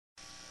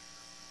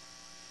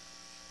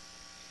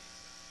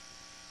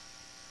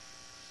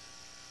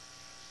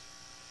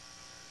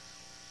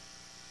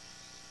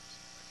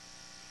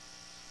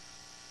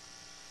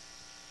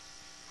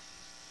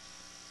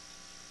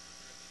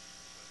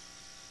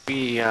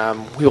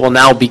We will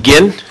now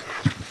begin.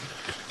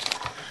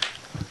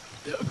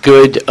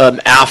 Good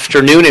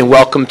afternoon and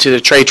welcome to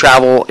the Trade,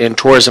 Travel, and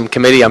Tourism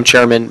Committee. I'm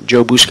Chairman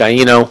Joe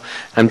Buscaino.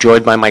 I'm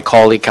joined by my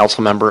colleague,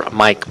 Councilmember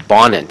Mike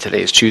Bonin.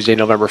 Today is Tuesday,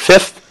 November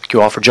 5th. Thank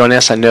you all for joining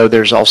us. I know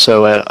there's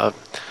also a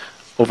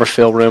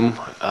overfill room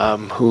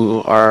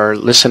who are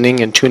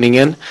listening and tuning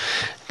in.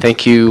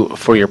 Thank you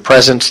for your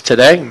presence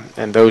today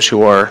and those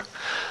who are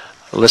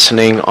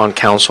listening on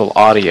council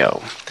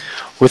audio.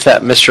 With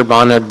that, Mr.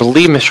 Bonin, I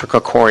believe Mr.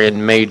 Krikorian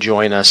may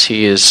join us.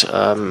 He is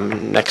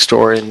next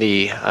door in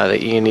the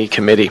E&E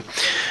committee.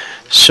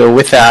 So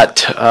with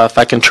that, if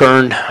I can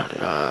turn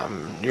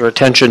your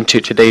attention to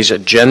today's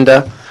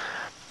agenda.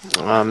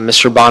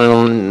 Mr.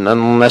 Bonin,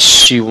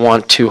 unless you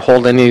want to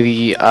hold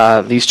any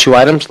of these two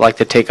items, I'd like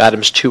to take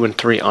items 2 and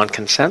 3 on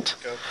consent.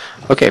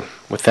 Okay,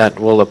 with that,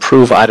 we'll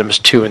approve items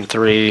 2 and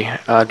 3.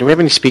 Do we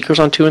have any speakers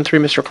on 2 and 3,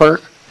 Mr.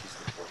 Clerk?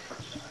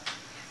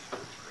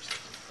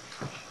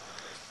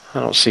 I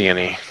don't see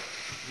any.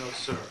 No,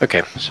 sir.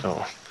 Okay,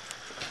 so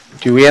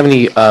do we have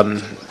any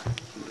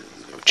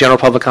general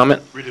public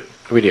comment? We do.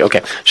 We do.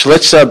 Okay, so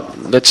let's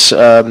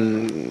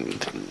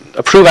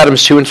approve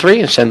items 2 and 3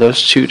 and send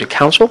those two to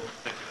council.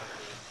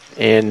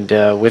 And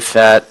with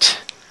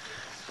that,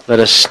 let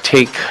us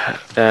take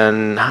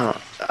then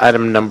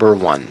item number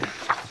 1.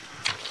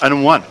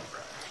 Item 1,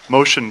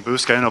 motion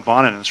Buscaino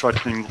Bonin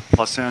instructing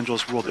Los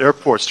Angeles World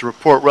Airports to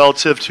report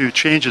relative to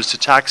changes to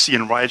taxi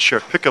and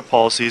rideshare pickup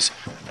policies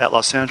at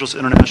Los Angeles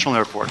International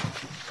Airport.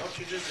 Don't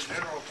you do the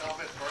general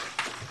comment first?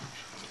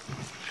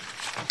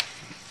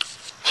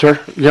 Sir,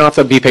 you don't have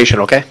to be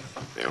patient, okay?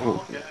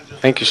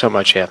 Thank you so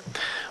much, yeah.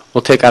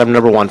 We'll take item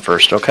number 1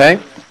 first, okay?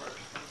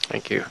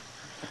 Thank you.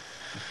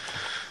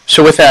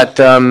 So with that,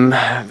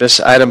 this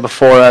item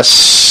before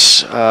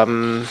us,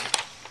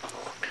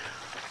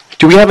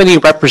 do we have any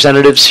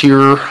representatives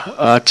here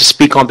to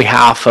speak on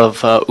behalf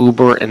of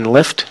Uber and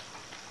Lyft?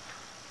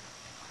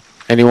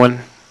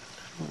 Anyone?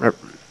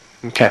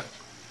 Okay.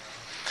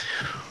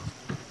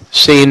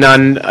 Seeing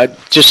none,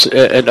 just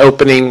an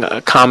opening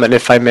comment,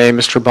 if I may,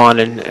 Mr.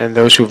 Bonin and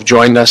those who have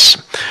joined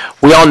us.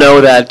 We all know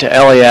that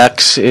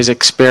LAX is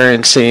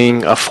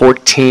experiencing a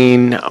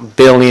 $14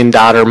 billion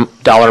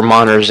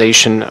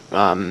modernization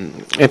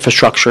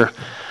infrastructure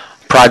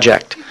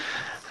project.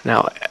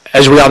 Now,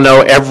 as we all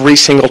know, every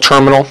single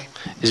terminal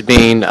is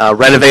being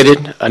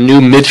renovated. A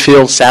new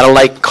midfield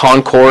satellite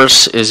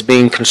concourse is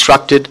being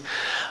constructed.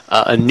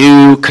 A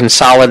new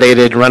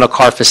consolidated rental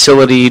car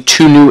facility,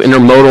 2 new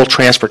intermodal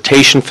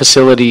transportation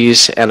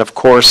facilities, and of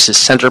course, the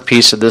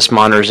centerpiece of this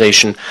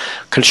modernization,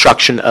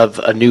 construction of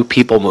a new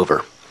people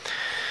mover.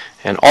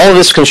 And all of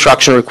this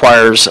construction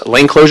requires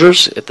lane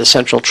closures at the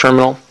central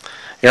terminal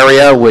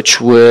area, which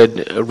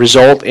would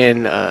result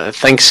in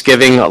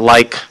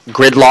Thanksgiving-like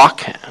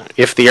gridlock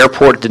if the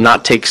airport did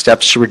not take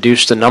steps to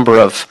reduce the number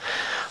of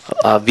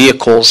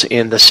vehicles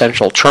in the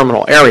central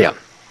terminal area.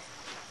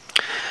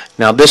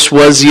 Now, this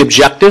was the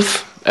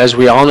objective, as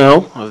we all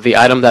know, of the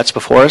item that's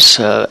before us,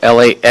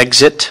 LA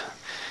exit.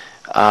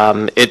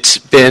 It's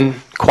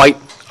been quite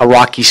a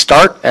rocky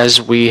start,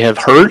 as we have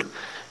heard,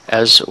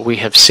 as we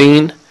have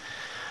seen.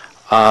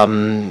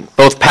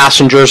 Both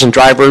passengers and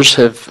drivers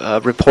have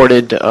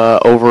reported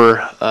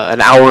over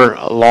an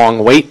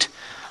hour-long wait,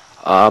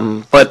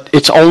 but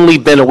it's only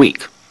been a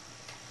week.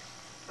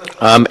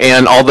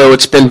 And although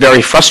it's been a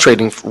very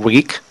frustrating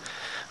week,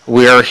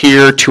 we are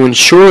here to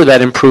ensure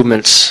that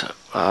improvements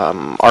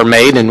are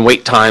made and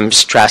wait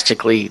times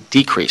drastically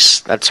decrease.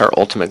 That's our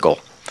ultimate goal.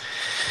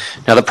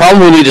 Now, the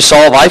problem we need to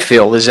solve, I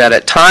feel, is that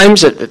at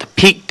times at the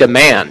peak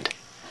demand,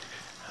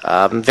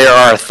 there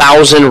are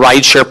 1,000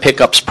 rideshare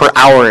pickups per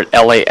hour at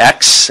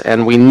LAX,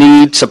 and we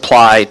need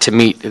supply to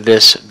meet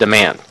this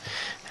demand.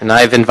 And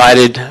I've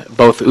invited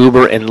both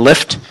Uber and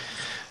Lyft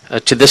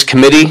to this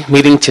committee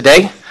meeting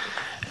today,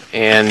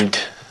 and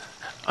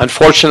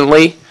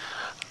unfortunately,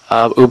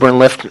 Uber and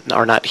Lyft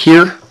are not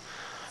here,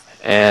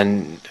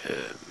 and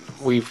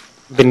we've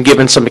been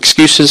given some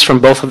excuses from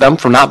both of them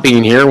for not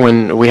being here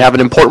when we have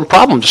an important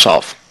problem to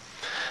solve.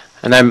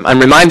 And I'm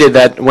reminded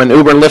that when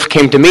Uber and Lyft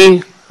came to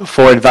me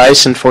for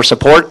advice and for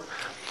support,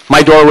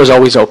 my door was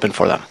always open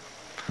for them.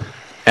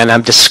 And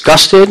I'm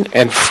disgusted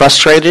and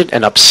frustrated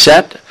and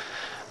upset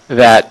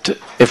that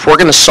if we're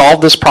going to solve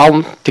this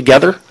problem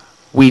together,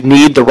 we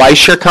need the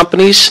rideshare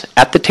companies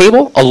at the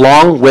table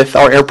along with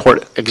our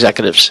airport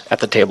executives at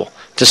the table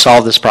to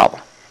solve this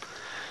problem.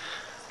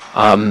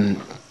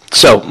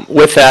 So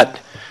with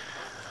that,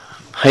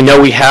 I know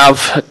we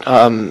have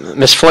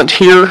Ms. Flint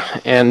here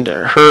and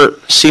her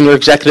senior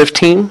executive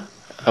team.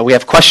 We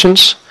have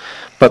questions,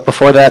 but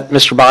before that,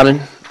 Mr.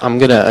 Bonin, I'm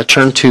going to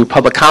turn to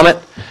public comment,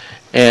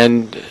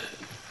 and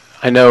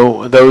I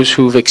know those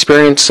who've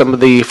experienced some of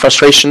the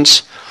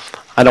frustrations,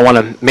 I don't want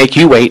to make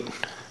you wait,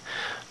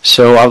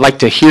 so I'd like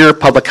to hear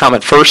public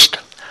comment first,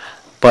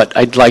 but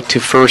I'd like to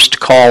first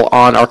call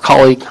on our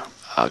colleague,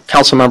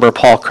 Councilmember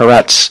Paul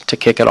Koretz, to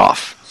kick it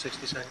off.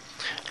 60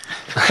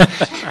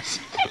 seconds.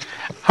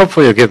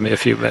 Hopefully you'll give me a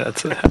few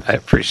minutes. I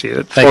appreciate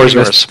it. Thank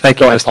you, Thank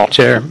you, Paul. Mr.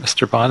 Chair,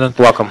 Mr. Bonin.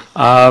 Welcome.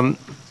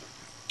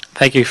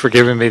 Thank you for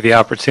giving me the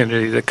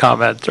opportunity to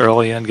comment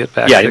early and get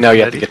back Yeah, to now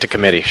you have to committee. get to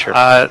committee, sure.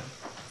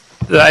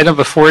 The item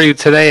before you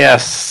today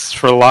asks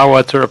for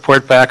LAWA to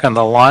report back on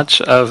the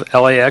launch of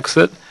LA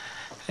Exit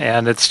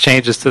and its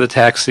changes to the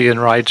taxi and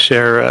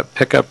rideshare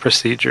pickup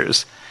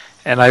procedures.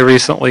 And I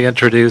recently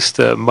introduced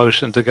a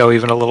motion to go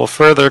even a little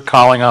further,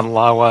 calling on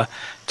LAWA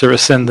to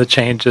rescind the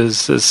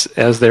changes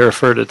as they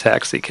refer to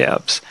taxi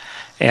cabs.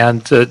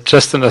 And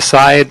just an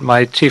aside,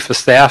 my chief of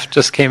staff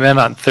just came in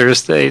on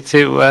Thursday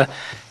to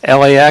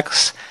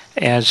LAX,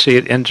 and she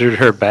had injured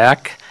her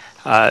back.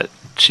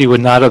 She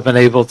would not have been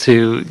able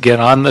to get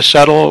on the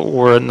shuttle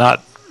were it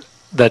not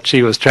that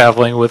she was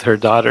traveling with her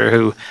daughter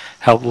who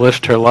helped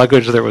lift her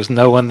luggage. There was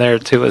no one there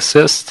to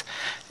assist,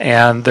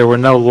 and there were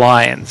no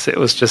lines. It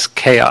was just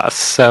chaos.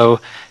 So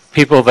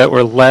people that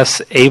were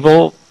less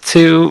able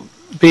to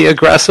be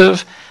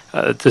aggressive,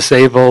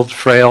 disabled,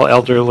 frail,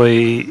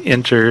 elderly,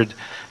 injured,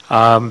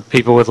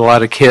 people with a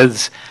lot of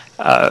kids,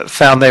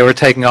 found they were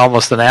taking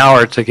almost an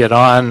hour to get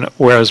on,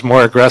 whereas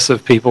more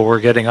aggressive people were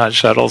getting on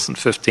shuttles in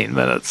 15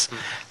 minutes.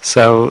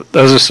 So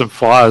those are some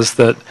flaws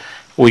that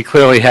we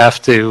clearly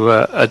have to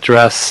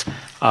address,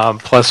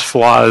 plus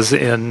flaws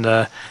in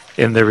the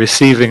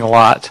receiving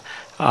lot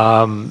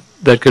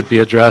that could be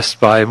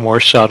addressed by more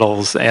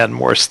shuttles and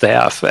more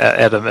staff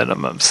at a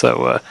minimum.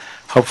 So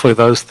hopefully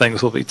those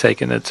things will be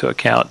taken into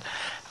account.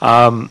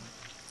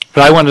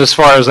 But I went as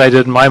far as I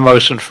did in my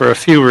motion for a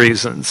few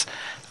reasons.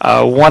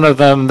 One of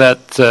them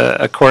that,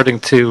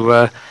 according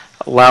to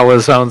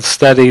LAWA's own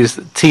studies,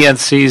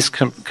 TNCs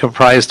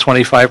comprise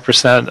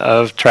 25%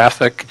 of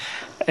traffic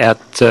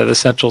at the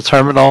central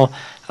terminal,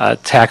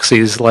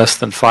 taxis less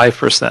than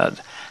 5%.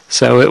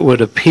 So it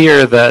would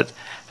appear that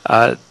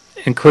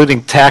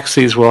including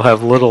taxis will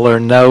have little or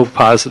no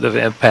positive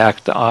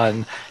impact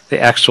on the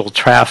actual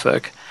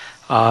traffic.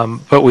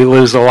 But we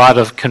lose a lot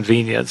of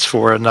convenience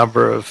for a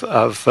number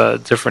of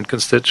different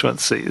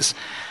constituencies.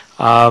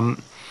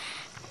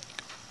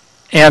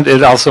 And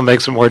it also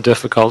makes it more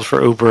difficult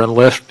for Uber and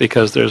Lyft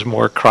because there's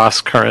more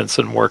cross currents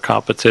and more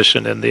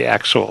competition in the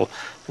actual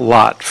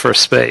lot for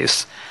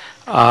space.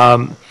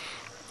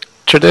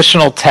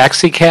 Traditional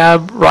taxi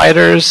cab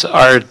riders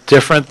are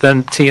different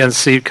than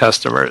TNC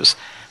customers.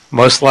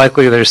 Most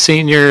likely they're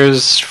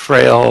seniors,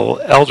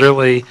 frail,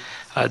 elderly,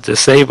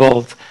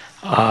 disabled.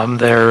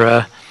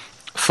 They're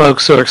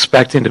folks who are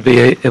expecting to be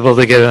able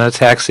to get in a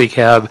taxi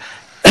cab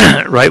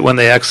right when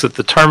they exit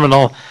the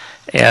terminal,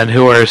 and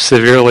who are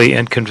severely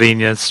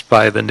inconvenienced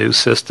by the new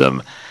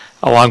system,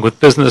 along with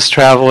business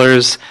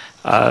travelers,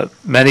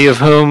 many of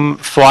whom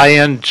fly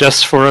in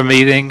just for a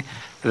meeting.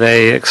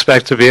 They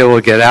expect to be able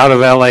to get out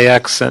of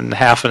LAX in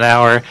half an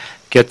hour,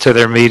 get to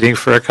their meeting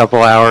for a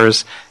couple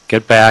hours,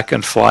 get back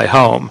and fly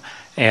home.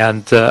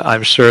 And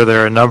I'm sure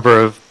there are a number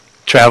of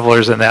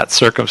travelers in that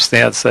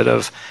circumstance that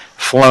have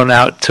flown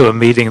out to a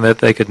meeting that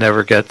they could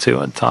never get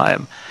to in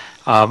time.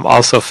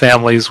 Also,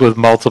 families with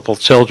multiple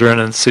children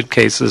and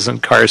suitcases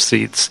and car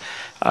seats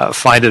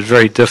find it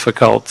very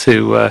difficult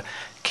to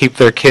keep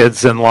their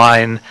kids in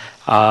line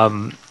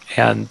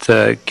and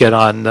get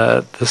on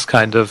this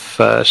kind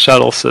of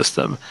shuttle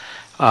system.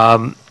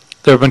 There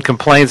have been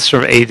complaints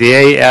from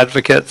ADA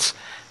advocates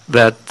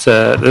that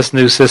this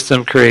new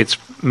system creates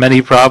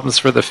many problems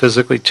for the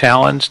physically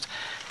challenged,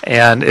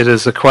 and it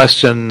is a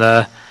question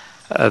that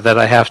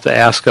I have to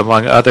ask,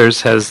 among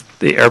others, has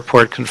the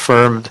airport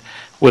confirmed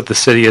with the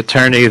city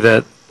attorney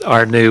that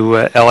our new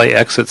LA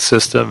exit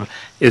system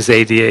is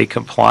ADA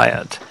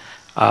compliant?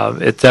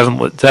 It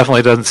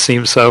definitely doesn't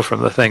seem so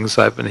from the things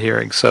I've been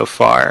hearing so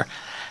far.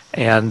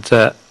 And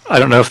I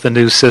don't know if the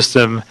new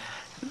system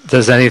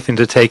does anything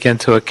to take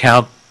into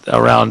account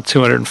around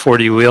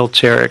 240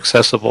 wheelchair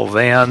accessible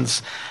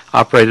vans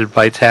operated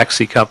by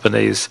taxi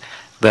companies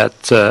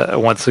that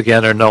once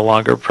again are no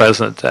longer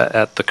present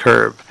at the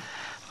curb.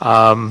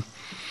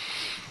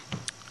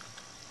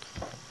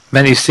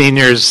 Many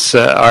seniors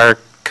are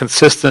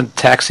consistent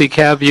taxi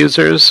cab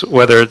users,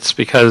 whether it's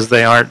because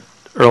they aren't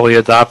early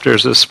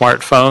adopters of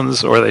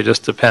smartphones or they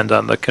just depend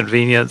on the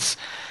convenience,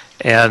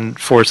 and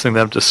forcing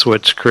them to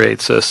switch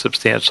creates a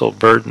substantial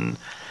burden.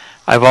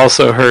 I've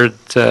also heard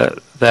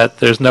that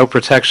there's no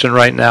protection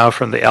right now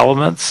from the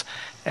elements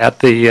at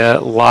the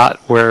lot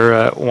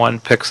where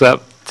one picks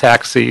up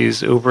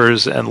taxis,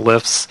 Ubers, and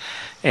Lyfts,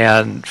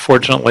 and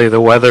fortunately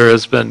the weather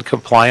has been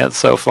compliant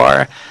so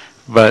far,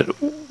 but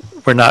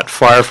we're not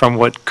far from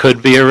what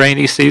could be a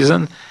rainy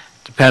season.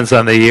 Depends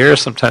on the year.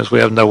 Sometimes we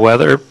have no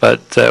weather,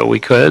 but we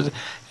could.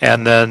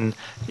 And then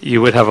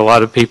you would have a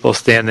lot of people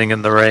standing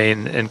in the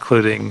rain,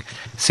 including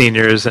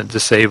seniors and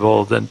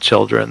disabled and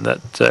children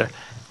that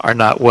are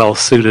not well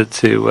suited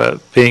to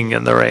being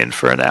in the rain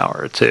for an hour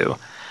or two.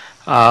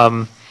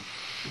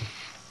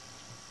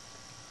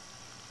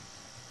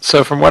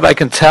 So from what I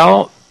can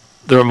tell,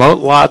 the remote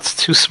lot's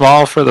too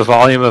small for the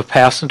volume of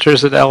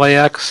passengers at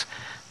LAX.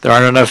 There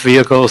aren't enough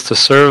vehicles to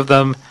serve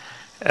them.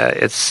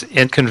 It's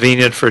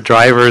inconvenient for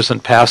drivers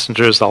and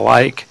passengers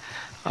alike.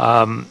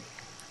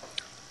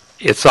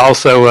 It's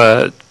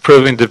also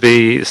proving to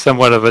be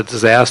somewhat of a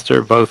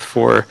disaster both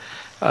for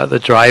the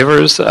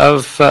drivers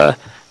of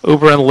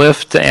Uber and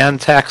Lyft and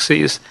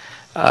taxis.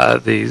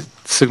 The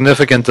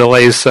significant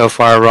delays so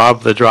far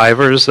rob the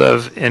drivers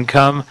of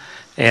income,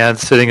 and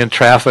sitting in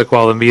traffic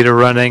while the meter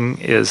running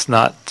is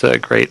not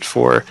great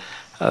for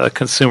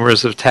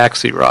consumers of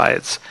taxi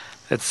rides.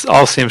 It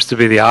all seems to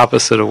be the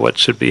opposite of what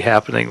should be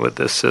happening with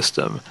this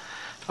system.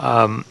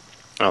 Oh,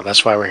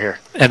 that's why we're here.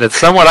 And it's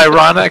somewhat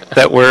ironic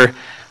that we're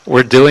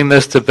doing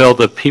this to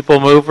build a people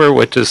mover,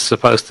 which is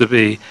supposed to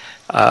be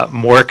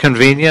more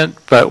convenient,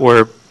 but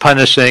we're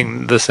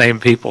punishing the same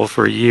people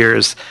for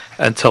years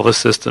until the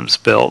system's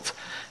built.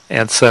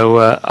 And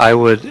so I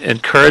would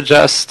encourage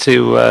us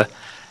to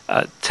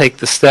take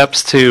the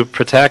steps to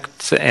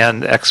protect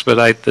and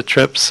expedite the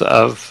trips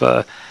of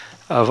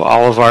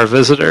all of our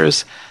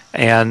visitors,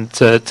 and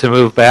to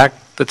move back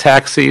the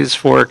taxis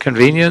for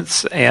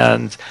convenience,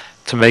 and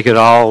to make it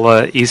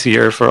all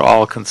easier for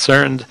all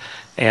concerned,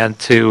 and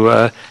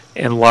to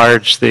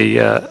enlarge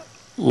the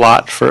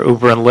lot for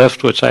Uber and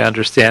Lyft, which I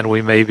understand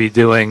we may be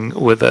doing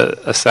with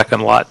a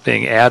second lot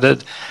being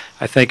added.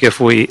 I think if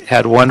we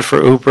had one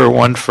for Uber,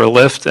 one for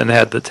Lyft, and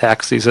had the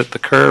taxis at the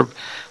curb,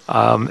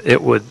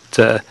 it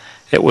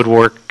would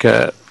work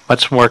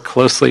much more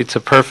closely to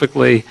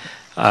perfectly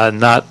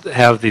not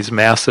have these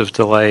massive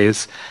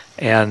delays,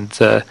 and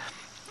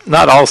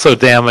not also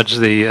damage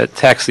the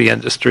taxi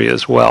industry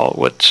as well,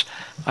 which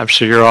I'm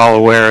sure you're all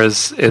aware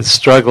is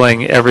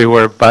struggling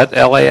everywhere but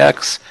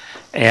LAX,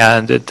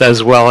 and it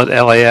does well at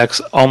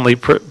LAX only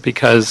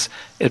because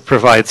it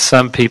provides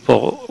some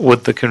people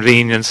with the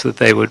convenience that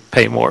they would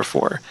pay more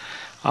for.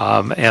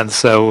 And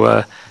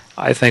so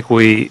I think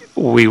we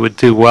would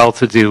do well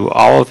to do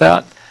all of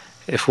that.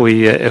 If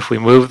we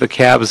move the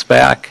cabs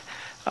back,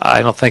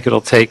 I don't think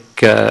it'll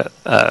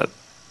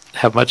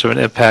have much of an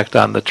impact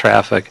on the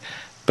traffic,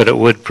 but it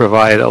would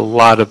provide a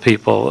lot of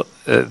people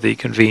the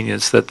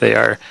convenience that they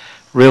are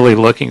really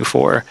looking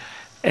for.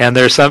 And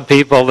there are some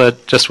people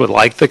that just would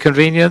like the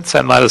convenience.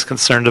 I'm not as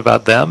concerned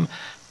about them,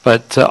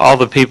 but all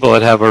the people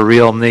that have a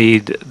real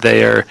need,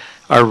 they are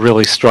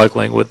really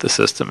struggling with the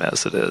system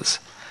as it is.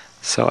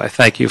 So I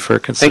thank you for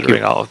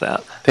considering all of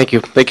that. Thank you.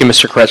 Thank you,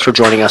 Mr. Kretz, for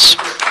joining us.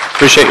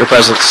 Appreciate your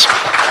presence.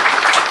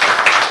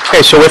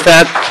 Okay, so with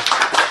that,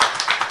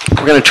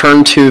 we're going to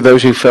turn to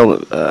those who fill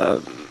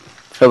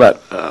that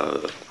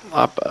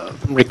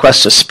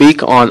request to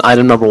speak on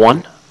item number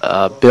 1.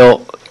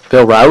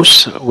 Bill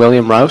Rouse,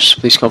 William Rouse,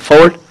 please come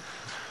forward.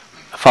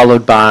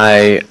 Followed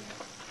by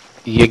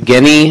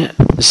Yevgeny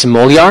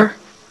Zmolyar.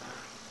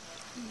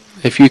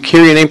 If you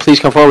hear your name, please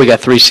come forward. We got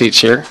 3 seats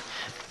here.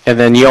 And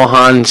then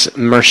Johans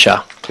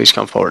Mersha, please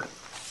come forward.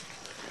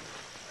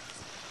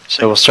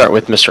 So we'll start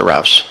with Mr.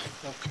 Rouse.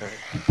 Okay.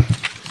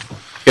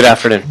 Good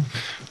afternoon.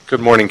 Good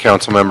morning,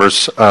 council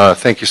members.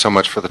 Thank you so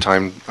much for the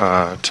time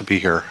to be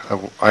here.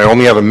 I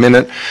only have a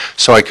minute,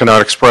 so I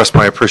cannot express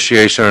my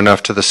appreciation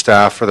enough to the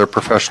staff for their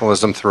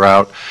professionalism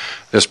throughout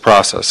this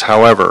process.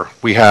 However,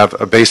 we have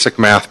a basic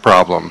math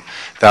problem.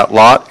 That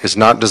lot is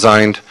not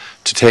designed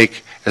to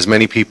take as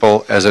many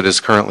people as it is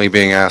currently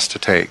being asked to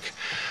take.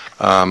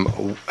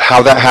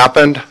 How that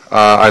happened,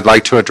 I'd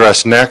like to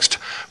address next,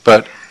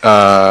 but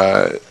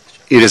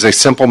it is a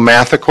simple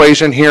math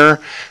equation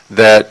here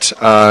that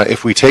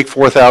if we take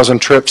 4,000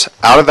 trips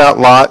out of that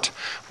lot,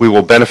 we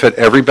will benefit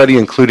everybody,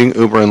 including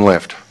Uber and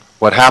Lyft.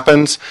 What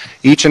happens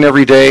each and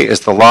every day is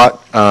the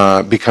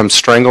lot becomes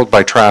strangled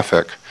by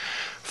traffic.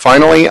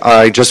 Finally,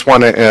 I just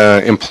want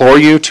to implore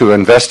you to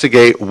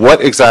investigate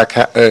what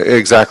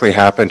exactly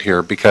happened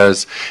here,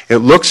 because it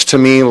looks to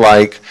me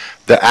like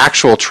the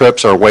actual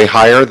trips are way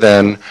higher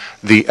than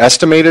the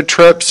estimated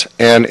trips,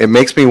 and it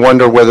makes me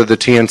wonder whether the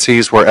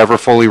TNCs were ever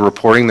fully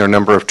reporting their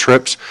number of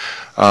trips,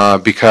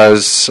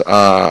 because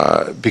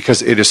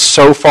it is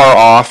so far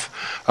off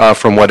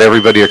from what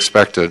everybody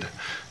expected.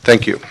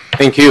 Thank you.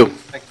 Thank you.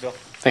 Thank you, Bill.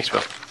 Thanks,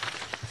 Bill.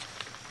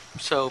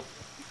 So,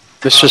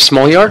 Mr.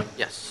 Smolyar,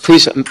 yes.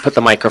 please put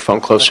the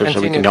microphone closer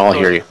so we can all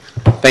hear you.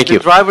 Thank The you.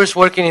 drivers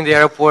working in the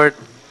airport,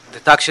 the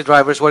taxi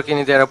drivers working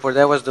in the airport,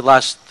 that was the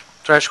last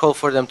threshold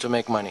for them to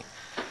make money.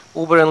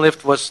 Uber and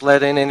Lyft was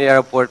let in the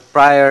airport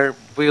prior.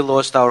 We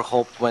lost our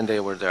hope when they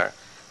were there.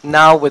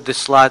 Now with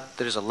this lot,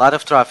 there's a lot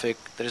of traffic.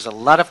 There's a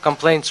lot of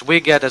complaints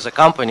we get as a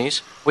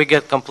companies. We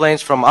get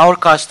complaints from our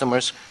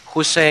customers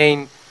who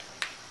saying,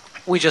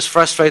 we're just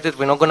frustrated.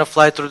 We're not going to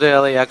fly through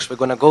the LAX. We're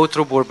going to go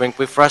through Burbank.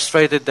 We're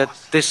frustrated that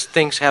these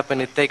things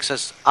happen. It takes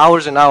us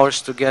hours and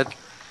hours to get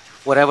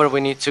wherever we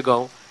need to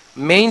go.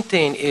 Main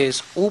thing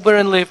is Uber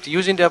and Lyft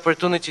using the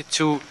opportunity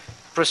to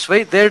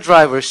persuade their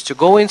drivers to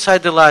go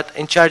inside the lot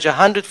and charge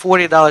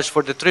 $140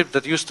 for the trip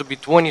that used to be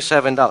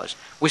 $27.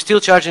 We're still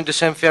charging the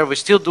same fare. We're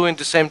still doing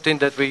the same thing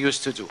that we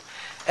used to do.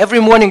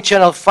 Every morning,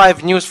 Channel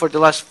 5 News for the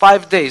last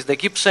 5 days, they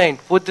keep saying,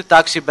 put the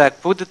taxi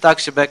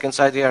back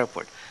inside the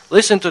airport.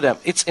 Listen to them.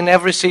 It's in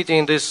every city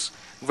in this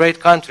great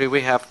country.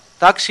 We have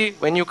taxi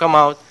when you come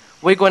out.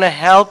 We're going to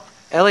help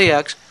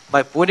LAX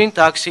by putting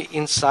taxi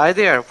inside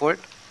the airport,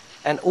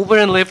 and Uber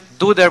and Lyft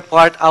do their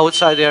part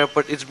outside the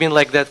airport. It's been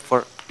like that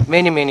for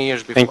many, many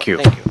years before. Thank you.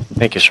 Thank you.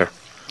 Thank you, sir.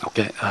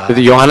 Okay. With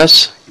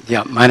Johannes?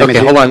 Yeah, my name Okay,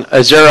 is. hold on.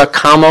 Is there a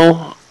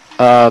commo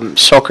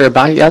Sokar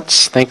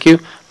Bayats, thank you.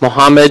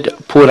 Mohammed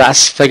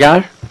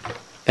Purastagar,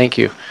 thank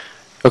you.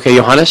 Okay,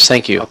 Johannes,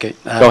 thank you. Okay,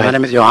 Go my ahead.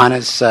 name is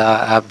Johannes.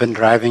 I've been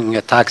driving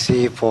a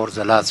taxi for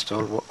the last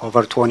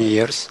over 20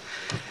 years.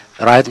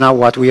 Right now,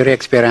 what we are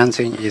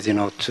experiencing is,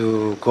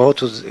 to go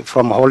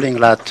from holding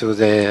lot to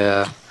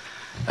the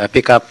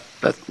pickup,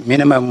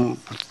 minimum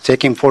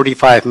taking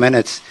 45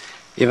 minutes.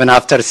 Even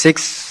after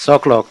 6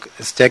 o'clock,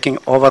 it's taking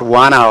over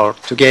 1 hour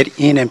to get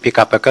in and pick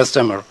up a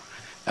customer,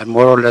 and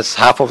more or less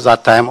half of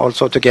that time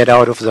also to get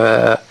out of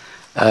the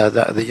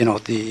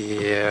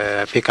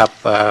pickup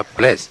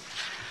place.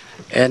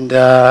 And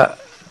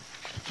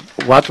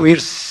what we're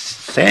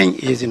saying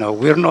is,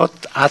 we're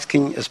not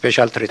asking a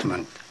special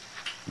treatment,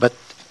 but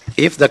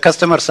if the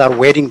customers are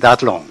waiting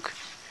that long,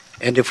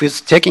 and if it's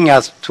taking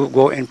us to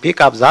go and pick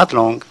up that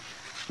long,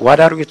 what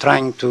are we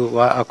trying to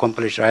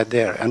accomplish right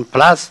there? And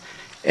plus,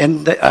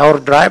 our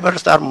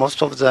drivers are,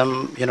 most of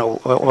them,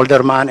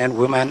 older men and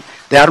women.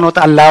 They are not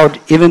allowed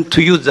even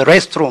to use the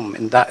restroom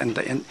in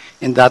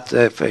that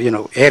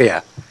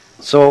area.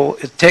 So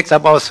it takes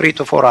about 3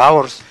 to 4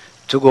 hours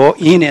to go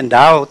in and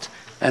out.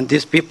 And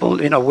these people,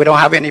 we don't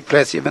have any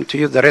place even to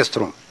use the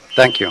restroom.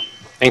 Thank you.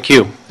 Thank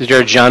you. Is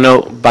there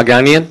Jano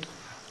Baganian?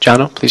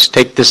 Jano, please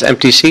take this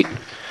empty seat.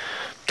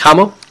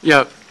 Kamo?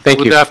 Yeah. Thank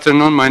Good you.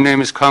 afternoon. My name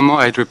is Kamo.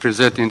 I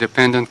represent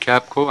Independent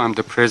Capco. I'm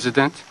the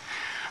president.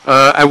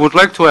 I would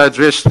like to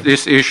address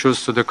these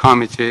issues to the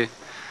committee.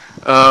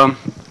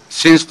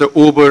 Since the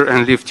Uber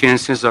and Lyft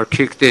licenses are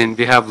kicked in,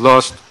 we have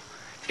lost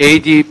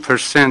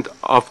 80%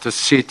 of the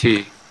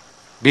city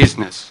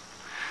business.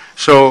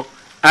 So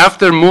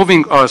after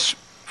moving us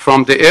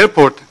from the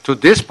airport to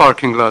this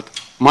parking lot,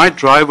 my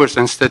drivers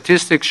and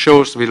statistics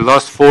shows we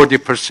lost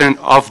 40%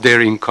 of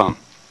their income.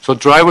 So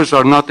drivers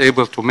are not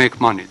able to make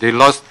money. They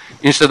lost,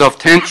 instead of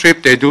 10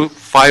 trips, they do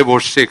 5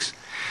 or 6.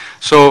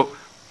 So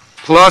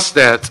plus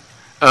that,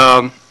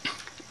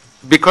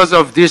 because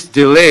of these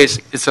delays,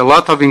 it's a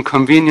lot of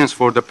inconvenience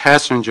for the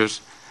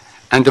passengers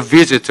and the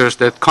visitors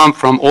that come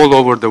from all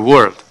over the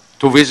world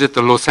to visit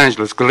the Los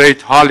Angeles,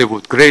 great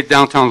Hollywood, great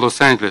downtown Los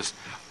Angeles,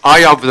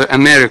 eye of the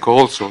America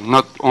also,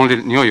 not only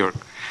New York.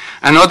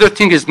 Another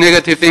thing is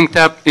negative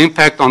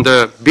impact on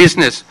the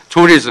business,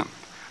 tourism,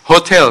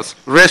 hotels,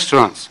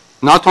 restaurants,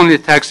 not only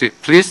taxi.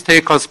 Please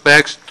take us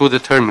back to the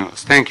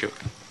terminals. Thank you.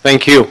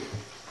 Thank you.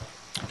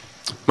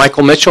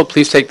 Michael Mitchell,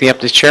 please take the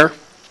empty chair.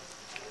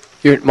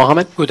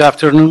 Mohammed? Good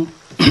afternoon.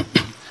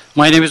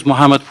 My name is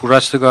Mohammed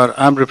Purastagar.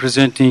 I'm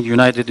representing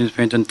United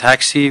Independent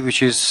Taxi, which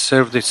has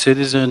served the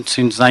citizens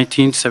since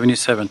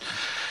 1977.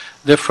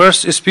 The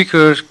first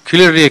speaker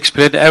clearly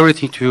explained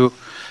everything to you.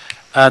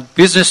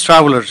 Business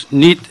travelers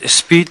need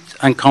speed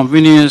and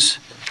convenience,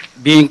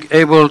 being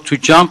able to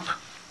jump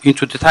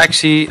into the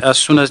taxi as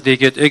soon as they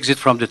get exit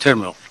from the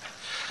terminal.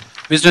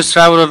 Business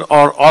travelers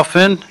are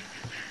often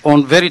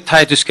on very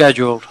tight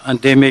schedule, and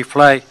they may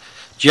fly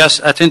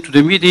just attend to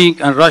the meeting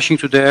and rushing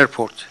to the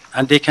airport,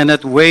 and they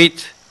cannot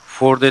wait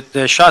for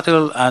the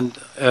shuttle, and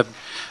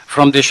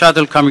from the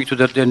shuttle coming to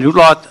the new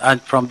lot,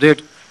 and from there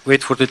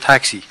wait for the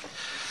taxi.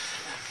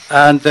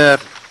 And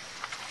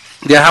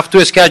they have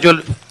to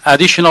schedule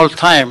additional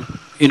time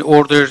in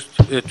order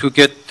to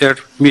get their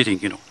meeting,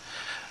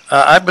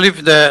 I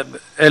believe the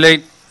LA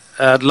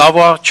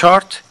LAVA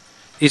chart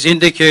is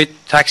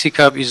indicate taxi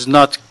cab is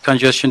not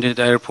congestion in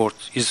the airport.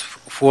 Is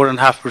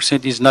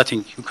 4.5% is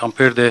nothing. You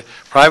compare the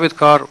private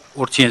car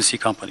or TNC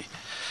company.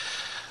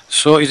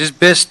 So it is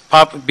best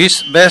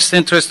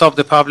interest of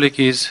the public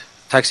is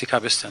taxi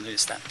cab standard.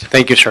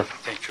 Thank you, sir.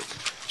 Thank you.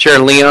 Chair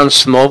Leon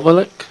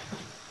Slomovic,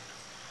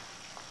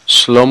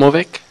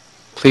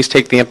 please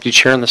take the empty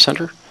chair in the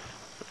center.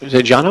 Is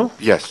it Jano?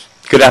 Yes.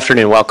 Good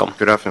afternoon, welcome.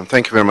 Good afternoon.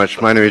 Thank you very much.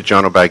 My name is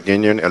John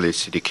Bagdinian, LA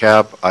City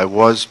Cab. I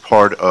was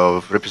part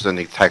of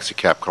representing taxi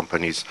cab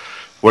companies,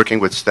 working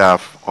with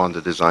staff on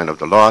the design of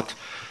the lot.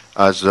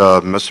 As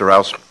Mr.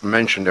 Rouse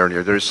mentioned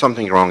earlier, there is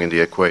something wrong in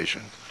the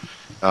equation.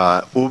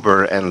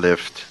 Uber and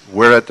Lyft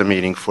were at the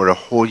meeting for a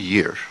whole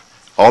year.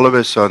 All of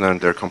a sudden,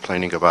 they're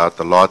complaining about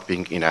the lot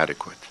being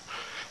inadequate.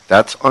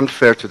 That's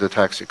unfair to the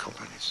taxi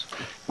companies.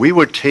 We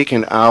were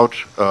taken out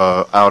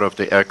of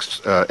the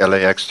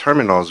LAX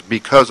terminals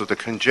because of the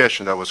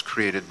congestion that was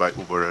created by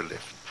Uber and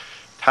Lyft.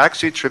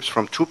 Taxi trips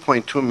from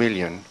 2.2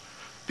 million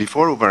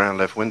before Uber and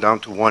Lyft went down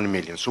to 1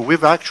 million. So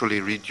we've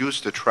actually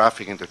reduced the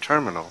traffic in the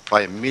terminal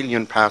by 1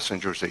 million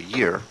passengers a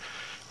year.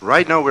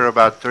 Right now we're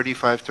about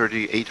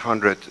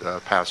 3,800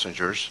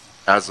 passengers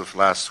as of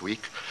last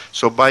week.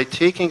 So by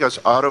taking us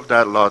out of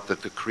that lot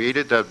that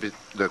created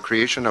the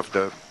creation of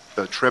the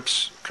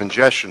trips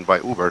congestion by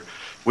Uber,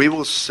 we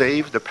will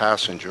save the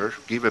passenger,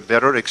 give a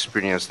better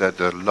experience that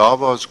the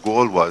LAVA's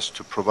goal was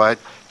to provide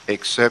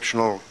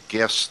exceptional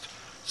guest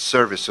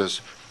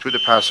services to the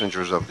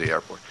passengers of the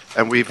airport.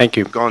 And we've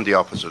gone the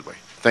opposite way.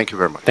 Thank you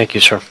very much. Thank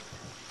you, sir.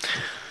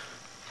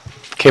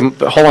 Okay,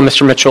 hold on,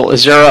 Mr. Mitchell.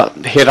 Is there a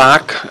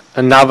Hirak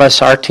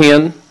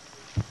Navasartian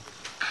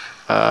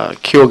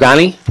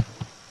Kiogani?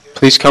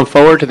 Please come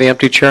forward to the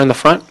empty chair in the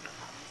front.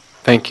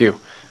 Thank you.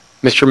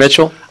 Mr.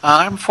 Mitchell?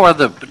 I'm for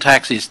the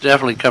taxis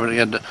definitely coming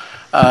in.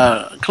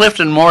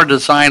 Clifton Moore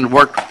design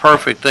worked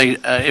perfect.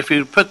 If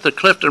you put the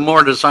Clifton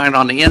Moore design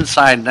on the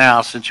inside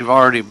now, since you've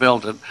already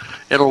built it,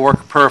 it'll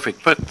work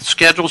perfect. Put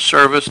scheduled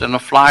service and the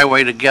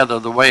flyway together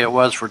the way it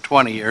was for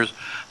 20 years.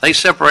 They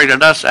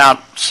separated us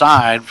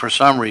outside for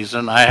some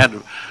reason. I had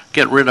to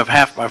get rid of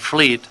half my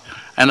fleet,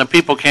 and the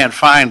people can't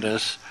find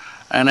us.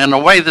 And in a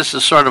way, this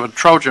is sort of a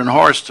Trojan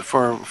horse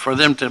for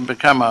them to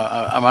become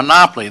a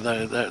monopoly.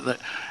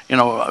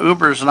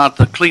 Uber is not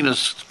the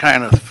cleanest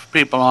kind of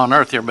people on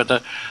earth here,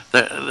 but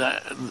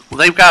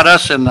they've got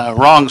us in the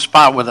wrong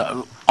spot with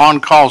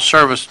on-call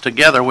service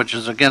together, which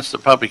is against the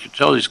Public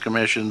Utilities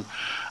Commission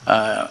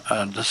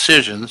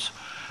decisions.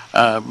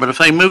 But if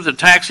they move the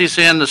taxis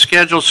in, the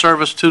scheduled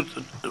service to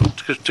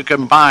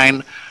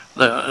combine,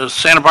 the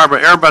Santa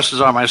Barbara Airbus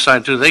is on my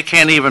side too. They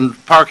can't even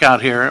park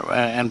out here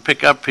and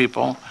pick up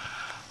people.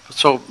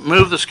 So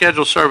move the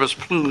scheduled service,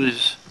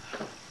 please,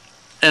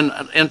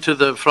 into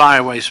the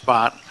flyaway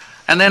spot.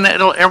 And then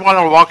everyone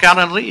will walk out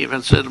and leave.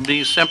 It'll be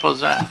as simple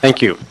as that.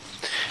 Thank you.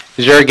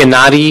 Is there a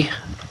Gennady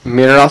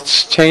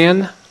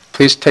Miroshchan?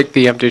 Please take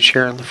the empty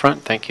chair in the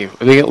front. Thank you.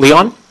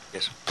 Leon?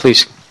 Yes.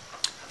 Please.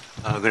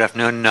 Good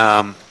afternoon.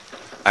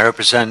 I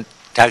represent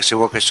Taxi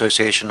Workers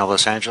Association of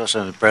Los Angeles.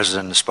 I'm the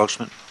president and the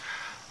spokesman.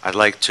 I'd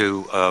like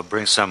to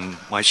bring some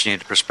much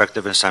needed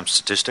perspective and some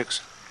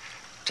statistics.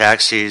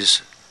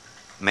 Taxis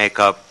make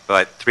up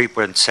about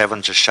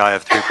 3.7, just shy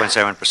of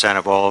 3.7%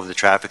 of all of the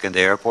traffic in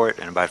the airport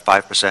and about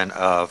 5%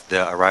 of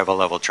the arrival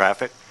level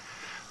traffic.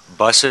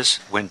 Buses,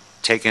 when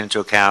taking into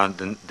account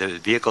the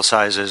vehicle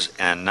sizes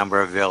and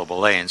number of available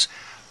lanes,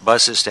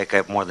 buses take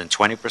up more than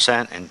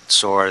 20%, and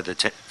so are the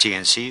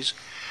TNCs.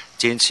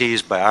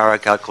 TNCs, by our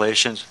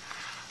calculations,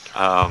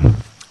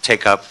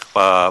 take up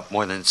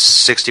more than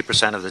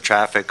 60% of the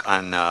traffic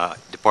on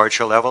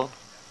departure level.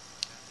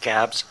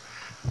 Cabs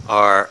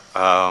are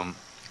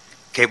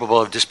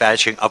capable of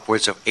dispatching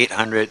upwards of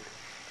 800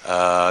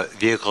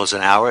 vehicles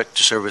an hour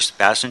to service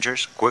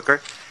passengers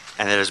quicker,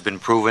 and it has been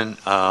proven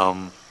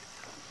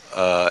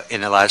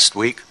in the last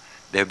week.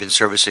 They've been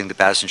servicing the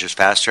passengers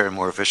faster and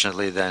more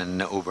efficiently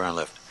than Uber and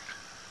Lyft.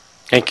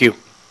 Thank you.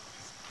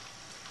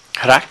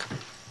 Harak?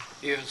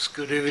 Yes,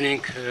 good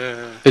evening.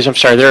 I'm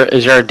sorry,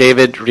 is there a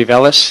David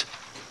Rivelis?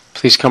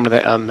 Please come to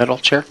the middle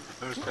chair.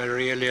 First, I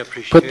really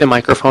appreciate Put the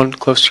microphone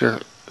close to your,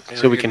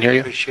 so we can hear you.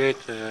 I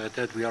appreciate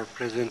that we are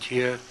present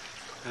here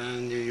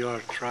and you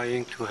are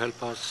trying to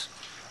help us.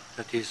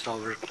 That is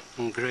our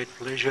great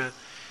pleasure.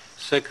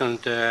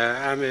 Second,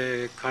 I'm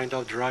a kind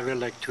of driver,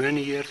 like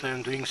 20 years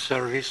I'm doing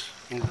service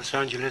in Los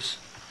Angeles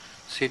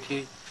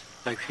City,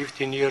 like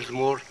 15 years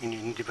more in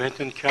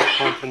independent cab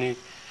company.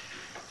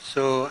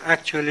 So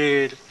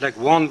actually, like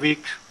 1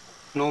 week,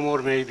 no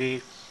more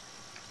maybe,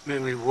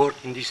 when we work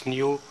in this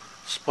new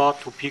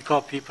spot to pick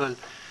up people.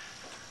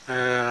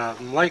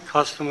 My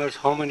customers,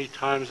 how many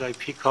times I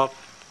pick up,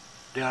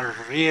 they are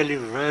really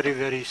very,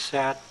 very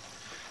sad.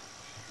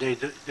 They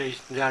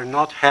are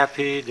not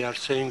happy. They are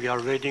saying we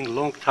are waiting a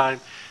long time.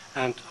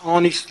 And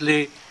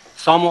honestly,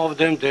 some of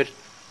them, their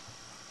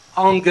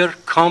anger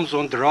comes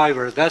on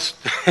drivers. That's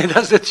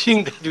the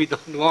thing that we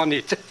don't want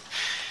it.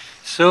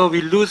 So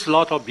we lose a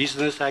lot of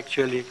business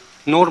actually.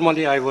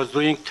 Normally I was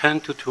doing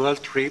 10 to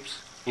 12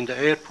 trips in the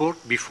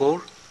airport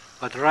before,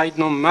 but right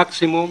now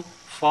maximum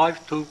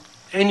 5 to,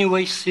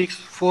 anyway 6,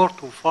 4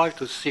 to 5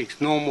 to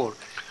 6, no more.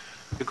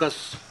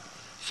 Because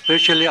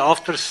especially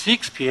after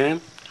 6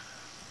 p.m.,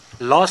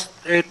 last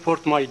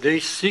airport my day,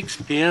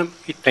 6 p.m.,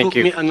 it took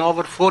me an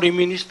hour 40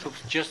 minutes to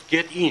just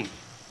get in.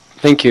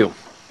 Thank you.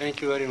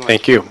 Thank you very much.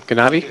 Thank you.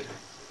 Gennady?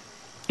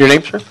 Your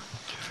name, sir?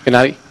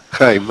 Gennady?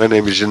 Hi, my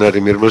name is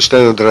Gennady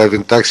Mirmelstein. I'm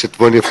driving taxi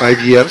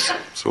 25 years,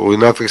 so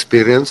enough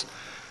experience.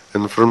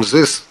 And from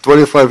this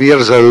 25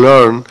 years, I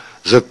learned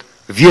that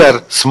we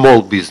are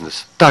small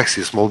business,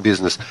 taxi small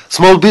business.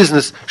 Small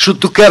business should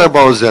care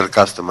about their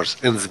customers,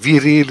 and we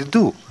really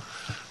do.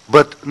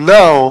 But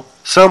now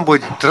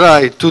somebody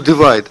try to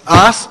divide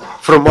us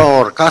from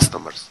our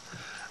customers,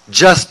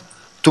 just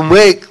to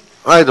make,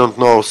 I don't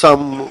know,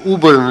 some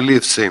Uber and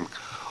Lyft thing.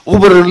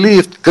 Uber and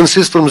Lyft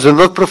consist from the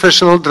not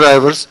professional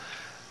drivers.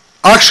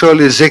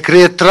 Actually, they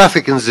create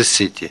traffic in the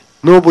city.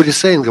 Nobody's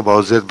saying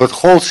about that, but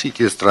whole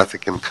city is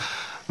trafficking.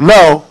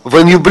 Now,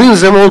 when you bring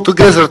them all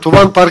together to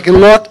one parking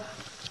lot,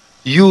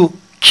 you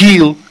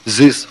kill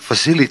this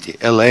facility,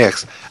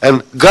 LAX.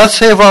 And God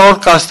save our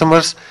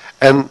customers,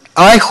 and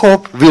I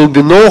hope will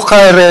be no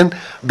high rent,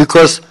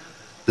 because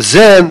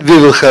then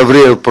we will have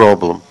real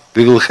problem.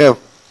 We will have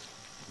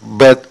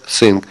bad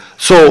thing.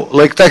 So,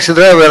 like taxi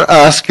driver, I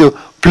ask you,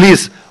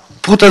 please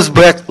put us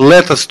back,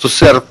 let us to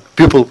serve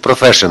people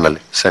professionally.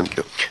 Thank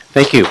you.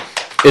 Thank you.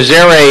 Is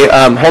there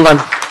a, hold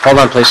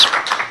on, please.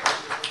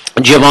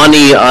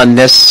 Giovanni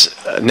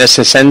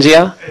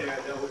Nescenzia?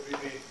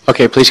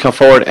 Okay, please come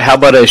forward. How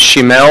about a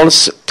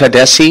Shimels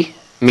Tadesi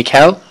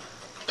Mikhail?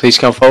 Please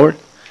come forward.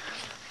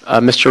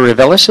 Mr.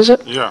 Rivelis, is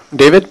it? Yeah.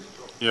 David?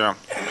 Yeah.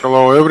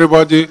 Hello,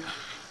 everybody.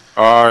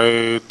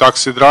 I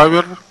taxi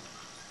driver,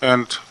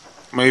 and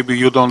maybe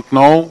you don't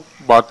know,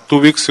 but 2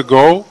 weeks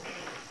ago,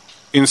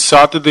 in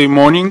Saturday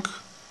morning,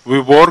 we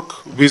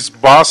work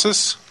with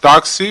buses,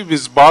 taxi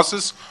with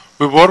buses,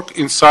 we work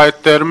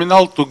inside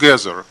terminal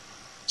together,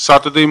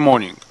 Saturday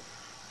morning.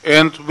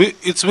 And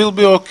it will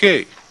be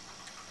okay.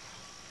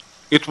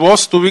 It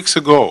was 2 weeks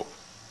ago.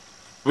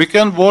 We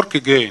can work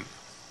again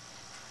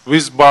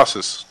with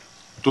buses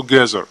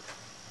together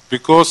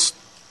because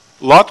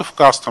a lot of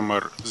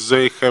customers,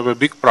 they have a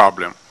big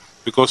problem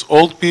because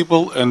old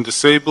people and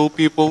disabled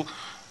people,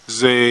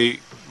 they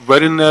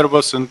very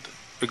nervous and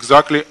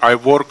exactly I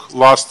work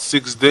last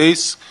 6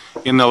 days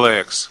in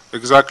LAX,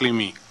 exactly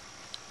me.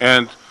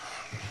 And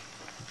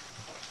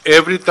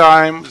every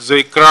time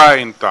they cry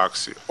in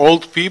taxi.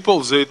 Old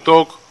people, they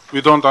talk,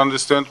 we don't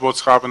understand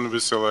what's happening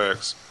with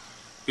LAX.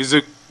 It's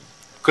a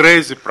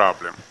crazy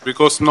problem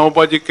because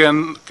nobody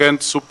can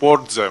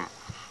support them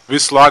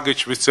with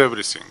luggage, with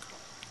everything.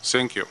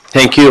 Thank you.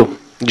 Thank you.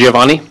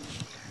 Giovanni?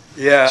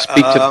 Yeah.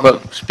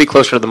 Speak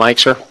closer to the mic,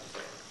 sir.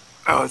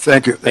 Oh,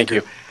 thank you. Thank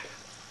you.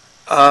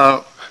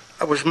 I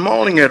was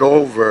mulling it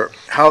over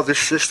how this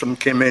system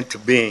came into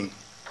being.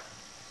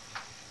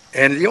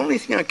 And the only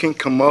thing I can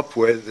come up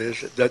with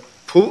is that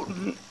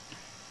Putin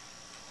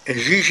and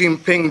Xi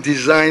Jinping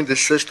designed the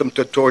system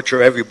to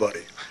torture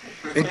everybody,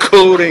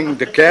 including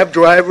the cab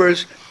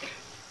drivers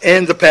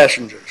and the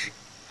passengers.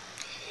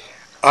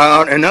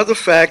 Another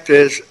fact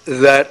is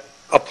that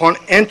upon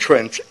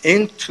entrance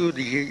into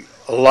the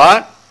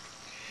lot,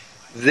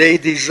 they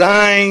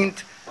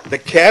designed the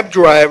cab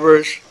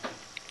drivers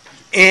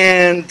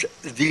and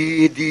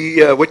the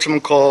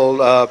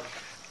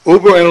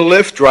Uber and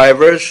Lyft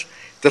drivers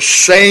the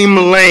same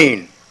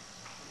lane,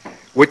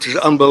 which is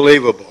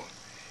unbelievable.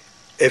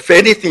 If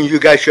anything, you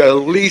guys should at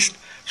least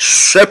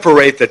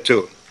separate the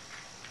two.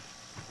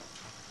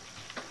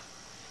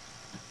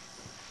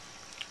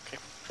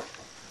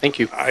 Thank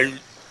you.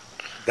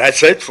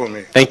 That's it for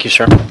me. Thank you,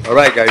 sir. All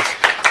right, guys.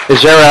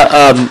 Is there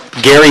a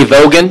Gary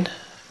Vogan?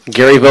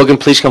 Gary Vogan,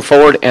 please come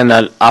forward. And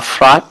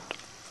Afrat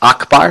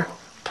Akbar,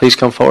 please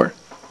come forward.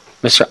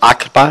 Mr.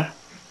 Akbar,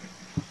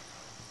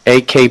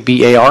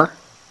 A-K-B-A-R.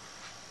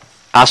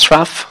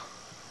 Ashraf.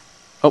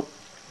 Oh,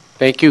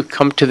 thank you.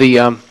 Come to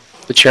the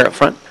chair up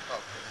front.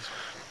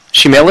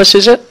 Shimelis,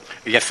 is it?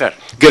 Yes, sir.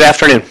 Good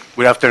afternoon.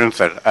 Good afternoon,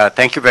 sir.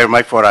 Thank you very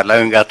much for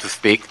allowing us to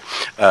speak.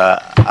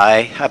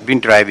 I have been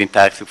driving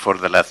taxi for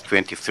the last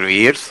 23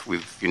 years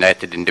with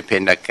United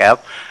Independent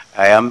Cab.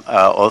 I am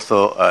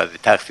also the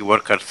Taxi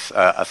Workers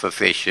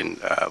Association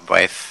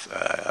Vice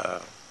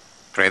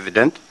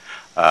President.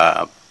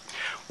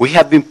 We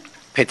have been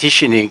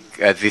petitioning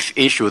this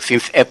issue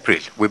since April.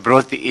 We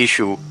brought the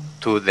issue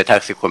to the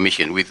Taxi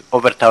Commission with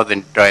over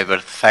 1,000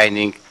 drivers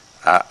signing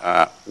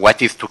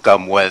what is to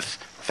come was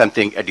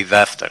something, a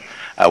disaster.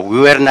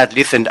 We were not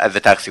listened at the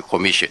Taxi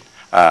Commission.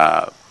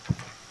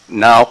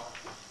 Now,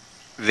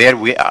 there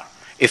we are.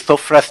 It's so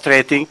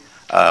frustrating.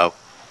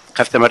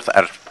 Customers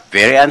are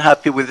very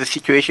unhappy with the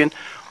situation.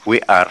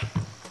 We are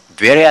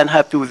very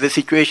unhappy with the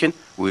situation.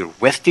 We're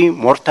wasting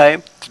more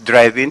time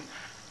driving.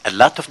 A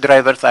lot of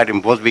drivers are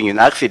involved in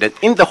accident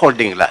in the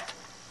holding lot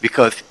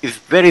because it's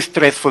very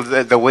stressful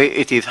the way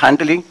it is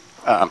handling,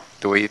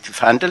 the way it is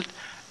handled.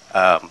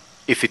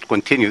 If it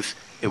continues,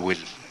 it will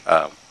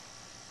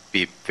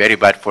be very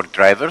bad for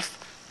drivers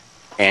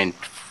and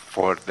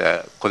for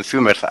the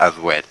consumers as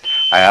well.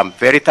 I am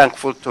very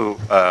thankful to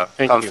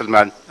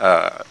Councilman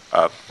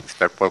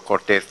Mr. Paul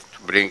Cortez to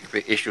bring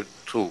the issue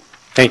to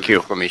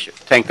the Commission.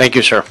 Thank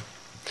you, sir.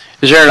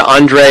 Is there an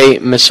Andre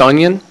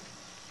Messonian?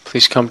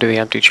 Please come to the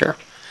empty chair.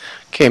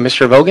 Okay,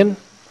 Mr. Vogan,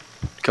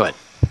 go ahead.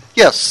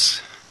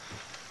 Yes.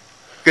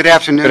 Good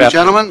afternoon,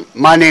 gentlemen.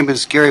 My name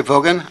is Gary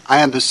Vogan. I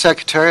am the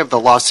secretary of the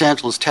Los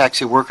Angeles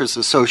Taxi Workers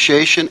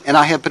Association, and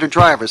I have been a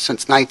driver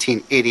since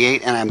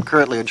 1988, and I'm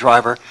currently a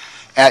driver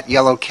at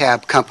Yellow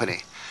Cab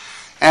Company.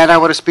 And I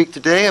want to speak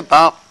today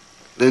about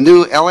the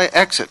new LA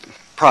Exit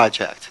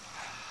project.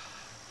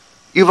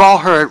 You've all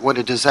heard what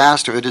a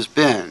disaster it has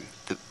been.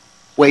 The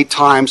wait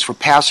times for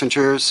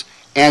passengers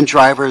and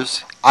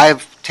drivers.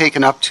 I've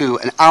taken up to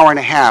an hour and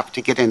a half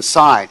to get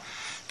inside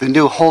the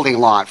new holding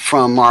lot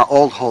from our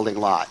old holding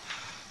lot.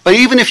 But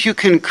even if you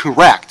can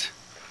correct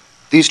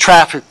these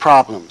traffic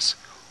problems,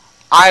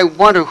 I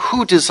wonder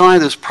who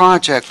designed this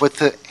project with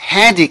the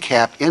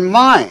handicap in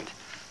mind.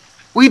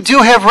 We do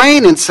have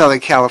rain in Southern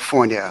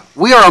California.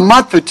 We are a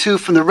month or two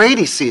from the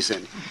rainy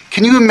season.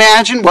 Can you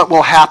imagine what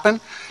will happen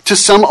to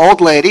some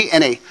old lady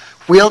in a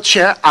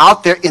wheelchair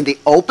out there in the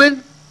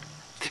open?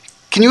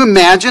 Can you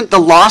imagine the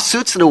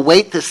lawsuits that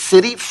await the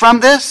city from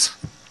this?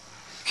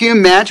 Can you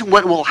imagine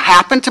what will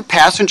happen to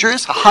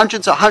passengers,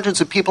 hundreds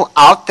of people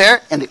out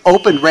there in the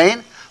open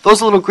rain?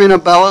 Those little green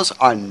umbrellas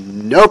are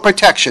no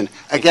protection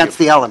against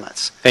the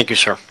elements. Thank you,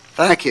 sir.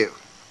 Thank you.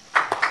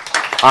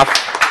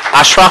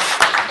 Ashraf?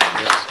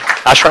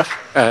 Ashraf?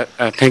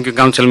 Thank you,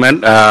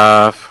 Councilman,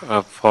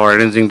 for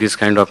arranging this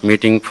kind of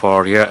meeting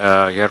for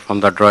here from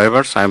the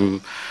drivers.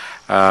 I'm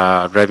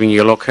driving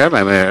Yellow Cab.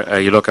 I'm a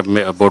Yellow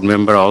Cab board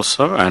member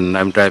also, and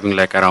I'm driving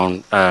like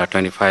around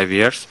 25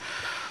 years.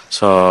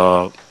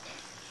 So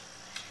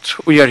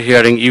we are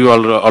hearing, you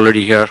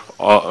already hear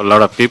a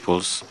lot of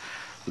people's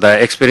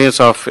the experience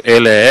of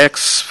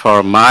LAX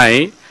for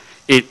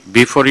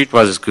before it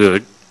was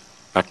good,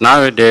 but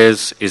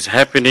nowadays is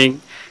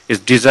happening is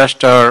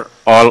disaster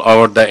all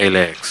over the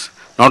LAX.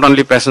 Not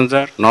only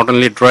passenger, not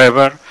only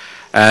driver,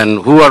 and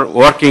who are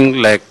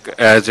working like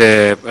as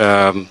a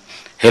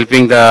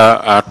helping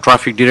the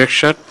traffic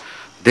direction,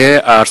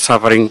 they are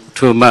suffering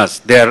too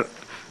much. They are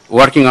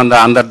working on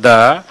under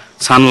the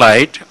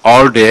sunlight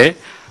all day.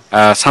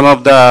 Some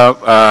of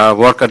the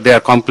workers, they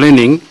are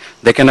complaining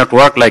they cannot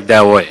work like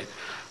that way.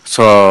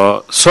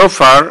 So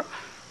far,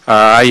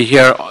 I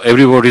hear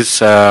everybody's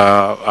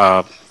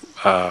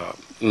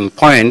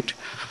point.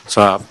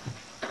 So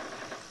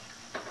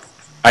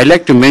I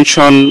like to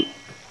mention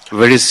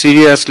very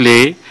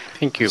seriously.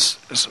 Thank you.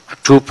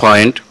 2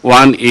 points.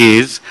 One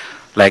is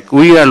like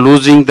we are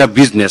losing the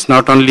business,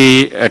 not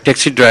only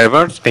taxi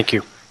drivers. Thank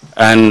you.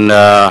 And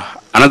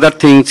another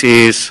thing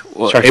is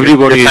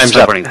everybody is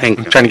suffering. Thank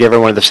you. I'm trying to give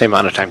everyone the same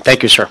amount of time.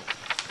 Thank you, sir.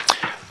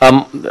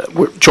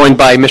 We're joined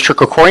by Mr.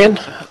 Krikorian.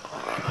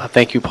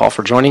 Thank you, Paul,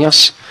 for joining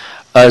us.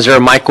 Is there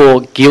a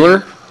Michael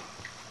Gieler?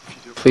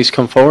 Please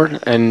come forward.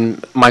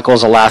 And Michael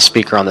is the last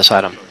speaker on this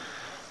item,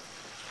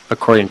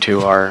 according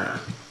to our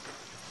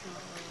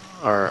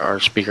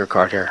speaker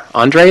card here.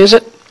 Andre, is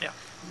it? Yeah.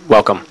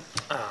 Welcome.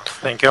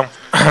 Thank you.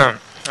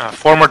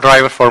 Former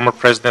driver, former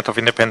president of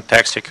Independent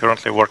Taxi,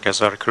 currently work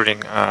as a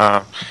recruiting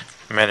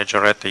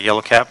manager at the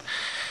Yellow Cab.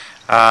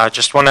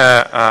 Just want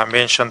to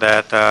mention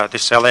that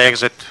this LA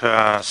exit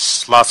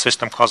slot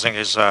system causing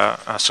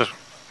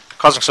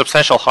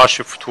substantial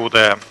hardship to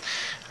the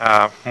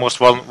most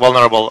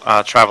vulnerable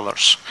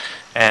travelers.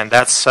 And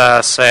that's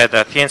said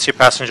that TNC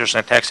passengers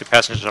and taxi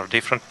passengers are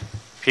different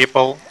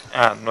people,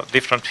 not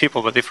different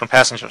people, but different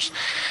passengers.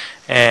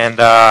 And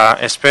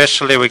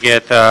especially we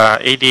get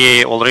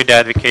ADA already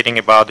advocating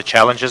about the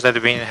challenges that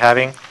we've been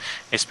having.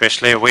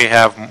 Especially we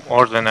have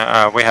more than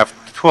we have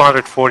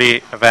 240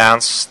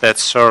 vans that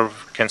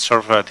can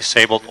serve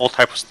disabled, all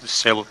types of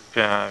disabled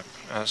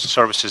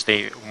services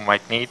they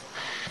might need,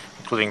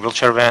 including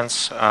wheelchair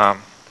vans.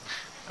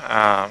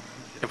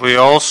 We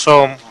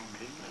also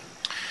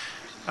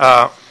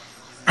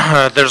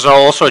there's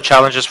also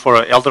challenges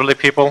for elderly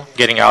people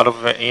getting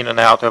in and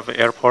out of the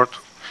airport,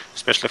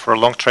 especially for a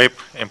long trip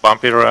in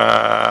bumpy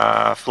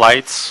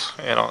flights.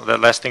 You know, the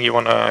last thing you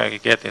want to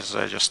get is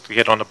just to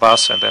get on the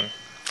bus. And then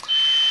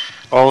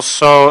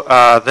also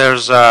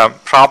there's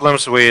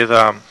problems with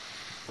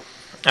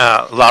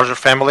larger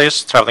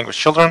families traveling with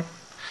children.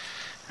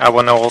 I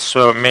want to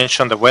also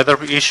mention the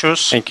weather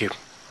issues. Thank you.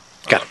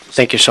 Got it.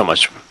 Thank you so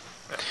much.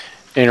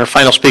 And our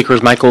final speaker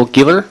is Michael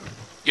Gieler.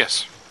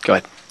 Yes. Go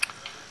ahead.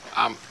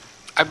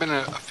 I've been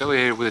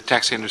affiliated with the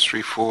taxi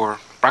industry for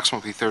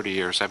approximately 30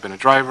 years. I've been a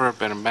driver, I've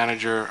been a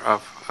manager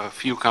of a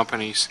few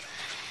companies,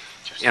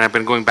 and I've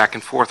been going back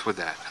and forth with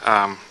that.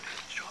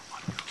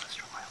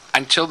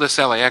 Until this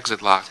LA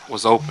exit lot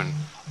was open,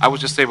 I was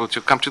just able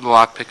to come to the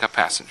lot, pick up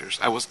passengers.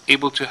 I was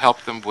able to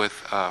help them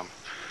with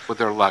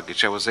their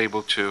luggage. I was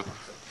able to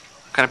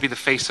kind of be the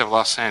face of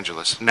Los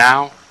Angeles.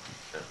 Now,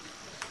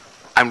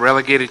 I'm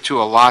relegated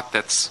to a lot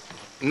that's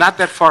not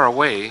that far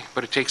away,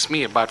 but it takes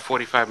me about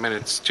 45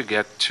 minutes to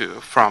get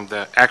from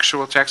the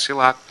actual taxi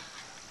lot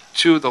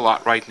to the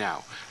lot right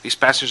now. These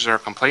passengers are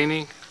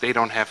complaining. They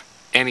don't have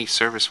any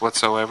service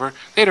whatsoever.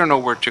 They don't know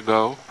where to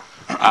go.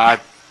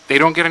 They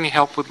don't get any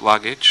help with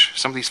luggage.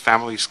 Some of these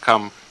families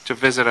come to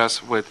visit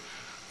us with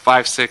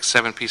 5, 6,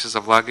 7 pieces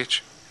of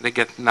luggage. They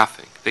get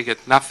nothing. They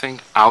get nothing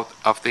out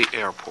of the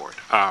airport.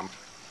 And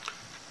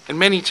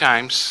many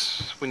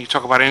times, when you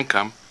talk about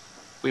income,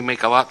 we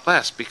make a lot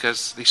less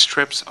because these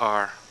trips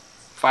are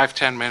 5,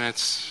 10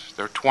 minutes,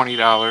 they're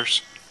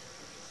 $20,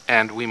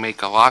 and we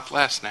make a lot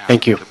less now.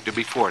 Thank you. To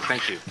before.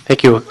 Thank you.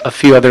 Thank you. A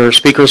few other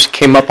speakers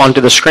came up onto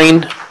the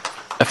screen.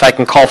 If I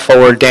can call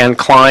forward Dan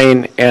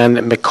Klein and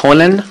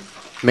McConan.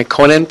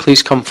 McConan,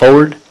 please come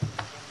forward.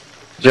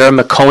 Is there a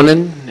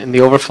McConan in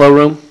the overflow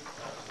room?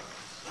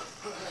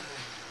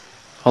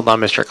 Hold on,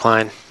 Mr.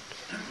 Klein.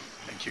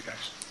 Thank you,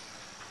 guys.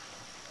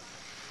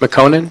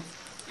 McConan?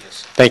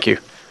 Yes. Thank you.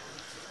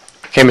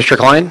 Okay, Mr.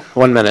 Klein,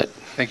 1 minute.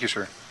 Thank you,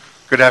 sir.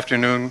 Good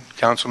afternoon,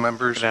 council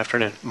members. Good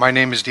afternoon. My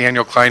name is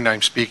Daniel Klein, and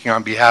I'm speaking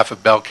on behalf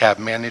of Bell Cab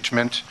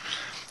Management.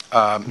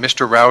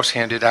 Mr. Rouse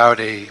handed out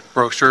a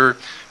brochure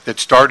that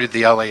started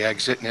the LA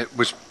exit, and it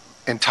was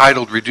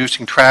entitled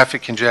Reducing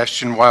Traffic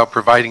Congestion While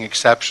Providing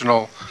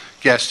Exceptional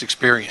Guest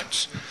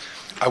Experience.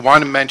 I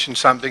want to mention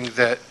something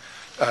that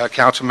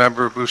Council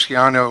Member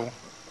Buscaino,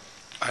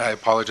 I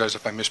apologize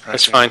if I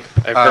mispronounced it. That's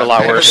fine. I've heard a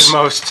lot worse.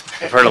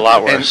 I've heard a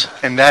lot worse.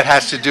 And that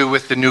has to do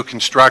with the new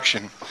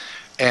construction.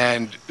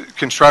 And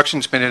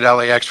construction's been at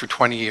LAX for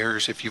 20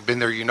 years. If you've been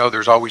there, you know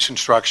there's always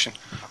construction.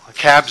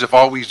 Cabs have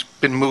always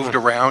been moved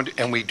around,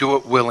 and we do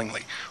it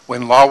willingly.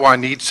 When LAWA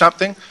needs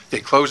something, they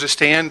close a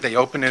stand, they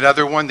open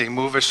another one, they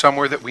move us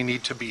somewhere that we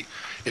need to be.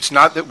 It's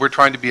not that we're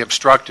trying to be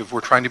obstructive,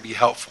 we're trying to be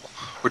helpful.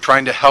 We're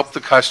trying to help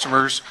the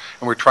customers,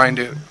 and we're trying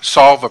to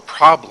solve a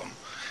problem.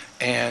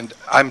 And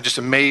I'm just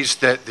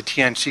amazed that the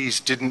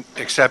TNCs didn't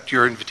accept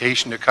your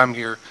invitation to come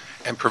here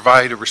and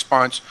provide a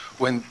response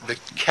when the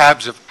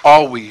cabs have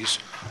always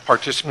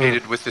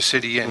participated with the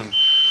city and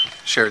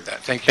shared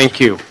that. Thank you. Thank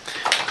you.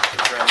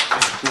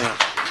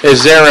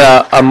 Is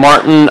there a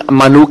Martin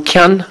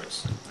Manoukian?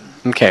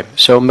 Okay,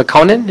 so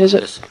McConan, is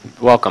it?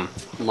 Welcome.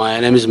 My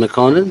name is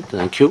McConan,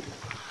 thank you.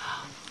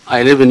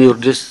 I live in your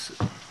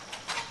district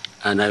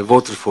and I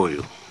voted for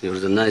you. You're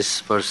a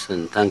nice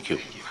person, thank you.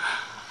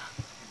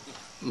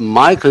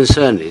 My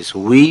concern is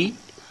we,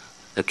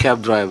 the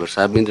cab drivers,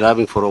 have been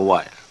driving for a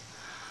while.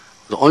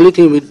 The only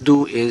thing we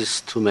do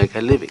is to make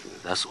a living.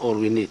 That's all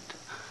we need.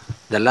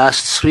 The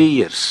last 3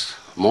 years,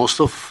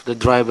 most of the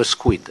drivers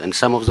quit and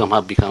some of them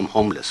have become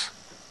homeless.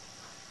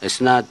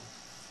 It's not,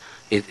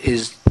 it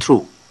is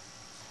true.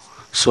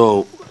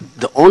 So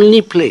the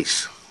only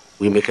place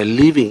we make a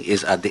living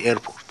is at the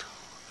airport.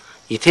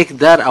 You take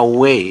that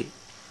away,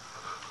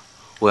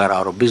 we are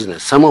out of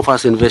business. Some of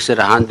us invested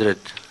 $100,000,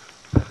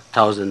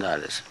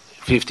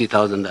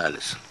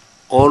 $50,000.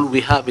 All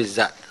we have is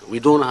that. We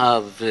don't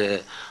have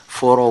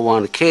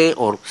 401k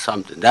or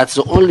something. That's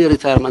the only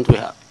retirement we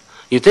have.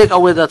 You take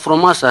away that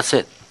from us, that's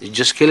it. You're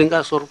just killing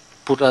us or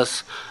put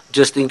us,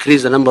 just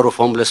increase the number of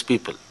homeless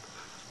people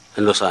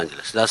in Los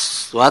Angeles.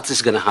 That's what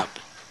is going to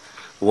happen.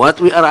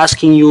 What we are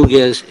asking you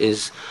guys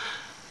is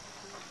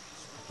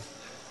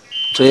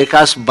take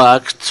us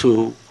back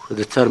to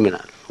the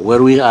terminal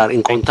where we are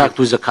in contact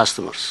with the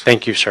customers.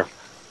 Thank you, sir.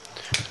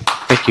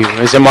 Thank you.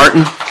 Is it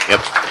Martin?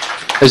 Yep.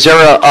 Is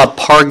there a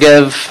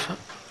Pargev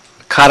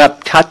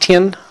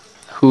Karaptatian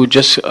who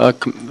just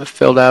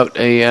filled out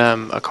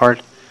a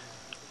card?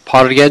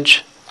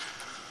 Pargev,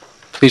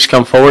 please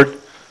come forward.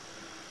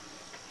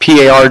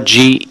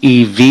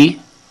 Pargev.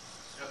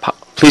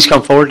 Please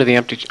come forward to the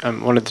empty,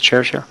 one of the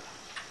chairs here.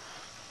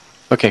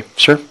 Okay,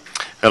 sir.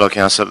 Hello,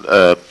 Council.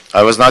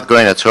 I was not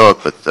going to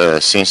talk,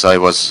 but since I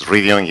was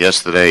reviewing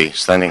yesterday,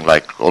 standing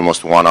like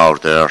almost 1 hour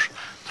there,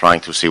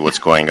 trying to see what's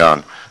going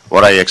on,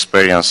 what I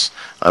experienced,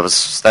 I was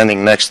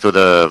standing next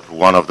to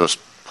one of those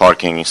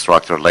parking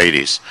instructor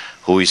ladies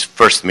who is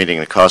first meeting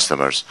the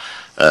customers.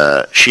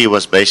 She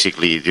was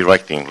basically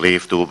directing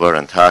Lyft, Uber,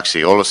 and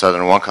taxi. All of a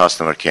sudden, one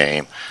customer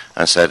came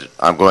and said,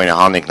 "I'm going to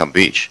Huntington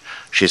Beach."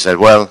 She said,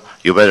 "Well,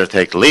 you better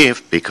take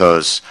Lyft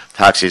because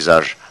taxis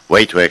are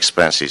way too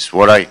expensive."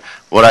 What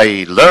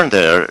I learned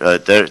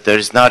there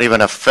is not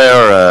even a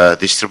fair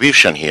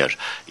distribution here.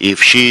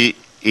 If she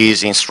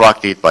is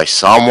instructed by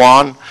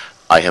someone,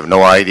 I have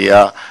no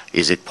idea,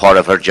 is it part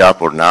of her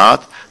job or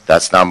not?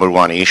 That's number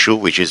one issue,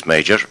 which is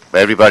major.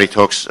 Everybody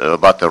talks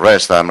about the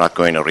rest. I'm not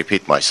going to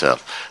repeat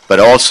myself. But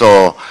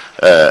also,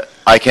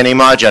 I can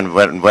imagine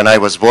when I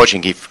was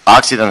watching, if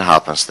accident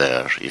happens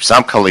there, if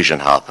some collision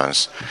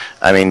happens,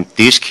 I mean,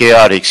 this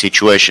chaotic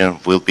situation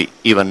will be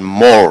even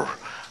more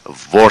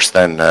worse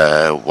than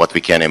what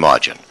we can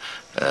imagine.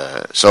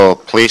 So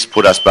please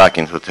put us back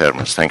into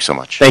terms. Thanks so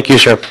much. Thank you,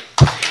 sir.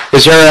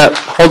 Is there a,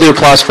 hold your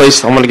applause,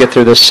 please. I'm going to get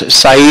through this.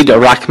 Saeed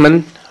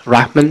Rahman,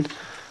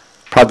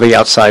 probably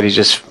outside. He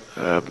just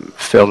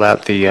filled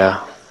out the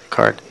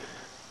card.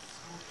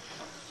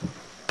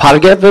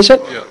 Pargev, is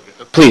it? Yeah.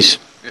 Please.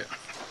 Yeah.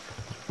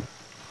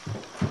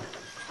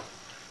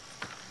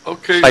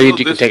 Okay. Saeed,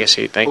 you can take a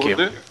seat. Thank you.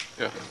 There?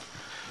 Yeah.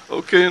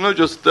 Okay,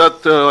 just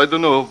that, I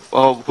don't know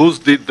who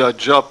did that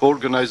job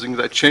organizing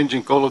that,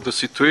 changing all of the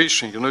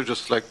situation,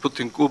 just like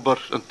putting Uber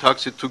and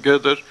taxi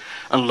together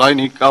and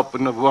lining up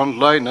in one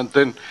line and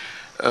then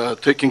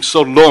taking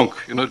so long,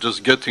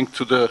 just getting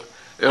to the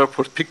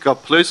airport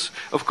pickup place.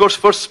 Of course,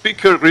 first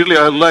speaker, really,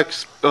 I like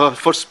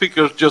first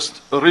speaker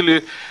just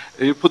really,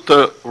 you put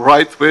the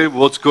right way,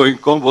 what's going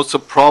on, what's the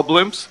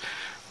problems.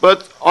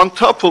 But on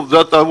top of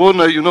that, I want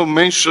to,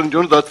 mention,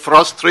 that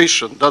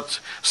frustration, that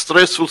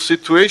stressful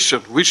situation.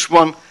 Which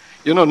one,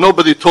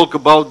 nobody talk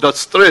about that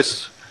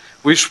stress.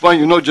 Which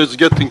one, just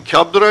getting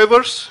cab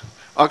drivers?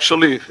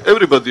 Actually,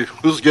 everybody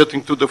who's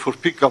getting to the for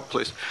pickup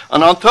place.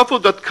 And on top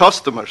of that,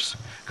 customers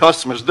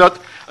that,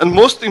 and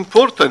most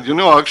important,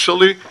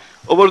 actually,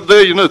 over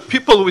there,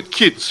 people with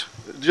kids,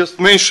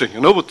 just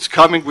mention, what's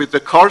coming with the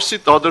car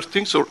seat, other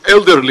things, or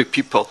elderly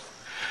people,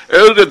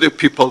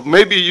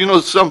 maybe,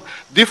 some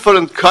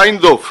different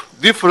kind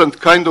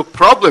of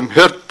problem,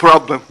 health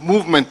problem,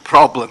 movement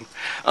problem.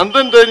 And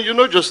then,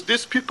 just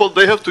these people,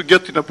 they have to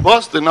get in a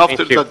bus, then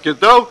after that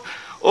get out.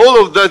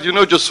 All of that,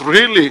 just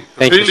really,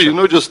 Thank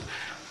you, just...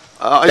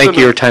 Thank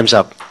you, your time's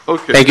up.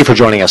 Okay. Thank you for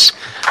joining us.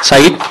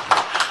 Saeed?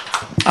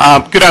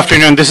 Good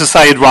afternoon, this is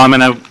Saeed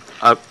Rahman.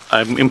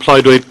 I'm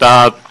employed with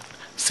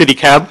City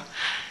Cab.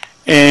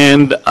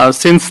 And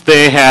since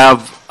they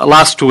have,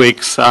 last 2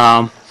 weeks,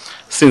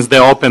 since they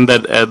opened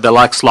the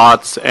lock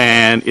slots,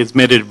 and it's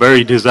made it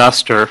very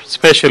disaster,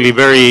 especially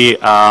very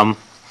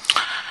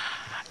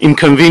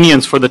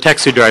inconvenience for the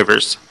taxi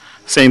drivers.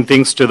 Same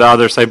things to the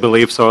others, I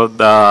believe. So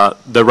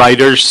the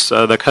riders,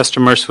 the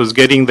customers who's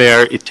getting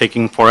there, it's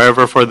taking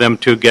forever for them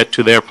to get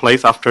to their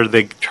place after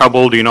they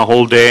traveled,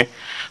 whole day,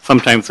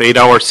 sometimes 8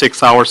 hours,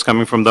 6 hours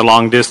coming from the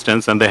long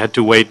distance, and they had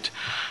to wait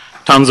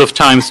tons of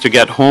times to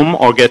get home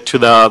or get to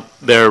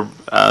their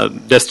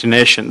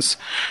destinations.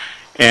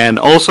 And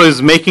also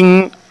is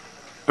making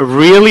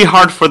really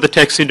hard for the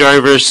taxi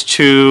drivers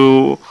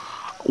to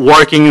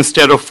working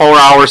instead of 4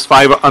 hours,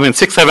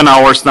 6, 7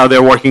 hours, now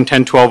they're working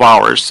 10, 12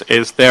 hours.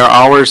 Is their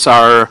hours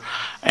are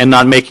and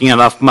not making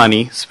enough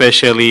money,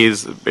 especially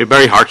is a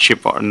very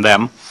hardship on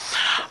them.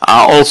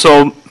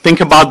 Also, think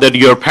about that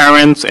your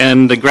parents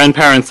and the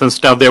grandparents and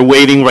stuff, they're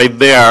waiting right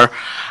there,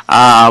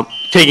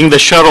 taking the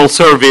shuttle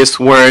service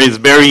where it's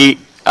very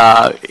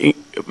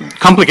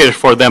complicated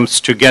for them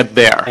to get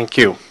there. Thank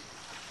you.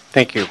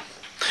 Thank you.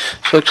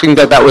 So it seems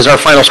that was our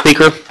final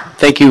speaker.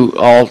 Thank you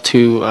all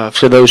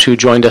for those who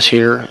joined us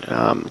here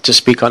to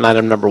speak on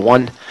item number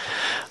 1.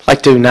 I'd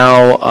like to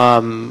now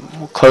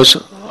close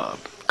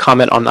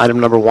comment on item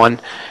number 1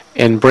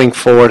 and bring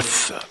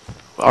forth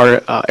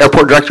our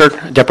Airport Director,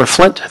 Deborah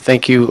Flint.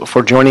 Thank you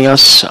for joining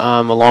us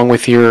along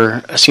with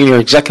your senior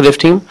executive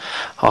team.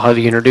 I'll have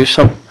you introduce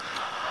them.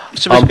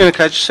 Mr. Vizcaino,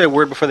 could I just say a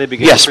word before they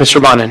begin? Yes,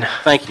 Mr. Bonin.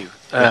 Thank you.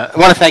 I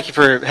want to thank you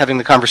for having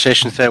the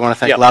conversation today. I want to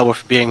thank LAWA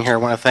for being here. I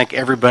want to thank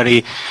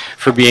everybody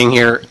for being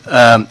here.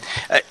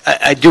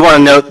 I do want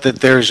to note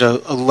that there's a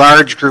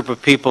large group of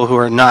people who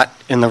are not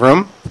in the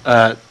room,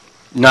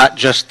 not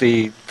just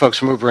the folks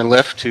from Uber and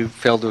Lyft who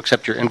failed to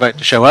accept your invite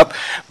to show up,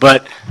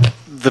 but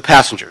the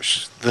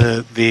passengers,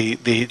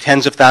 the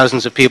tens of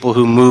thousands of people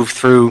who move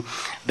through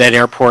that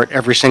airport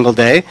every single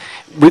day.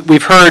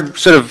 We've heard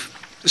sort of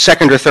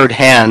second or third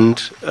hand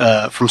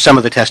from some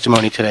of the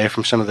testimony today,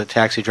 from some of the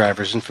taxi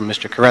drivers and from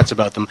Mr. Koretz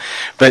about them.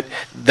 But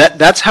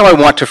that's how I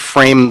want to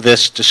frame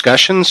this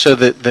discussion, so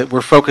that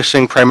we're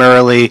focusing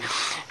primarily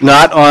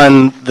not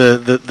on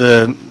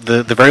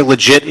the very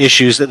legit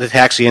issues that the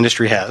taxi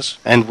industry has,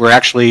 and we're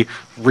actually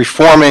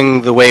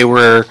reforming the way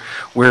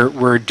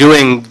we're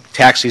doing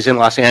taxis in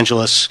Los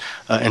Angeles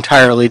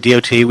entirely,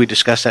 DOT. We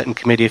discussed that in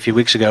committee a few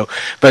weeks ago.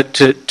 But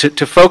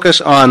to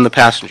focus on the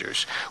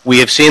passengers. We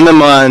have seen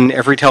them on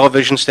every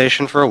television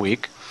station for a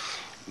week.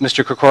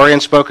 Mr.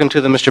 Krikorian's spoken to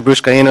them. Mr.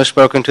 Vizcaino's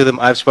spoken to them.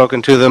 I've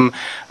spoken to them.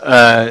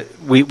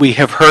 We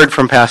have heard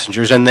from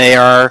passengers, and they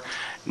are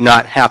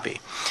not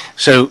happy.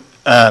 So,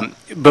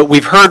 but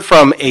we've heard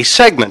from a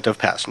segment of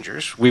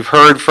passengers. We've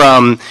heard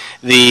from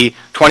the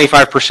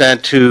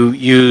 25% who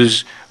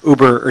use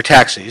Uber or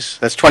taxis.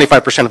 That's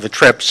 25% of the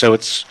trip, so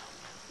it's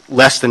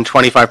less than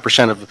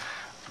 25% of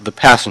the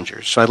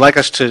passengers. So I'd like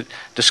us to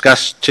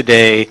discuss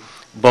today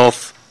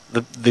both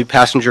the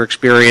passenger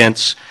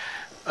experience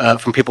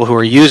from people who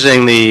are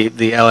using the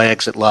LA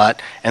exit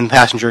lot and the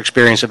passenger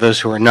experience of those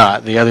who are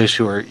not, the others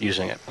who are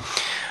using it.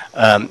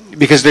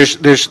 Because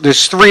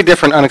there's 3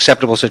 different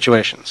unacceptable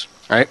situations,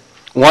 right?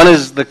 One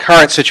is the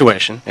current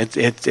situation.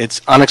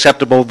 It's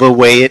unacceptable the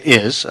way it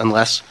is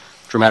unless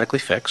dramatically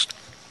fixed.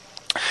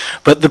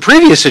 But the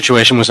previous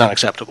situation was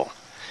unacceptable.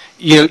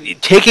 You know,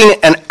 taking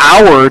an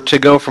hour to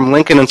go from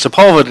Lincoln and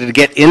Sepulveda to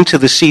get into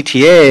the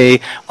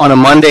CTA on a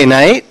Monday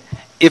night,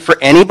 if for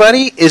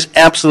anybody, is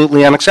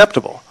absolutely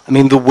unacceptable. I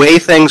mean, the way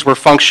things were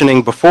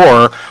functioning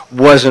before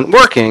wasn't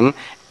working,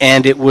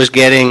 and it was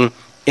getting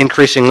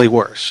increasingly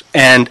worse.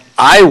 And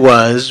I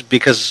was,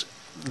 because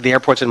the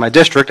airport's in my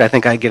district, I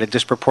think I get a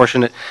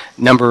disproportionate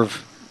number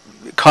of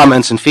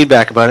comments and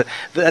feedback about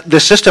it. The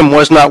system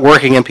was not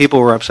working, and people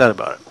were upset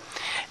about it.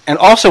 And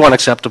also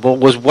unacceptable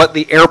was what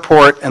the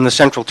airport and the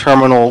central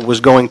terminal was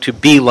going to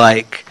be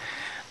like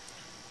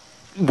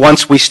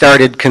once we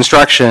started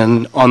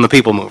construction on the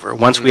People Mover,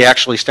 once we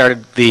actually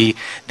started the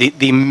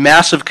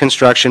massive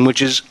construction,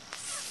 which is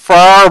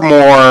far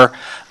more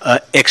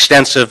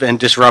extensive and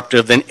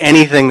disruptive than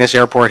anything this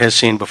airport has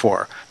seen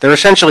before. They're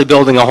essentially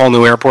building a whole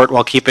new airport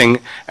while keeping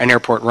an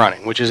airport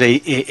running, which is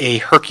a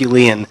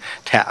Herculean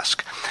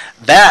task.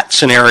 That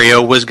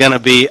scenario was going to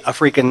be a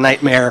freaking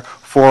nightmare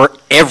for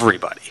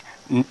everybody.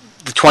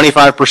 The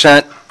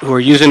 25% who are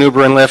using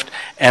Uber and Lyft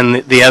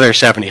and the other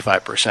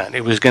 75%. It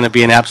was going to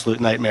be an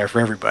absolute nightmare for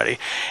everybody.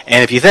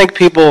 And if you think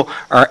people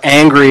are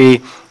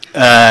angry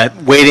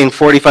waiting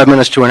 45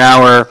 minutes to an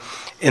hour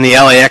in the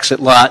LA exit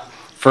lot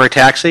for a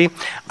taxi,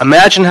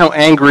 imagine how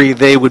angry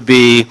they would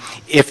be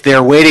if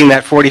they're waiting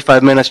that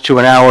 45 minutes to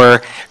an hour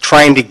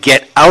trying to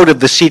get out of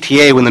the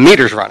CTA when the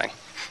meter's running.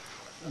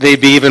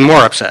 They'd be even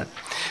more upset.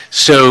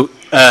 So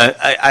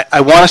I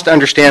want us to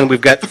understand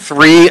we've got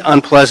 3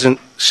 unpleasant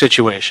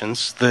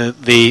situations,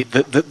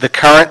 the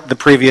current, the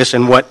previous,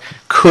 and what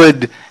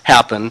could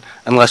happen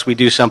unless we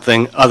do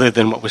something other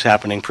than what was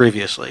happening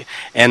previously.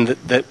 And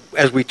that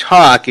as we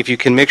talk, if you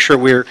can make sure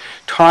we're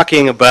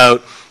talking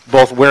about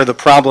both where the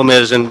problem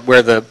is and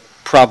where the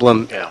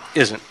problem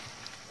isn't.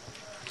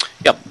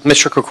 Yep,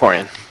 Mr.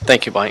 Krikorian.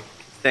 Thank you, Mike.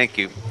 Thank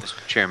you,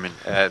 Mr. Chairman.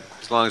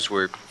 As long as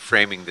we're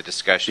framing the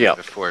discussion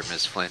before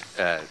Ms. Flint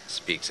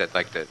speaks, I'd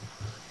like to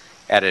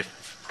add a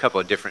couple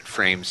of different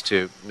frames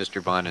to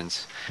Mr.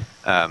 Bonin's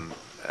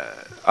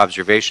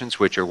observations,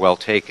 which are well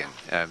taken.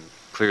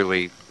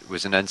 Clearly, it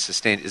was an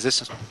unsustained. Is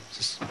this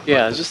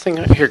yeah, is this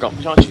thing here? Go.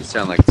 You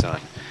sound like it's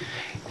on.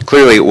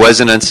 Clearly, it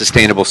was an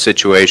unsustainable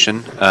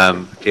situation.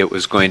 It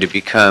was going to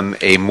become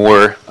a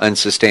more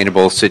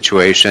unsustainable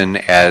situation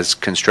as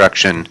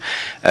construction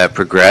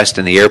progressed,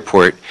 and the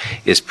airport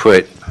is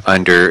put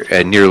under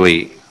a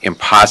nearly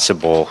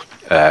impossible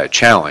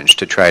challenge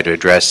to try to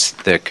address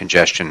the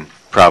congestion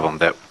problem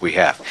that we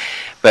have.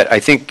 But I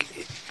think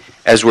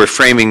as we're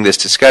framing this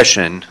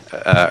discussion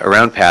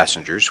around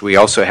passengers, we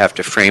also have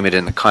to frame it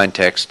in the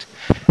context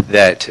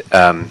that,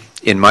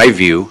 in my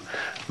view,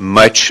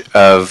 much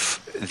of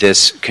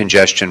this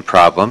congestion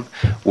problem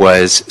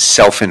was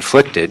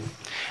self-inflicted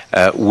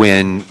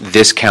when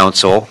this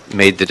council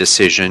made the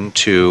decision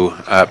to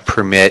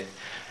permit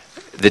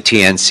the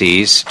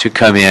TNCs to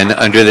come in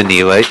under the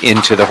NELA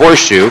into the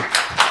Horseshoe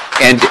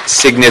and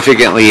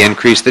significantly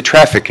increase the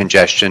traffic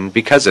congestion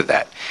because of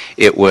that.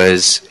 It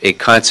was a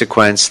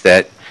consequence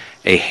that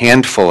a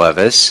handful of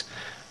us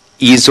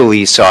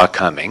easily saw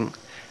coming,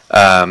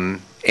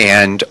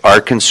 and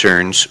our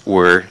concerns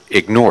were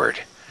ignored.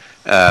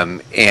 They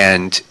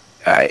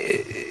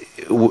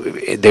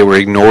were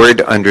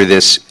ignored under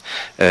this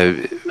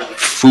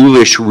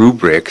foolish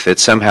rubric that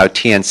somehow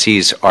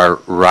TNCs are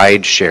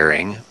ride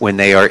sharing when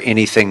they are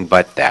anything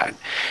but that.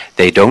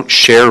 They don't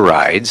share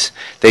rides,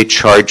 they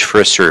charge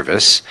for a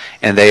service,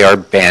 and they are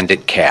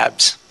bandit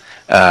cabs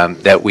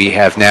that we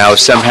have now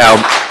somehow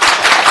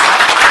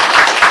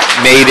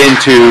made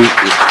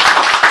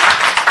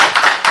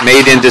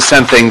into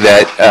something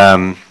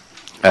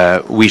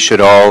that we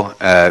should all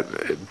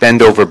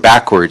bend over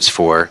backwards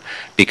for,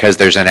 because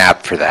there's an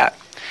app for that.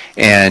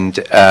 And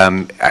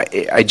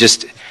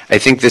I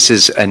think this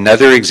is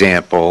another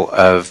example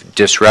of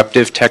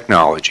disruptive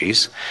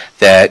technologies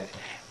that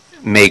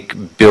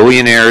make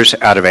billionaires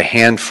out of a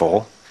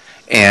handful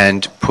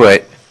and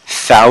put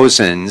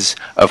thousands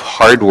of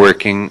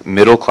hardworking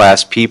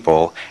middle-class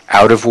people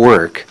out of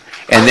work,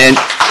 and then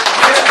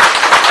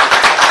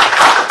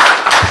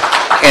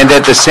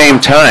at the same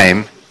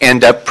time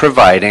end up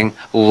providing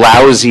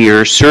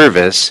lousier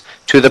service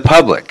to the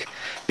public,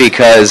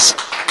 because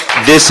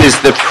this is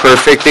the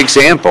perfect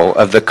example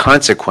of the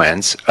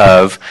consequence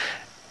of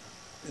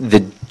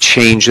the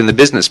change in the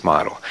business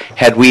model.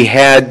 Had we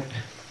had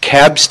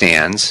cab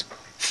stands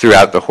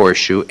throughout the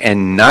Horseshoe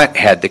and not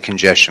had the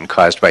congestion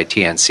caused by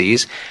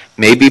TNCs,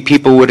 maybe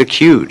people would have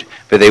queued,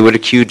 but they would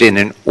have queued in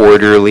an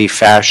orderly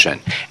fashion,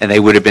 and they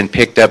would have been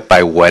picked up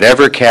by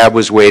whatever cab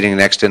was waiting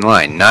next in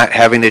line, not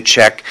having to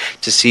check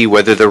to see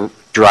whether the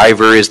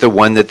driver is the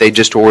one that they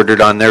just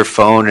ordered on their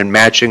phone, and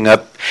matching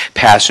up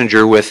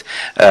passenger with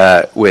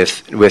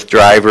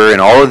driver, and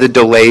all of the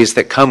delays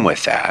that come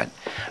with that.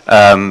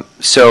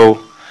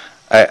 So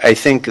I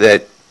think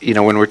that,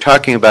 when we're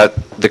talking about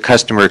the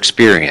customer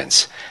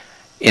experience,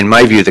 in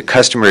my view, the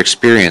customer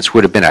experience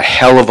would have been a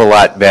hell of a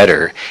lot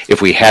better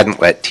if we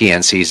hadn't let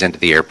TNCs into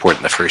the airport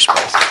in the first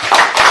place.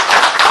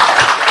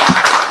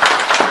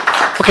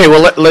 Okay,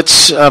 well,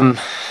 let's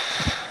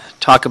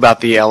talk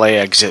about the LA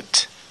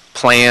exit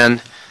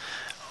plan.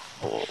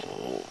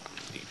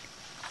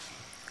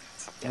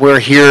 We're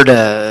here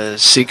to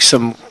seek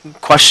some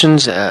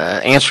questions,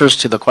 answers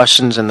to the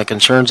questions and the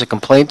concerns and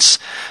complaints.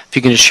 If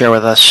you can just share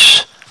with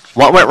us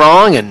what went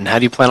wrong and how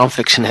do you plan on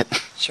fixing it?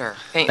 Sure.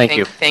 Thank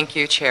you. Thank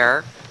you,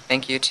 Chair.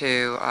 Thank you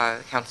to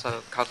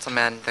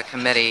councilmen, the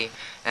committee,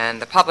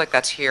 and the public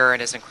that's here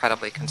and is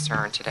incredibly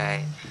concerned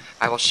today.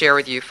 I will share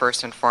with you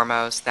first and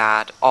foremost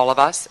that all of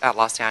us at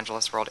Los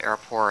Angeles World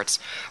Airports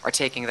are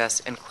taking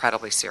this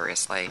incredibly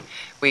seriously.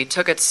 We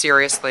took it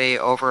seriously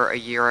over a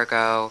year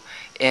ago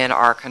in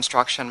our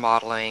construction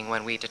modeling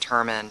when we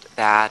determined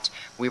that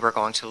we were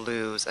going to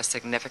lose a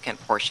significant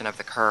portion of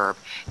the curb.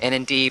 And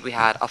indeed, we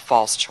had a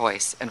false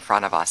choice in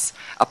front of us,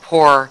 a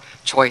poor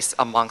choice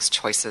amongst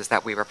choices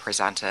that we were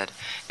presented.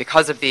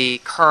 Because of the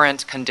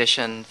current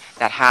condition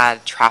that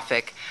had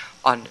traffic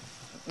on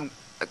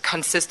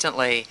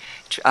consistently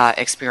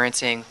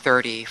experiencing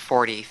 30,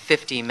 40,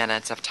 50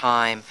 minutes of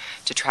time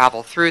to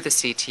travel through the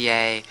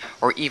CTA,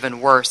 or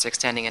even worse,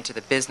 extending into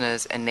the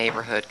business and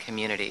neighborhood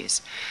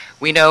communities.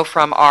 We know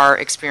from our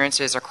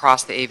experiences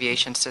across the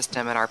aviation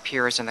system and our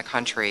peers in the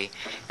country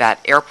that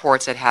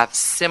airports that have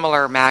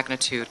similar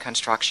magnitude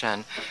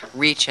construction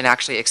reach and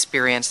actually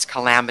experience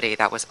calamity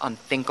that was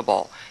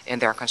unthinkable in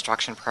their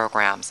construction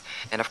programs.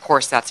 And of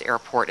course, that's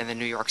airport in the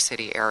New York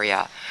City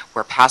area,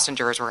 where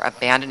passengers were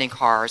abandoning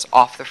cars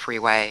off the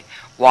freeway,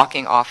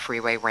 walking off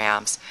freeway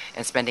ramps,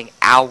 and spending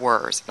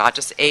hours, not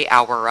just an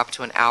hour, up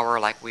to an hour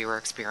like we were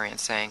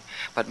experiencing,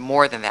 but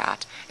more than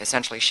that,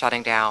 essentially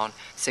shutting down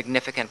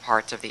significant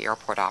parts of the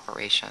airport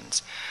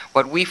operations.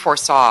 What we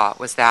foresaw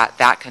was that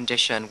that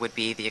condition would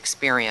be the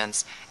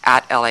experience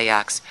at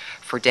LAX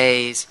for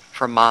days,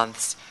 for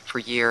months, for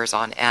years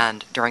on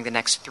end during the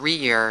next 3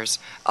 years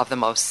of the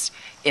most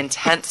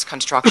intense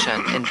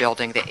construction in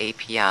building the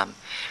APM.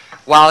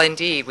 While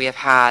indeed we have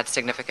had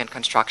significant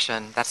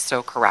construction, that's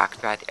so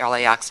correct, right?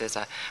 LAX is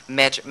a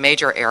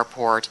major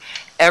airport.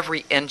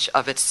 every inch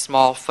of its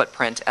small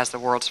footprint as the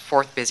world's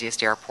fourth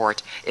busiest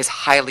airport is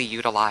highly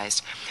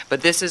utilized.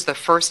 But this is the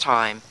first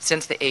time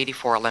since the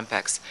 '84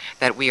 Olympics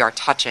that we are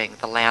touching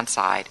the land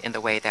side in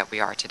the way that we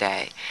are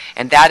today.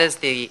 And that is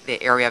the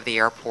area of the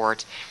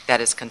airport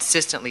that is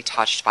consistently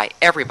touched by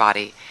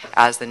everybody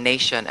as the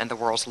nation and the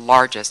world's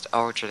largest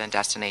origin and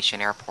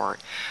destination airport.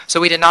 So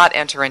we did not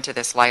enter into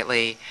this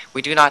lightly.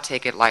 We do not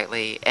take it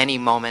lightly any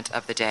moment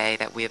of the day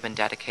that we have been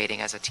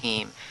dedicating as a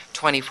team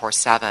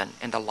 24/7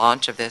 in the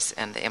launch of this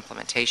and the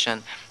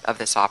implementation of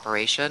this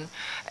operation,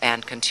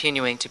 and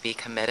continuing to be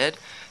committed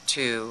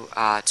to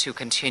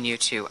continue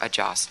to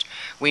adjust.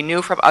 We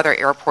knew from other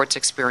airports'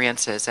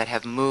 experiences that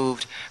have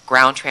moved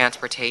ground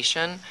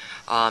transportation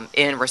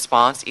in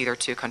response either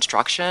to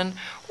construction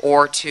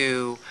or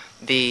to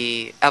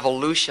the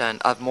evolution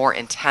of more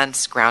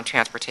intense ground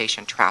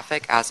transportation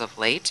traffic as of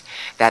late,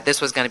 that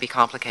this was going to be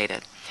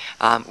complicated.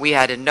 We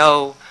had in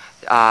no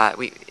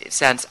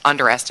sense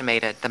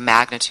underestimated the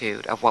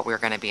magnitude of what we were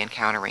going to be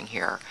encountering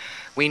here.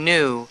 We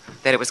knew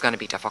that it was going to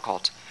be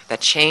difficult,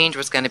 that change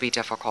was going to be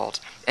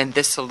difficult, and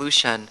this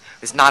solution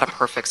is not a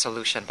perfect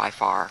solution by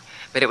far,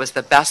 but it was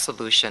the best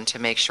solution to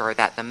make sure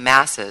that the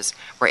masses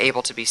were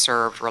able to be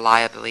served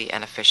reliably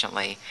and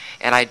efficiently.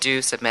 And I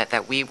do submit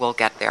that we will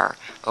get there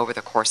over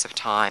the course of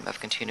time of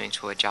continuing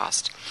to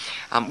adjust.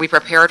 We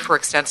prepared for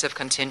extensive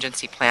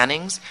contingency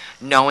plannings,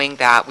 knowing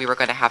that we were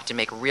going to have to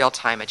make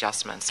real-time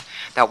adjustments,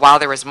 that while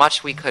there was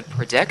much we could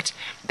predict,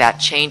 that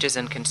changes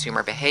in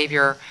consumer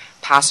behavior,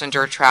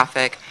 passenger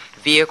traffic,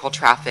 vehicle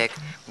traffic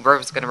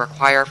was going to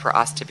require for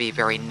us to be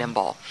very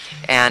nimble.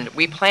 And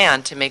we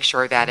planned to make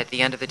sure that at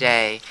the end of the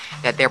day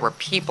that there were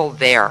people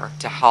there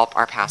to help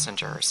our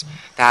passengers,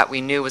 that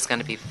we knew was going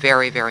to be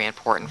very, very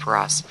important for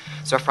us.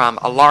 So from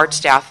a large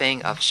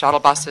staffing of shuttle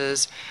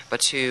buses,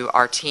 but to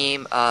our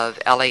team of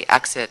LA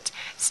Exit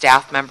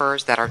staff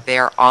members that are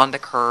there on the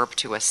curb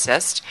to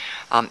assist,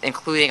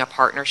 including a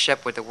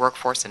partnership with the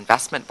Workforce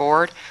Investment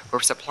Board.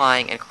 We're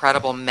supplying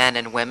incredible men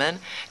and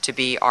women to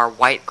be our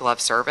white glove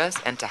service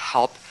and to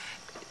help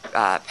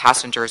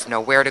passengers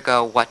know where to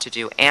go, what to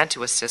do, and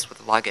to assist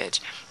with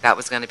luggage. That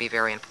was going to be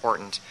very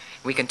important.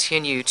 We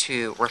continue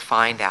to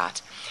refine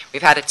that.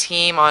 We've had a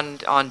team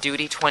on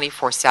duty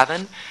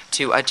 24/7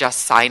 to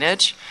adjust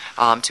signage,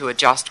 to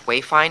adjust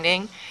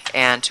wayfinding,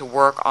 and to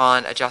work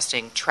on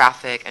adjusting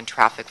traffic and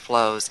traffic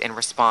flows in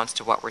response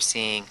to what we're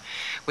seeing.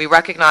 We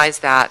recognize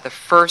that the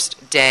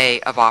first day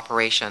of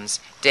operations,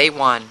 day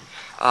one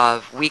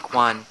of week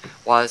one,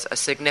 was a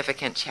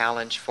significant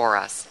challenge for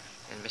us.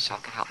 And Michelle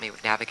can help me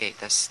navigate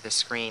this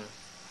screen.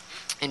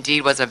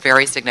 Indeed was a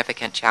very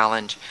significant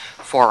challenge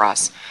for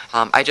us.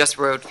 I just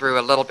rode through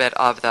a little bit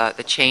of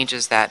the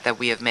changes that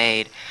we have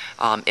made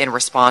in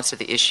response to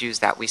the issues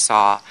that we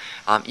saw.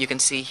 You can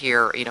see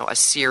here, a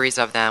series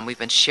of them. We've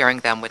been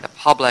sharing them with the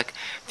public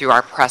through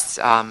our press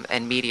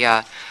and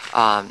media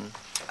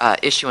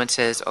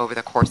issuances over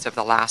the course of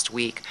the last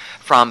week,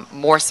 from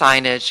more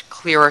signage,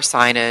 clearer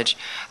signage,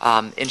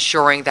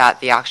 ensuring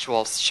that the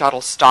actual shuttle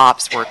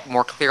stops were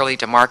more clearly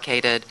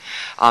demarcated,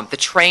 the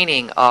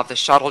training of the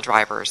shuttle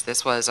drivers.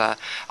 This was an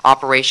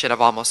operation of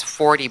almost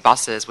 40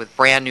 buses with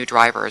brand new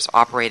drivers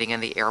operating in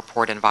the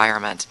airport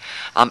environment.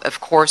 Of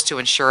course, to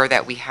ensure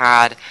that we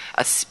had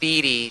a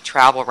speedy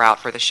travel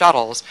route for the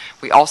shuttles,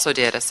 we also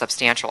did a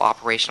substantial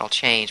operational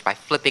change by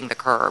flipping the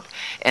curb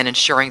and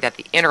ensuring that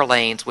the inner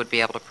lanes would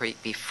be able to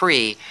be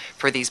free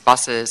for these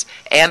buses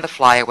and the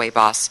flyaway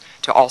bus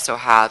to also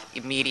have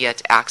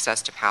immediate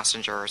access to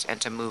passengers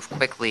and to move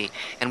quickly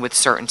and with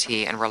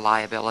certainty and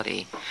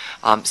reliability.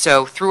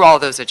 So through all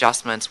those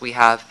adjustments, we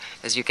have,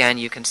 as you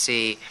can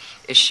see,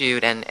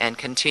 issued and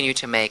continue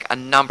to make a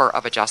number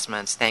of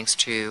adjustments thanks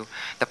to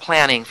the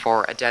planning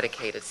for a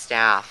dedicated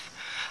staff.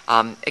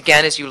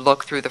 Again, as you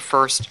look through the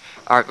first,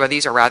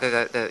 these are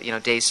rather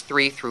the days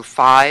 3 through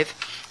 5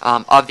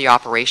 of the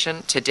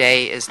operation.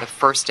 Today is the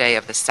first day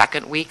of the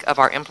second week of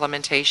our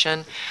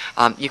implementation.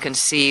 You can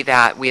see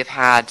that we have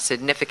had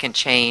significant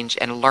change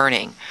and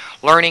learning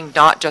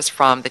not just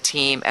from the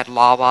team at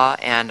LAWA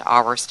and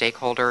our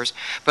stakeholders,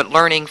 but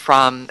learning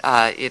from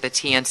the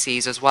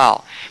TNCs as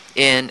well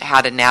in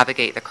how to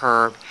navigate the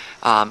curb,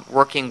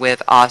 working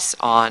with us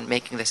on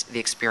making the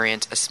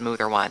experience a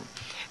smoother one.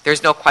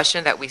 There's no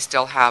question that we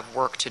still have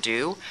work to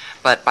do,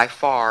 but by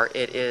far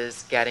it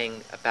is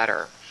getting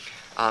better.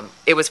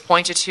 It was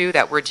pointed to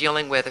that we're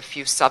dealing with a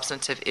few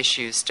substantive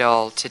issues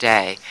still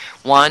today.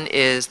 One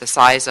is the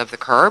size of the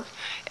curb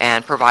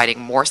and providing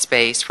more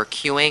space for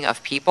queuing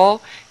of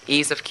people,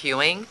 ease of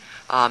queuing,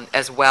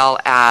 as well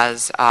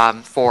as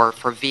for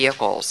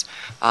vehicles.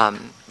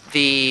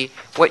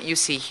 What you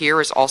see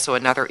here is also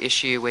another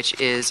issue, which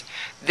is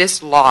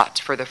this lot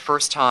for the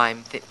first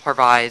time that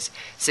provides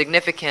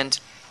significant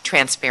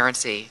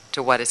transparency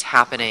to what is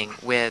happening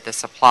with the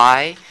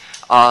supply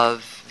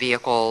of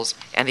vehicles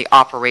and the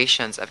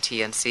operations of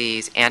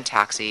TNCs and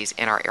taxis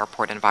in our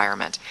airport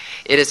environment.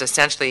 It is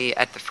essentially,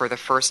 for the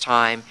first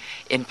time,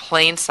 in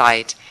plain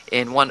sight,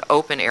 in one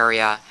open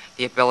area,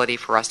 the ability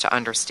for us to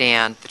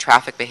understand the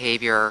traffic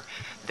behavior,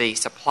 the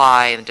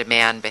supply and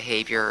demand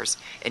behaviors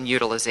and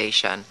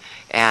utilization.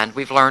 And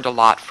we've learned a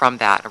lot from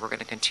that, and we're going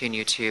to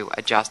continue to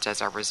adjust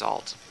as a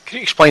result. Can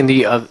you explain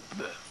the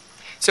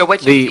So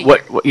what the you see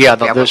what here- what- yeah,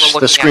 what we're the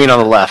looking screen at on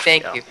the here. left?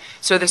 Thank Yeah. you.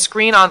 So the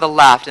screen on the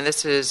left, and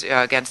this is,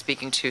 again,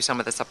 speaking to some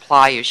of the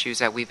supply issues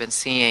that we've been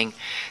seeing,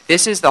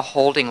 this is the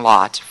holding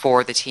lot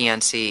for the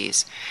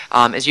TNCs.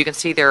 As you can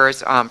see, there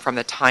is, from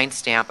the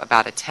timestamp,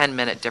 about a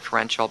 10-minute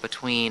differential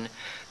between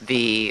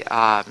the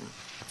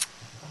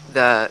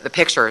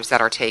pictures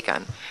that are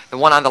taken. The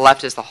one on the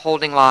left is the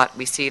holding lot.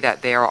 We see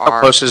that there are... How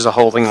close is the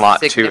holding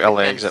lot to significant-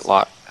 LA exit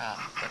lot?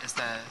 What is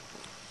the,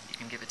 you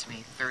can give it to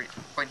me,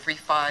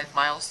 0.35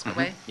 miles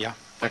away? Yeah.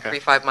 Okay.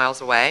 0.35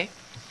 miles away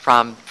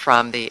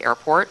from the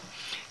airport.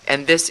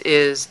 And this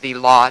is the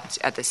lot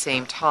at the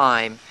same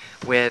time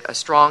with a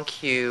strong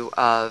queue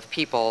of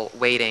people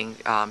waiting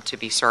to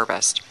be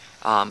serviced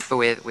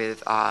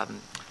with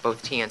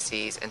both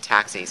TNCs and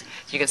taxis. So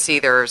you can see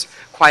there's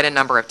quite a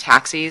number of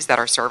taxis that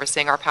are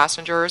servicing our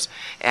passengers,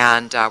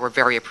 and we're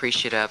very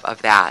appreciative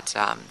of that.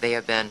 They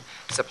have been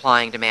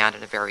supplying demand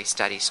in a very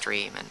steady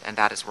stream, and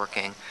that is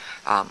working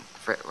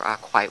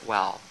quite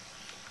well.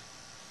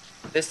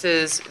 This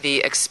is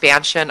the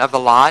expansion of the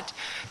lot.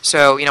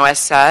 So, as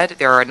said,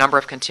 there are a number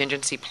of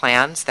contingency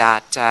plans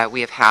that we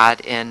have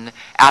had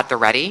at the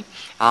ready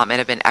and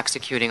have been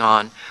executing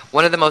on.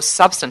 One of the most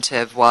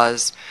substantive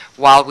was,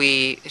 while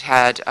we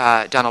had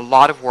done a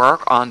lot of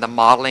work on the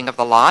modeling of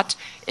the lot,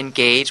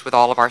 engaged with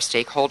all of our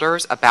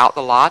stakeholders about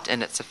the lot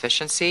and its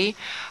efficiency,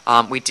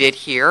 we did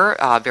hear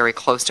very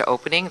close to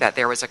opening that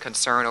there was a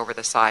concern over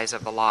the size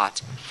of the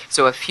lot.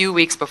 So a few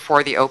weeks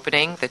before the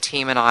opening, the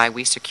team and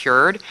we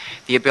secured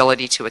the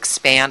ability to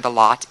expand the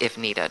lot if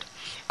needed.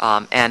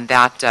 And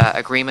that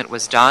agreement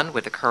was done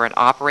with the current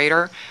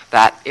operator.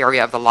 That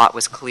area of the lot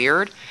was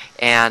cleared,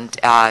 and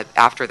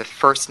after the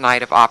first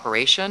night of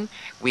operation,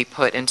 we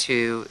put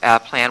into a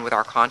plan with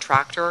our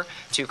contractor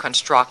to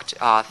construct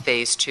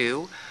phase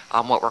 2,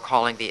 what we're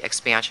calling the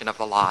expansion of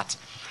the lot.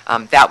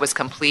 That was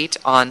complete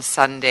on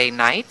Sunday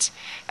night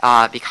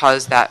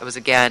because that was,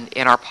 again,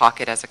 in our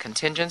pocket as a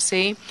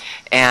contingency.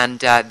 And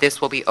this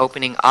will be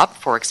opening up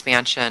for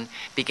expansion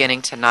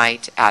beginning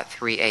tonight at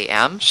 3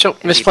 a.m. So,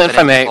 and Ms. be Flynn, put if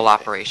I into may, full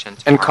operation and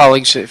tomorrow.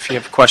 colleagues, if you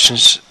have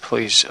questions,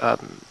 please.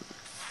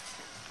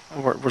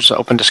 We're just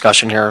open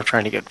discussion here,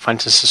 trying to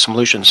find some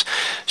solutions.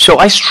 So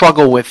I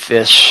struggle with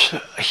this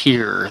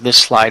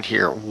slide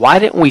here. Why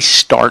didn't we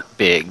start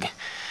big?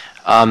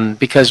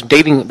 Because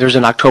there's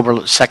an October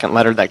 2nd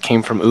letter that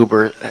came from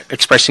Uber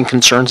expressing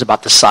concerns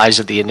about the size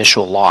of the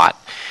initial lot.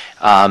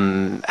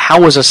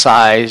 How was the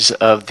size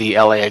of the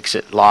LA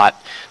exit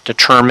lot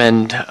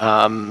determined,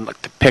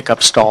 like the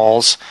pickup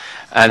stalls,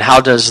 and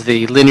how does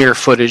the linear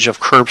footage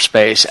of curb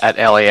space at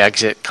LA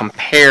exit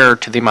compare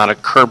to the amount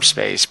of curb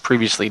space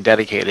previously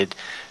dedicated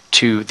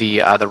to the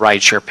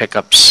rideshare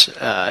pickups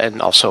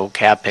and also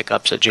cab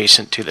pickups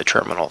adjacent to the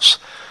terminals?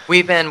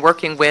 We've been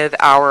working with the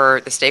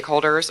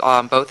stakeholders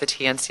on both the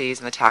TNCs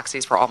and the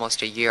taxis for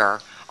almost a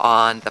year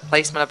on the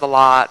placement of the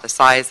lot, the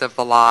size of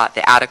the lot,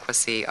 the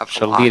adequacy of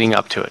the lot. So leading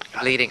up to it.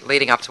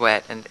 Leading up to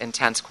it, and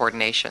intense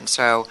coordination.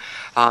 So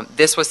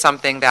this was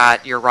something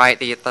that, you're right,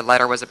 the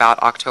letter was about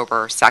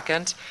October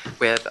 2nd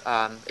with,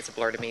 it's a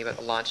blur to me, but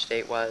the launch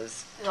date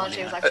was? The launch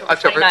date was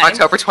October 29th.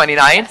 October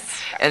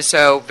 29th. And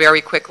so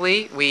very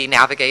quickly, we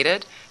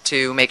navigated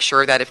to make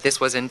sure that if this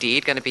was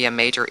indeed going to be a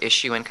major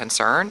issue and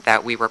concern,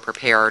 that we were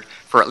prepared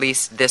for at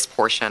least this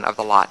portion of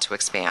the lot to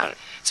expand.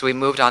 So we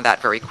moved on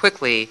that very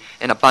quickly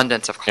in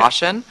abundance of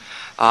caution.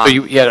 So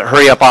you had a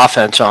hurry-up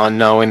offense on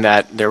knowing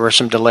that there were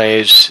some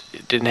delays,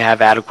 didn't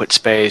have adequate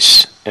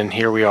space, and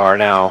here we are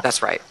now.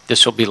 That's right.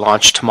 This will be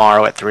launched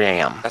tomorrow at 3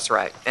 a.m. That's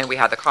right. And we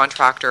had the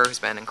contractor who's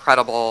been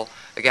incredible,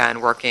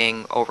 again,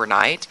 working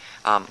overnight.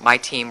 My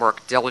team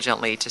worked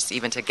diligently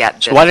even to get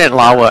this. So why didn't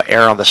LAWA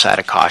err on the side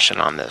of caution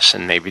on this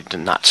and maybe did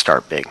not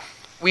start big?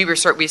 We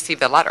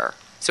received the letter.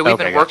 So we've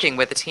Okay, been gotcha. working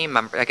with the team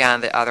member,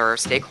 again, the other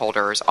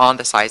stakeholders on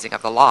the sizing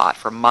of the lot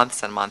for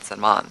months and months and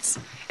months.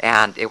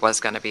 And it was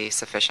going to be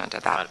sufficient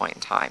at that point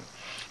in time.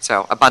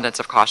 So abundance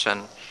of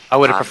caution. I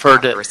would have preferred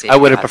after to. receiving I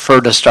would have that.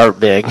 preferred to start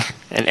big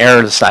and err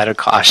on the side of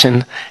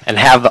caution and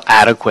have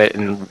adequate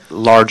and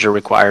larger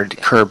required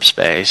curb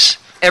space.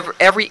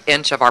 Every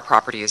inch of our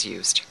property is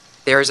used.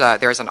 There's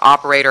an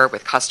operator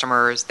with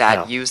customers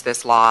that use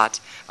this lot.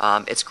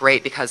 It's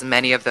great because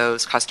many of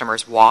those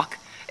customers walk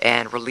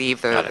and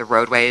relieve the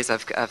roadways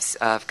of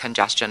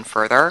congestion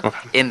further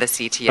in the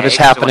CTA. But it's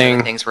So one of the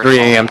happening things we're 3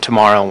 involved in. a.m.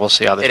 tomorrow, and we'll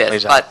see how this It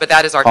plays is, out. but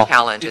that is our Paul?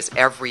 challenge. Is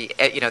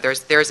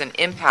there's an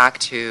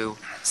impact to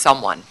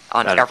someone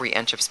on Got it. every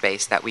inch of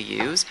space that we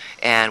use,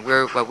 and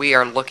what we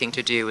are looking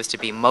to do is to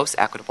be most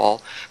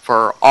equitable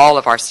for all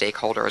of our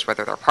stakeholders,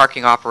 whether they're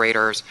parking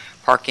operators,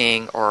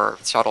 parking or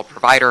shuttle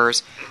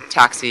providers,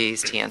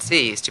 taxis,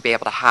 TNCs, to be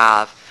able to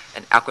have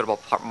an equitable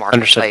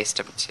marketplace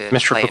to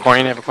Mr. play in.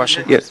 Pecorian, you have a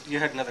question? Yes. You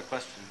had another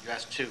question. You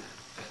asked two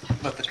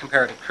about the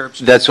comparative curb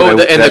space. That's what I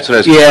was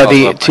Yeah,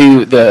 gonna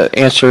follow up. to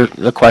answer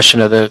the question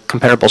of the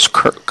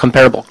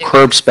comparable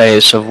curb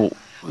space of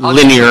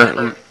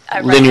linear.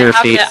 linear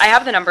feet. I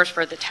have the numbers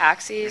for the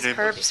taxis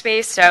per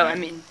space, so I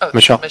mean. Oh,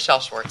 Michelle. Michelle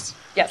Schwartz.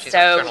 Yes, She's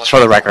so. external For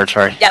the record,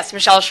 sorry. Yes,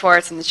 Michelle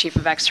Schwartz, and the Chief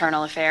of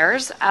External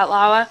Affairs at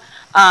LAWA.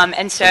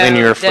 And so.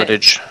 Linear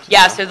footage.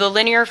 Yeah, so the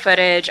linear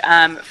footage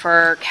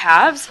for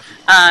cabs,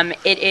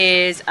 it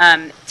is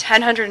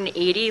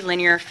 1,080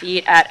 linear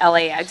feet at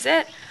LA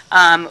exit,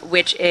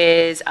 which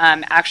is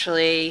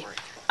actually,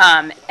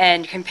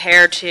 and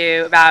compared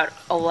to about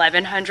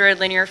 1,100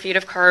 linear feet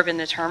of curb in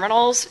the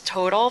terminals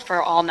total for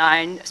all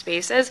 9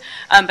 spaces.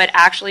 But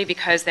actually,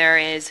 because there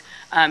is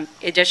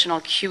additional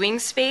queuing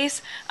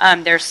space,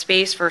 there's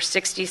space for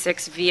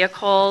 66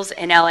 vehicles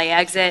in LA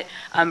exit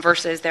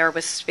versus there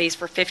was space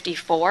for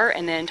 54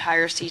 in the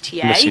entire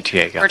CTA,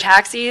 CTA, for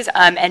taxis.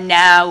 And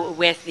now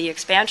with the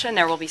expansion,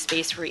 there will be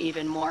space for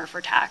even more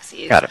for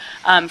taxis. Got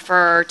it.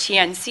 For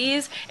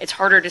TNCs, it's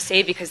harder to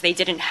say because they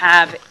didn't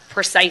have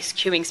precise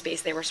queuing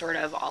space. They were sort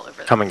of all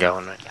over the Come and go,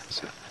 right?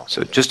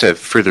 So just a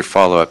further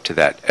follow-up to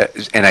that,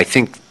 and I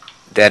think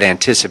that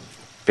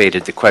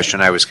anticipated the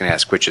question I was going to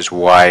ask, which is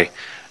why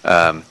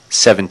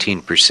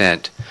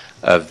 17%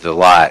 of the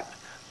lot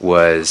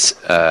was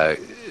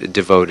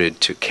devoted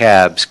to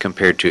cabs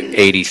compared to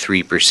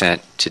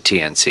 83% to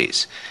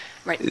TNCs.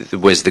 Right.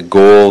 Was the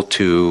goal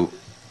to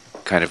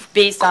kind of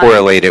Based on-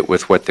 correlate it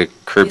with what the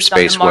curb based on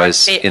the space mar-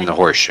 was in the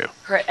horseshoe?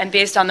 Correct, and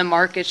based on the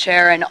market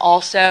share, and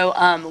also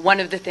one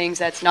of the things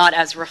that's not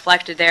as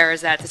reflected there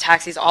is that the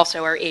taxis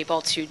also are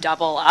able to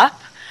double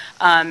up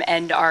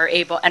and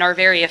are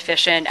very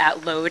efficient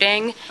at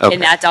loading Okay.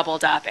 in that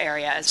doubled up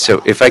area as well.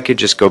 So if I could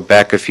just go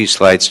back a few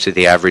slides to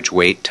the average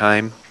wait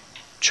time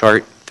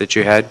chart that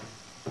you had.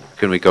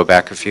 Can we go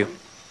back a few?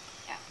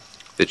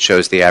 That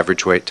shows the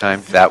average wait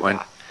time, that one.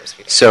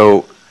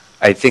 So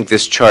I think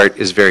this chart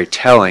is very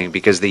telling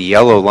because the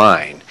yellow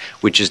line,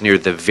 which is near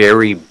the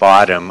very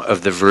bottom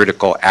of the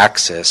vertical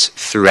axis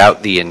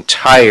throughout the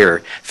entire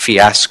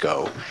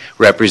fiasco,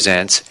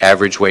 represents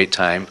average wait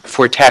time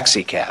for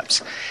taxi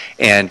cabs.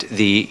 And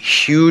the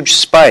huge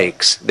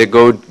spikes that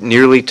go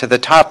nearly to the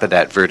top of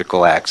that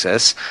vertical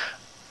axis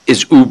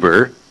is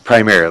Uber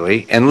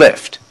primarily and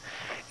Lyft.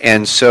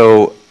 And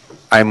so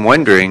I'm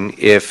wondering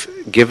if,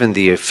 given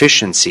the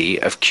efficiency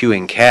of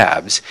queuing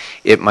cabs,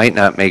 it might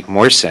not make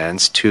more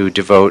sense to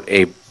devote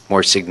a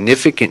more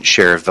significant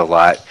share of the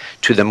lot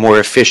to the more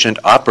efficient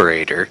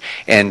operator,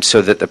 and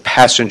so that the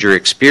passenger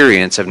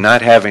experience of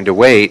not having to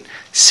wait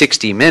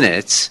 60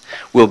 minutes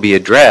will be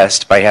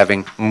addressed by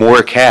having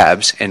more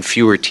cabs and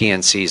fewer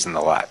TNCs in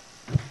the lot.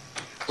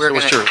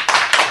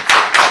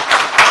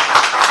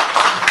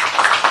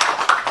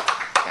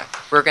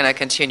 We're going to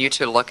continue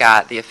to look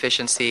at the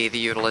efficiency, the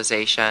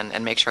utilization,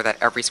 and make sure that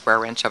every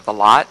square inch of the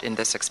lot in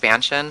this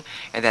expansion,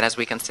 and then as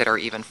we consider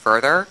even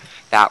further,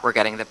 that we're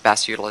getting the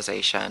best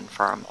utilization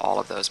from all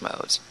of those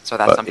modes. So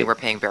that's something we're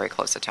paying very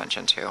close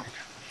attention to.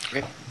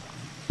 Okay.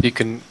 You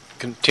can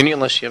continue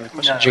unless you have any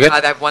questions. No. You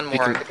good? I have one You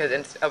more, can- because,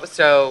 where's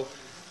the...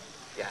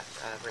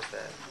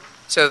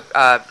 So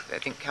I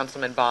think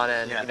Councilman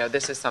Bonin,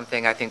 this is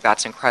something I think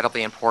that's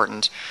incredibly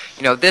important.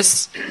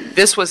 This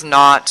was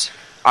not,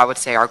 I would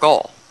say, our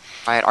goal.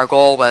 Right? Our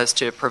goal was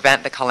to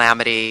prevent the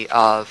calamity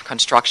of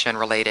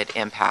construction-related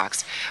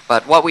impacts.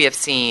 But what we have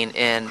seen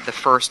in the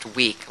first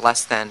week,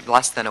 less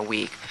than a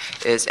week,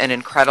 is an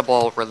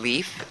incredible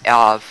relief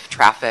of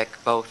traffic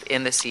both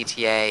in the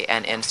CTA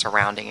and in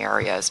surrounding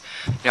areas.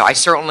 I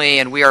certainly,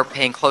 and we are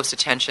paying close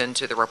attention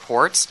to the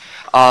reports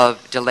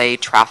of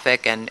delayed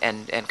traffic and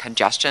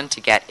congestion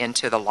to get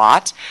into the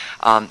lot.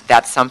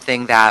 That's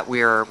something that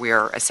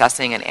we're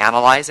assessing and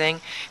analyzing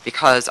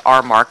because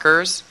our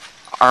markers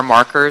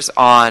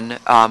on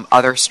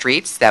other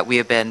streets that we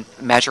have been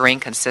measuring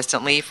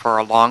consistently for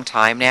a long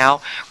time now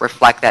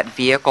reflect that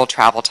vehicle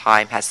travel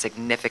time has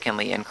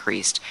significantly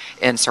increased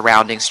in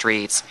surrounding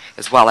streets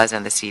as well as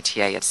in the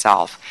CTA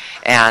itself.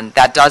 And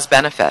that does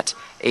benefit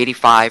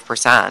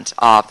 85%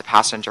 of the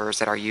passengers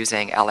that are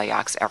using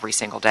LAX every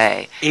single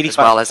day, as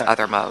well as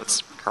other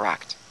modes.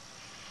 Correct.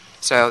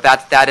 So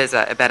that is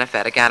a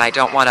benefit. Again, I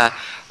don't want to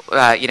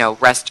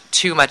rest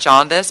too much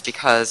on this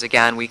because,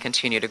 again, we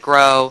continue to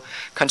grow.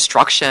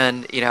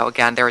 Construction,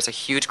 again, there is a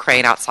huge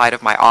crane outside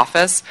of my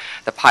office.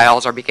 The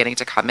piles are beginning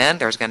to come in.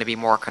 There's going to be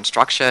more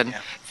construction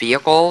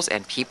vehicles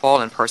and people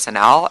and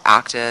personnel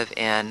active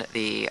in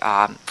the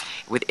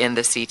within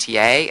the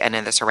CTA and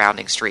in the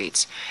surrounding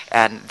streets.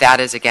 And that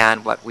is,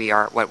 again, what we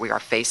are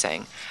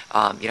facing,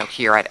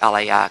 here at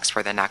LAX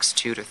for the next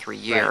 2 to 3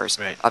 years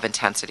of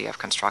intensity of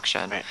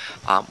construction.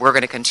 We're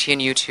going to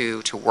continue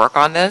to work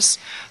on this,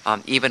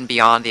 even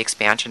beyond the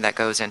expansion that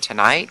goes in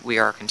tonight. We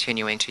are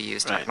continuing to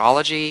use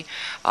technology.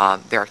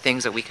 There are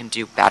things that we can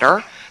do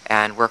better,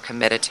 and we're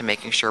committed to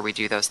making sure we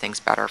do those things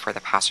better for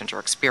the passenger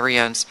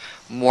experience,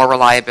 more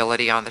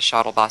reliability on the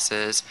shuttle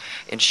buses,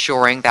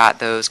 ensuring that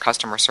those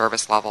customer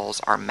service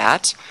levels are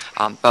met,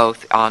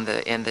 both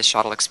in the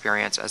shuttle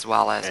experience as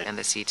well as in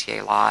the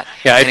CTA lot.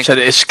 Yeah, I said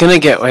it's going to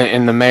get,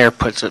 and the mayor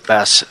puts it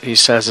best, he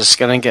says it's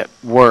going to get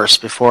worse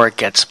before it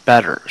gets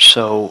better.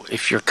 So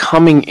if you're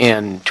coming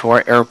in to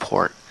our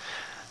airport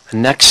the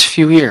next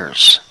few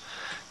years,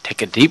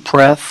 take a deep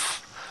breath,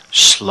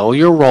 slow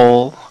your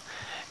roll,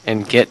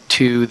 and get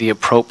to the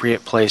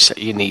appropriate place that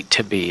you need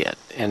to be at.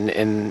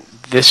 And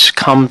this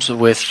comes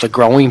with the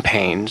growing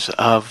pains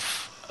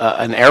of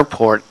an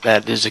airport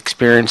that is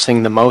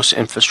experiencing the most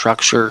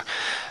infrastructure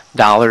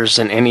dollars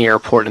than any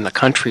airport in the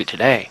country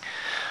today.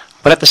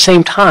 But at the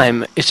same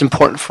time, it's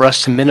important for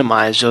us to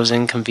minimize those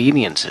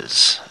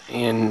inconveniences.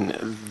 And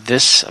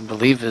this, I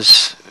believe,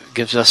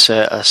 gives us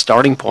a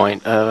starting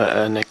point,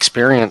 an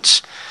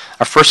experience,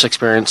 our first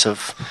experience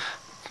of,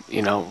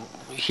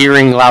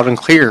 hearing loud and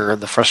clear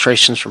the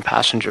frustrations from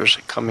passengers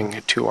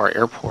coming to our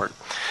airport.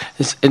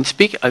 And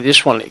I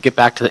just want to get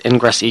back to the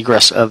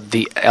ingress-egress of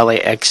the LA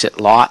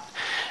exit lot.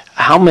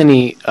 How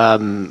many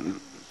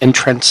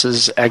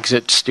entrances,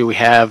 exits do we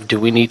have? Do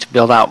we need to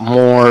build out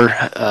more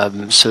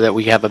so that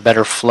we have a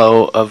better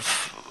flow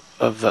of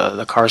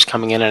the cars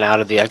coming in and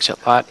out of the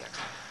exit lot?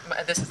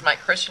 This is Mike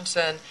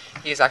Christensen.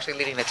 He is actually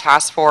leading the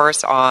task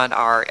force on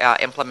our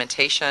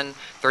implementation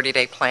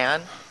 30-day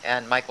plan.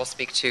 And Mike will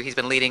speak to, he's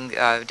been leading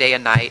day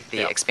and night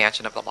the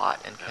expansion of the lot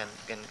and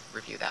can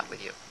review that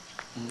with you.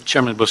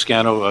 Chairman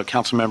Buscano,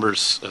 council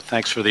members,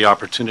 thanks for the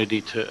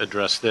opportunity to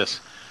address this.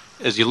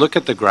 As you look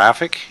at the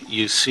graphic,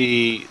 you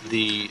see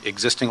the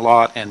existing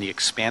lot and the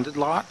expanded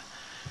lot.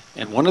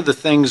 And one of the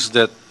things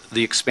that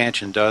the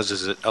expansion does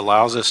is it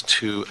allows us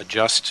to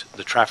adjust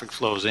the traffic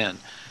flows in.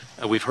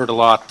 We've heard a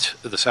lot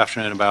this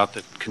afternoon about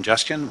the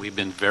congestion. We've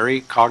been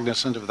very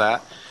cognizant of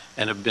that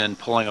and have been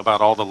pulling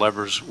about all the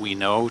levers we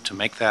know to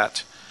make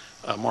that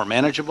more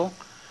manageable.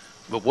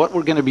 But what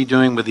we're going to be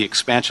doing with the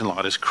expansion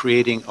lot is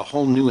creating a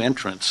whole new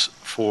entrance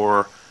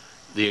for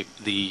the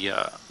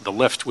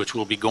lift, which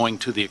will be going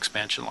to the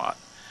expansion lot.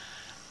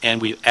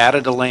 And we've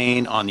added a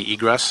lane on the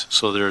egress,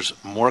 so there's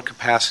more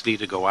capacity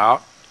to go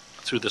out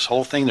through this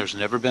whole thing. There's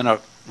never been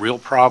a real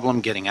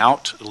problem getting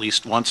out, at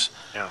least once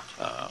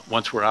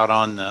we're out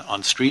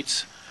on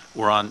streets.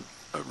 We're on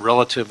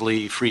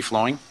relatively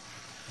free-flowing.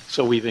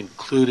 So we've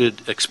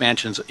included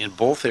expansions in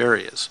both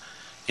areas.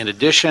 In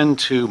addition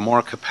to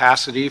more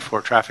capacity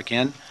for traffic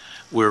in,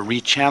 we're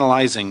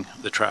rechannelizing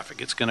the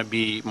traffic. It's going to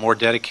be more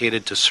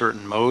dedicated to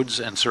certain modes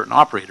and certain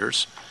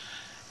operators.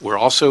 We're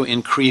also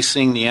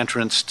increasing the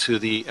entrance to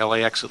the LA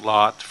exit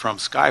lot from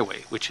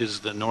Skyway, which is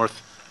the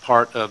north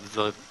part of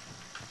the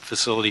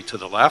facility to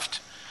the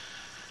left,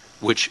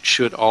 which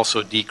should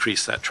also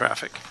decrease that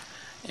traffic.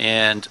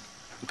 And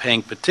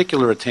paying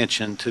particular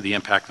attention to the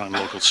impact on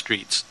local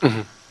streets.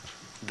 Mm-hmm.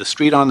 The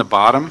street on the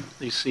bottom,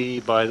 you see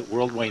by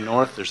Worldway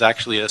North, there's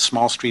actually a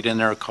small street in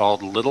there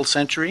called Little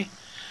Century.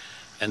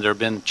 And there have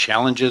been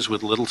challenges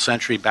with Little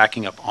Century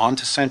backing up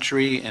onto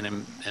Century and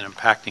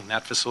impacting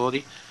that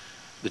facility.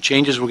 The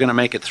changes we're going to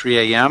make at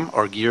 3 a.m.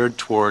 are geared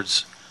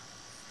towards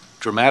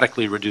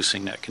dramatically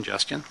reducing that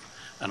congestion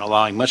and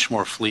allowing much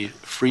more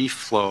free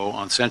flow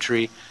on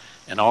Century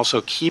and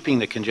also keeping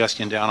the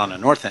congestion down on the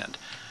north end.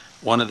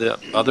 One of the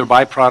other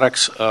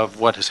byproducts of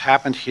what has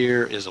happened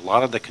here is a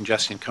lot of the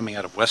congestion coming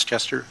out of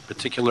Westchester,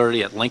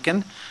 particularly at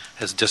Lincoln,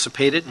 has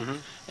dissipated,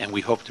 and we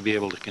hope to be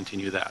able to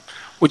continue that.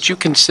 Would you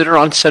consider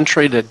on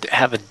Century to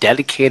have a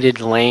dedicated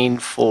lane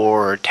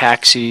for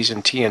taxis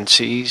and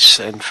TNCs?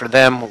 And for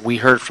them, we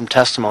heard from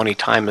testimony,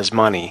 time is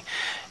money,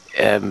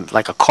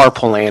 like a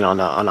carpool lane on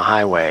a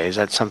highway. Is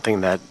that something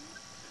that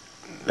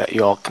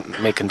you all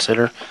may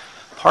consider?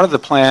 Part of the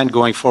plan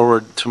going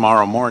forward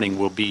tomorrow morning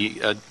will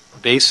be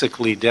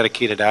basically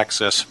dedicated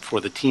access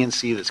for the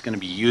TNC that's going to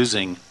be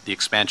using the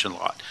expansion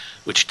lot,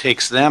 which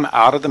takes them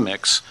out of the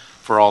mix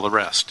for all the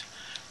rest.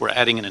 We're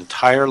adding an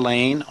entire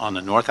lane on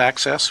the north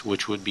access,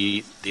 which would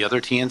be the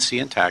other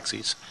TNC and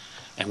taxis,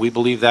 and we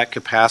believe that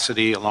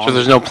capacity along... So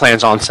there's no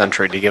plans on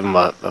Century to give them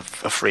a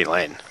free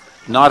lane?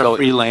 Not a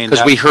free lane.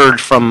 Because we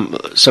heard from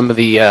some of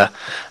the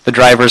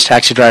drivers,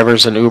 taxi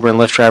drivers and Uber and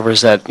Lyft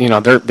drivers that,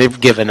 they've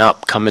given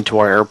up coming to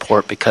our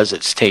airport because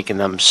it's taken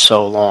them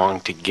so long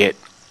to get...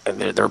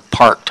 They're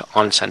parked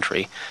on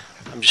Century.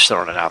 I'm just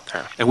throwing it out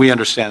there. And we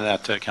understand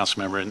that,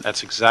 Councilmember, and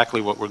that's exactly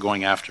what we're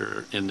going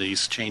after in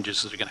these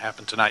changes that are going to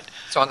happen tonight.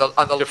 So on the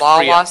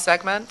law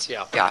segment,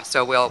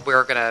 so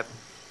we're going to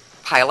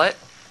pilot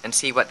and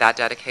see what that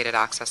dedicated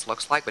access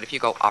looks like. But if you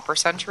go upper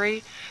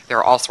Century, there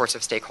are all sorts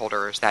of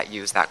stakeholders that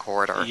use that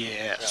corridor.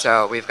 Yeah.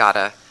 So we've got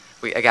to,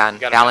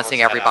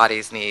 balancing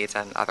everybody's needs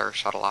and other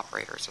shuttle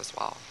operators as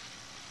well.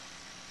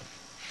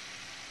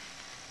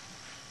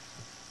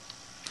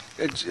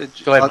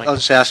 Go ahead, I'll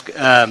just ask,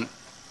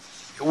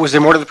 was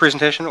there more to the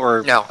presentation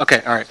or? No.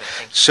 Okay, all right.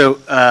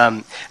 So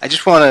I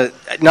just want to,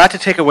 not to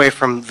take away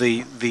from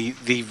the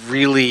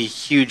really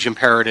huge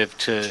imperative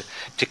to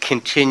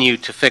continue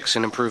to fix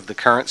and improve the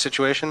current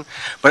situation,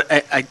 but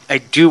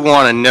I do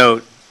want to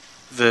note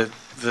this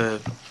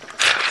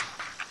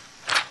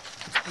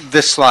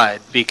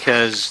slide,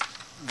 because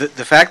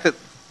the fact that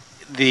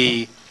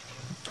the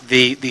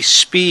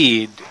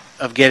speed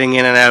of getting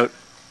in and out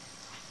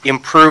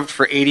improved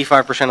for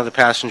 85% of the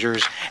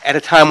passengers at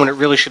a time when it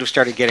really should have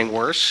started getting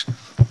worse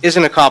is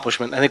an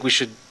accomplishment. I think we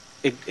should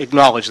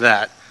acknowledge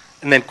that.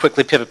 and then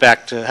quickly pivot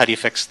back to how do you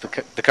fix the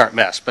current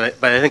mess.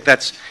 But I think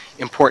that's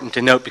important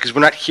to note because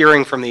we're not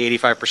hearing from the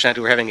 85%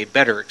 who are having a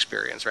better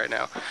experience right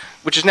now,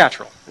 which is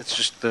natural. It's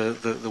just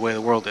the way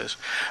the world is.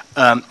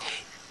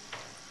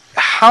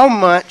 How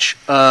much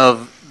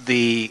of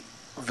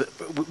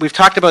we've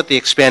talked about the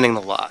expanding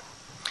the lot.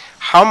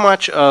 How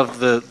much of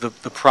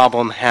the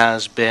problem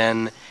has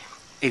been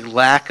a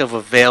lack of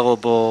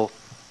available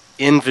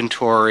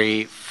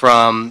inventory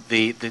from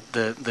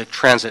the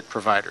transit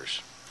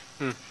providers?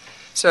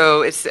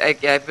 So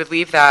I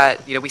believe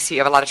that, we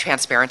have a lot of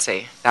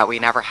transparency that we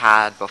never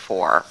had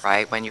before,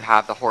 right? When you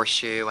have the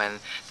horseshoe and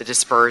the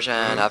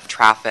dispersion of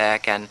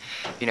traffic, and,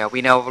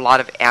 we know a lot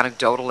of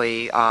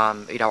anecdotally,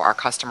 our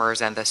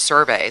customers and the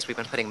surveys. We've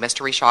been putting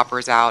mystery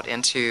shoppers out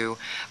into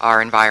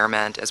our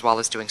environment, as well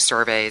as doing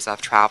surveys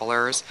of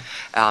travelers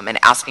and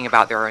asking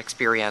about their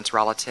experience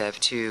relative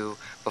to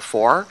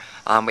before.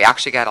 We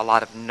actually get a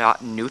lot of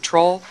not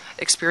neutral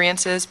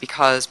experiences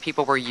because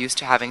people were used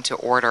to having to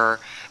order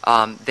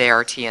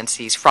their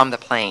TNCs from the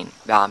plane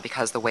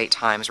because the wait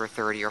times were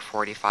 30 or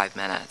 45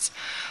 minutes.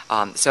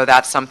 So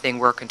that's something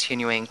we're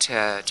continuing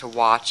to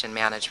watch and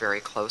manage very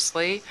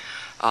closely.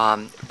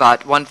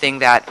 But one thing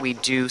that we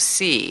do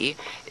see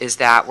is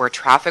that where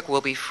traffic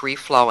will be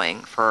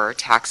free-flowing for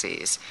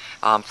taxis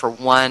for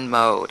one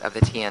mode of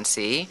the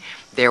TNC,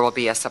 there will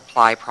be a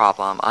supply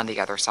problem on the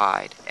other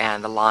side,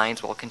 and the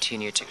lines will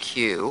continue to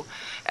queue,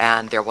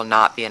 and there will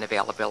not be an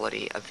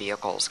availability of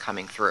vehicles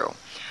coming through.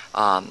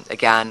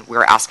 Again,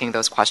 we're asking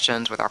those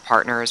questions with our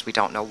partners. We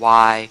don't know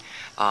why.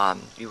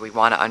 We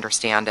want to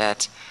understand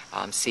it,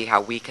 see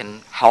how we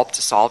can help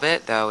to solve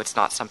it, though it's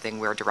not something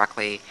we're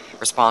directly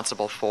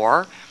responsible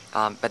for.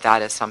 But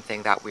that is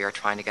something that we are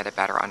trying to get a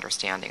better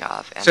understanding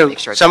of. And So make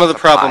sure some of the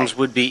supply. problems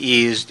would be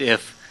eased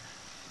if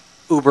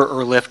Uber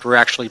or Lyft were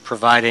actually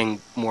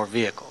providing more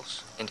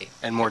vehicles. Indeed.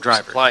 And more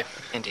drivers. Supply.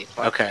 Indeed.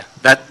 Okay,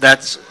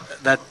 that's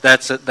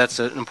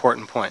an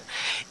important point.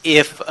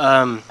 If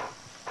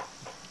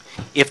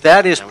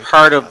that is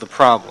part of the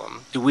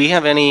problem, do we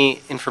have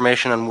any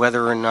information on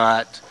whether or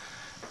not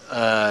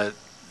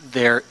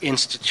they're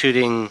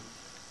instituting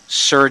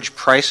surge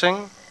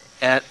pricing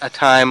at a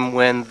time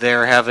when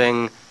they're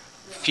having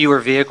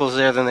fewer vehicles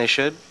there than they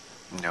should?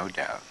 No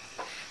doubt.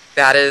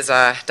 That is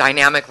a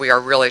dynamic we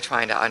are really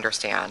trying to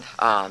understand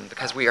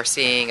because we are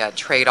seeing a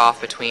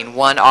trade-off between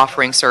one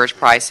offering surge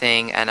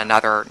pricing and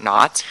another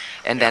not,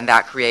 and then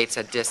that creates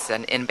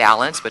an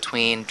imbalance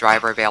between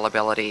driver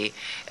availability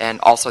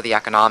and also the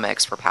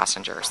economics for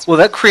passengers. Well,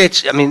 that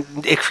creates,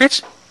 it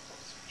creates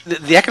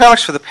the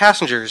economics for the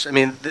passengers.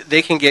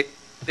 They can get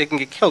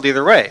killed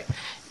either way.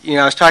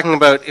 I was talking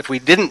about if we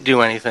didn't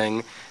do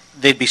anything,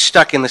 they'd be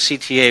stuck in the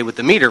CTA with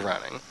the meter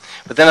running.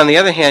 But then on the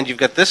other hand, you've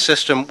got this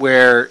system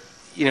where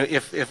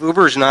if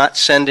Uber's not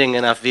sending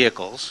enough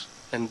vehicles,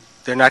 and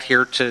they're not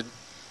here to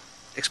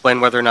explain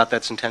whether or not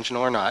that's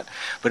intentional or not,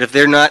 but if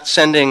they're not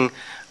sending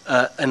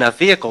enough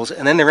vehicles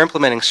and then they're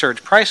implementing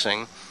surge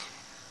pricing,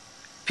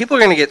 people are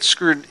going to get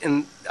screwed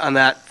on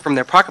that from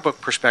their pocketbook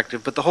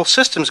perspective, but the whole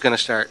system's going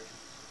to start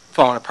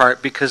falling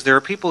apart because there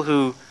are people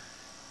who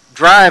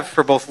drive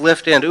for both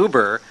Lyft and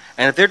Uber,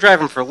 and if they're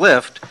driving for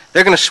Lyft,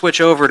 they're going to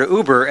switch over to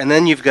Uber, and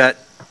then you've got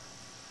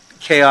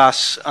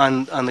chaos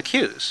on the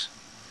queues.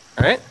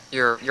 Right?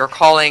 You're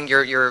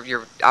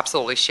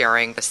absolutely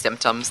sharing the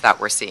symptoms that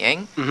we're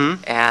seeing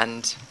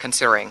and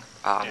considering,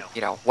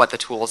 what the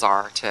tools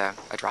are to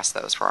address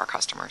those for our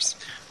customers.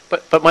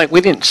 But Mike,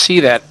 we didn't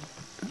see that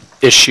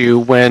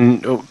issue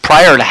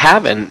prior to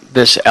having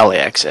this LA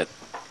exit.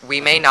 We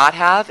may not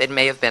have. It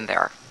may have been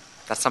there.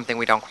 That's something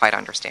we don't quite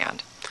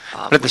understand.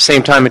 But at the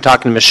same time, in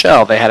talking to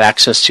Michelle, they had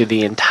access to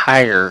the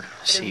entire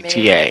CTA. It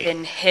may have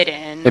been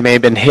hidden. It may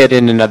have been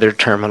hidden in other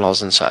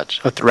terminals and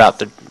such throughout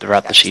the It's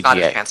CTA. not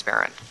as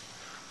transparent.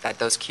 That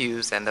those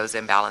queues and those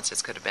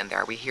imbalances could have been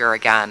there. We hear,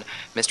 again,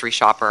 mystery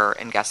shopper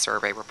and guest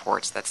survey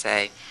reports that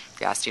say,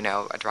 yes,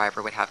 a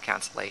driver would have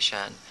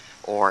cancellation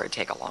or it'd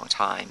take a long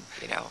time,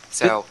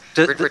 So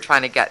we're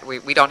trying to get,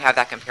 we don't have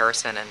that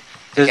comparison. And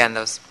again,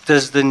 those.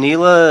 Does the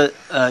NELA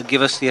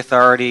give us the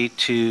authority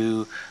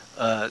to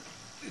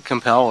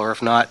compel, or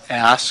if not,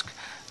 ask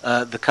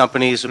the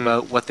companies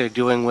about what they're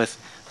doing with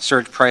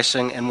surge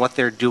pricing and what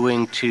they're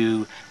doing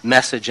to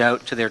message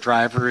out to their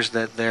drivers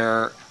that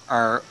there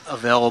are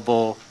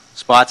available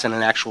spots and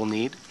an actual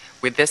need?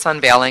 With this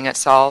unveiling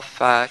itself,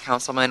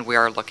 Councilman, we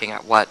are looking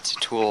at what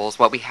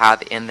we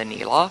have in the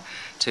NELA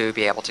to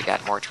be able to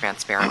get more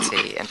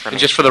transparency information. And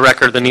just for the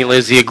record, the NELA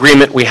is the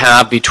agreement we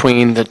have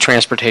between the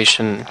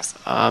transportation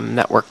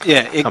network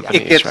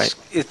companies, right?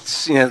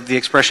 It's the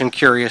expression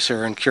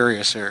curiouser and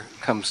curiouser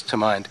comes to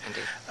mind.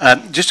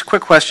 Just a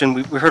quick question.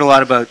 We heard a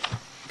lot about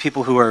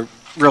people who are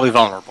really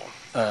vulnerable.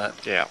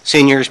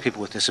 Seniors,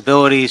 people with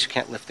disabilities who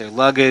can't lift their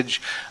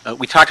luggage.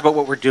 We talked about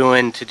what we're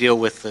doing to deal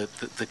with the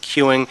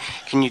queuing.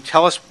 Can you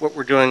tell us what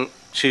we're doing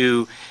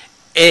to,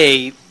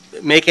 A,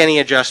 make any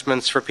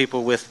adjustments for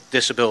people with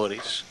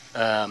disabilities?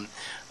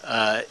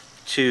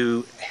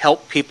 to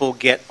help people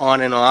get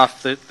on and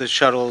off the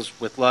shuttles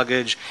with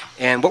luggage,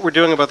 and what we're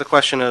doing about the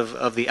question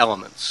of the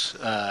elements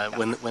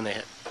when they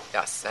hit.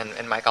 Yes,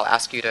 and Mike, I'll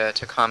ask you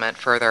to comment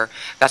further.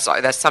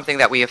 That's something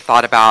that we have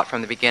thought about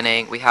from the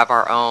beginning. We have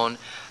our own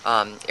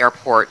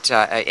airport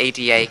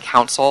ADA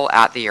council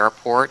at the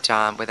airport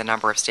with a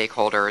number of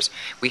stakeholders.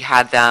 We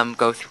had them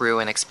go through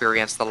and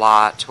experience the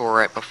lot,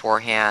 tour it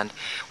beforehand,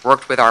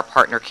 worked with our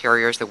partner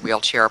carriers, the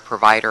wheelchair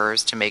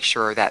providers, to make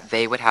sure that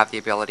they would have the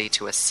ability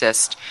to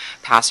assist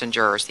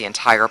passengers the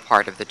entire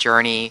part of the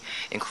journey,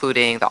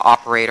 including the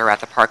operator at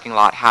the parking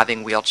lot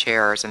having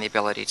wheelchairs and the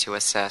ability to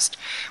assist.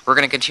 We're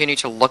going to continue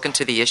to look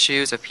into the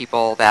issues of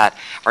people that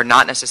are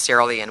not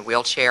necessarily in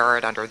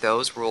wheelchair under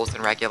those rules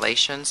and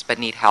regulations, but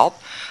need help.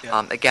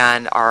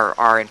 Again,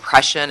 our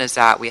impression is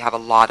that we have a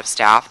lot of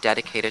staff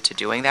dedicated to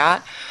doing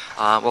that.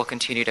 We'll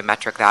continue to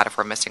metric that. If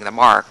we're missing the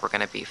mark, we're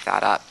going to beef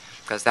that up,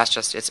 because that's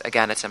just,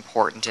 it's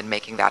important in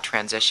making that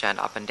transition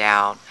up and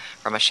down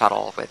from a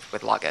shuttle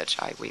with luggage.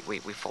 We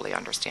fully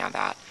understand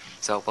that.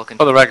 So we'll continue.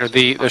 For the record,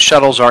 the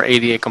shuttles are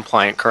ADA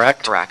compliant,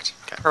 correct? Correct.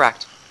 Okay.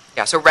 Correct.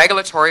 Yeah, so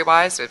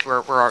regulatory-wise,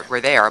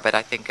 we're there, but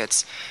I think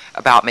it's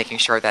about making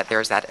sure that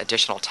there's that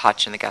additional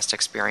touch in the guest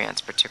experience,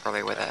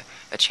 particularly with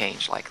a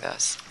change like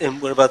this.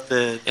 And what about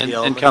the And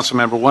elements?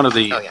 Councilmember, one of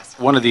the Oh, yes.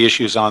 one of the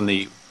issues on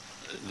the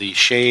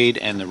shade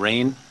and the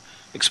rain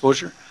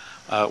exposure,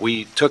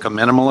 we took a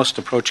minimalist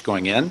approach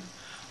going in.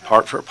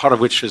 Part of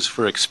which is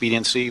for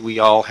expediency. We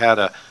all had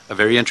a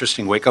very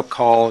interesting wake-up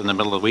call in the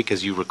middle of the week,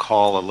 as you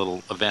recall, a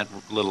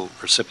little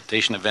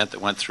precipitation event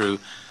that went through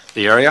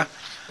the area.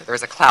 There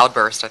was a cloud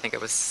burst, I think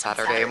it was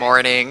Saturday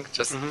morning,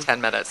 just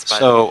 10 minutes. But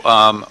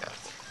So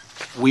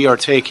we are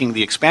taking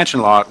the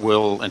expansion lot,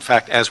 in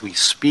fact, as we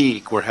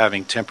speak, we're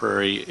having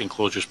temporary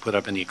enclosures put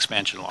up in the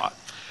expansion lot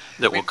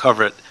that will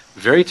cover it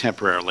very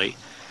temporarily.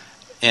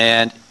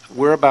 And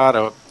we're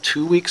about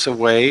 2 weeks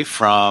away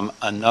from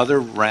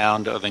another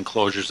round of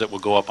enclosures that will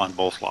go up on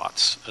both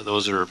lots.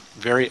 Those are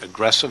very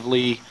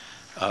aggressively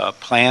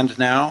planned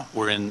now.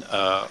 We're in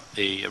a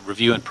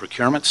review and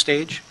procurement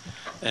stage.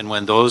 And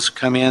when those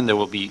come in, there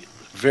will be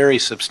very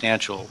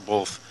substantial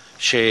both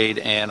shade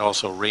and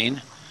also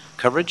rain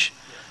coverage.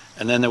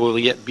 And then there will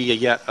be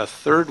yet a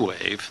third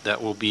wave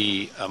that will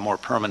be a more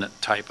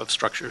permanent type of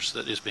structures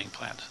that is being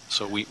planned.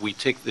 So we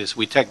take this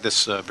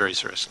very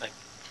seriously.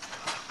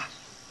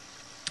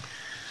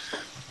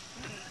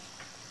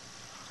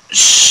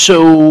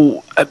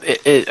 So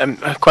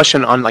a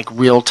question on like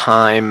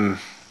real-time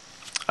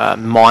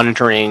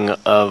monitoring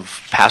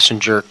of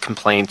passenger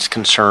complaints,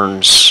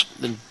 concerns.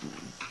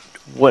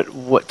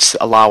 What's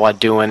ALAWA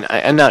doing,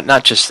 and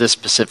not just this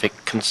specific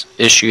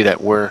issue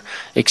that we're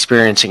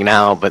experiencing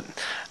now, but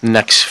the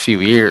next few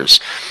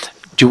years?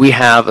 Do we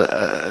have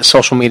a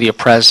social media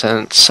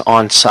presence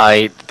on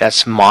site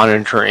that's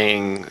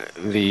monitoring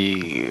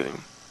the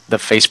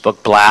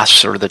Facebook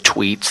blasts or the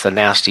tweets, the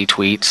nasty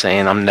tweets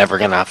saying I'm never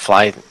going to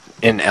fly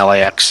in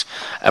LAX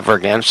ever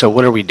again? So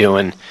what are we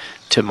doing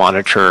to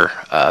monitor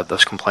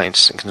those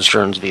complaints and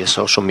concerns via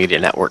social media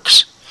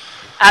networks?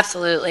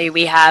 Absolutely.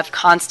 We have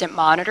constant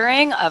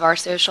monitoring of our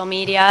social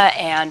media,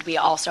 and we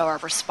also are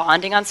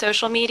responding on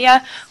social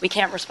media. We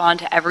can't respond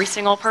to every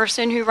single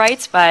person who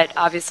writes, but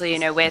obviously,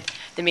 with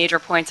the major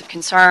points of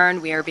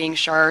concern, we are being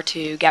sure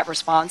to get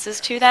responses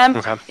to them,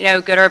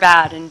 Okay. Good or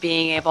bad, and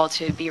being able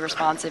to be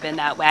responsive in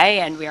that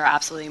way, and we are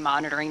absolutely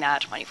monitoring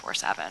that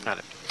 24/7. Got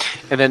it.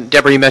 And then,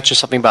 Deborah, you mentioned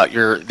something about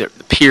the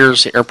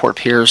peers, the airport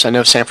peers. I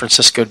know San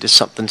Francisco did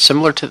something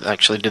similar to,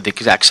 actually did the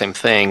exact same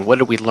thing. What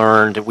did we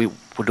learn? Did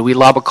we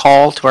lob a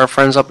call to our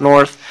friends up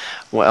north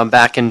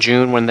back in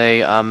June when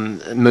they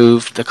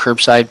moved the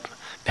curbside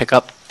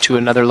pickup to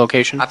another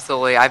location?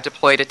 Absolutely. I've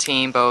deployed a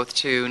team both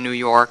to New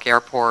York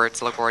airports,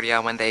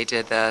 LaGuardia, when they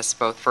did this,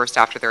 both first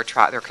after their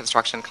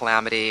construction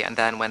calamity and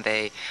then when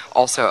they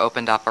also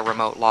opened up a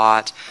remote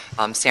lot,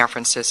 San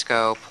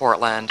Francisco,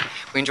 Portland.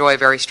 We enjoy a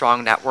very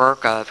strong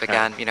network of,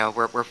 again,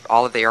 we're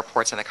all of the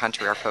airports in the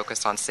country are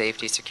focused on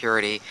safety,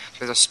 security.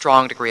 There's a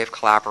strong degree of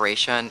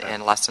collaboration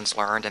and lessons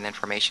learned and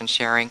information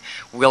sharing.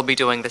 We'll be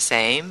doing the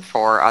same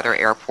for other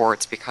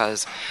airports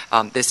because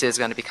this is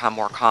going to become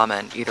more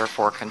common either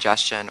for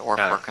congestion or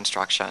for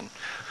construction.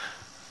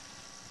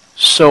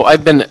 So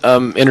I've been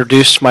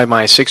introduced by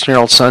my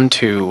 16-year-old son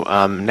to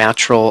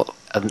natural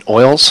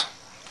oils,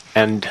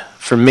 and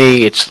for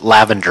me it's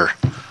lavender.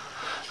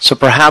 So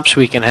perhaps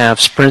we can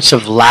have sprints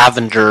of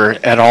lavender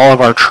at all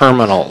of our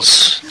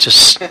terminals,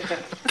 just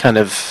kind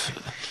of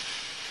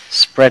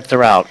spread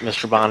throughout.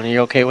 Mr. Bond, are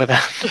you okay with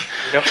that?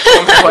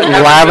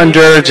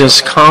 Lavender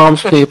just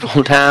calms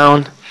people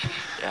down.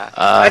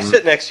 I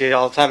sit next to you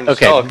all the time.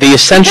 Okay, the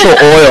essential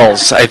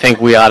oils I think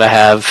we ought to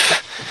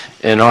have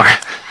in our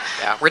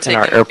we're in taking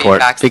our the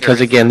airport, feedback because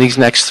seriously. again, these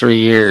next 3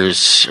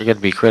 years are going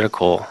to be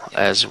critical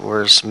as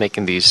we're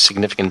making these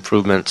significant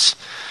improvements.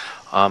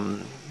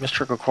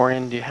 Mr.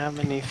 Krikorian, do you have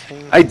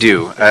anything? I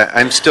do.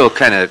 I'm still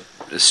kind of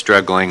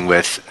struggling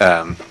with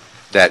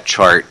that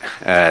chart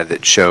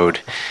that showed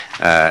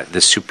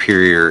the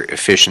superior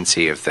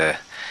efficiency of the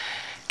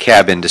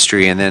cab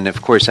industry. And then,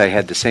 of course, I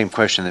had the same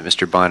question that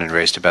Mr. Bonin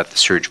raised about the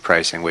surge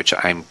pricing, which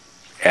I'm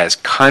as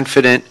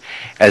confident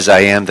as I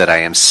am that I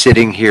am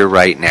sitting here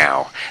right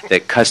now,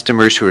 that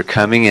customers who are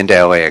coming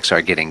into LAX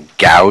are getting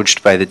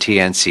gouged by the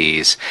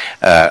TNCs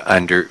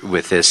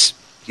with this,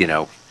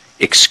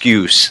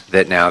 excuse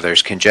that now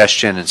there's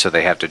congestion and so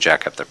they have to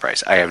jack up the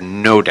price. I have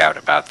no doubt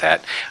about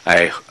that.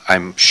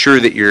 I'm sure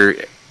that your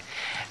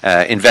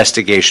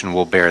investigation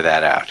will bear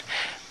that out.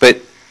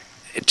 But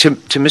to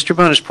Mr.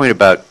 Bona's point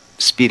about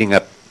speeding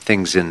up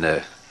things in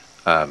the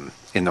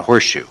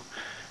horseshoe,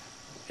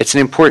 it's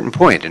an important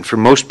point. And for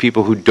most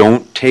people who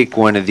don't take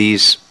one of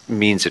these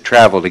means of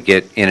travel to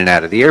get in and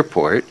out of the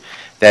airport,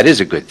 that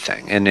is a good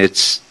thing. And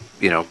it's,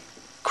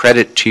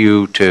 credit to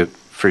you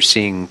for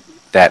seeing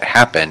that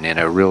happen in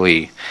a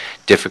really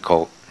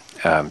difficult,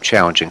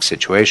 challenging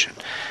situation.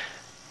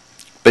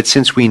 But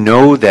since we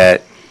know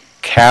that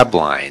cab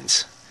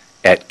lines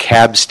at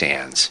cab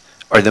stands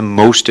are the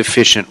most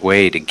efficient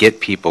way to get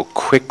people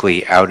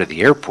quickly out of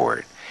the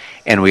airport,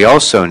 and we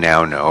also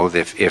now know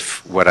that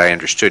if what I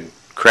understood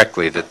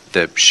correctly, that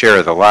the share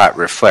of the lot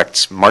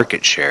reflects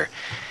market share,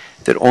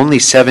 that only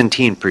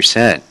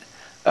 17%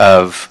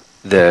 of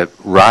the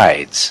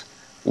rides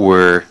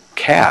were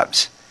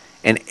cabs.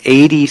 And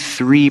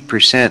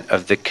 83%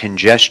 of the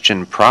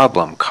congestion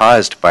problem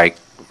caused by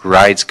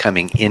rides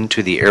coming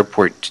into the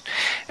airport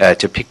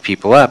to pick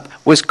people up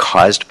was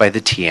caused by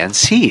the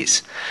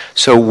TNCs.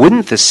 So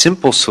wouldn't the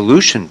simple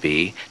solution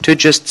be to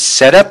just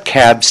set up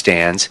cab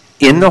stands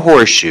in the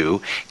horseshoe,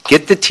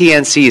 get the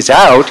TNCs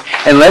out,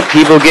 and let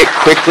people get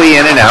quickly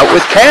in and out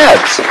with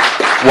cabs?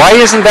 Why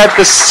isn't that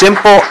the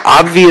simple,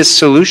 obvious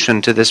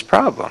solution to this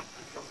problem?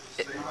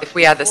 If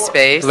we had the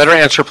space. Let her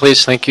answer,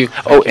 please. Thank you.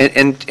 Oh,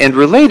 and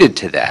related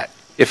to that,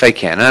 if I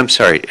can, and I'm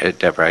sorry,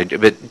 Deborah,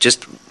 but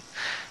just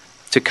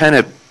to kind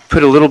of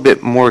put a little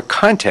bit more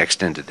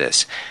context into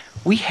this,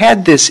 we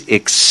had this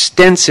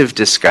extensive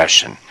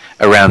discussion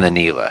around the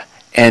NELA,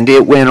 and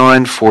it went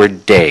on for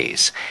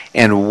days.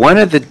 And one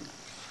of the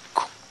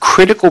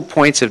critical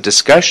points of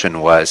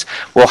discussion was,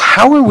 well,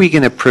 how are we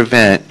going to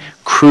prevent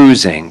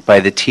cruising by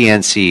the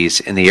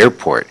TNCs in the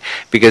airport?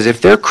 Because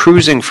if they're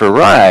cruising for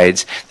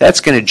rides, that's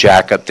going to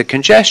jack up the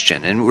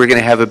congestion, and we're going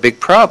to have a big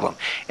problem.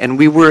 And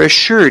we were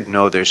assured,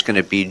 no, there's going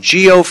to be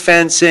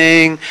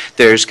geofencing,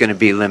 there's going to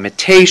be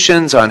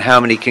limitations on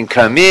how many can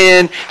come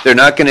in, they're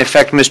not going to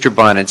affect Mr.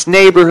 Bonin's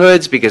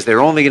neighborhoods because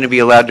they're only going to be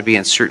allowed to be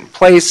in certain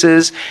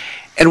places.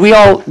 And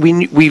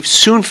we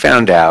soon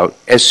found out,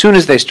 as soon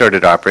as they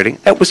started operating,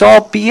 that was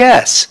all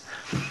BS.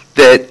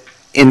 That,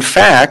 in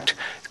fact,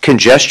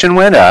 congestion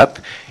went up.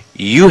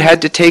 You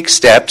had to take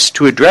steps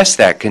to address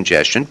that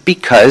congestion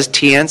because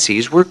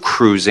TNCs were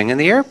cruising in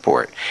the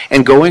airport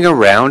and going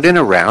around and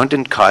around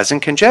and causing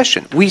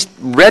congestion. We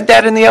read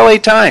that in the LA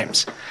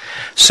Times.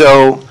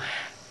 So,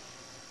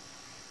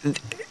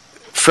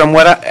 from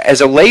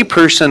as a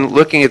layperson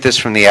looking at this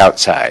from the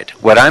outside,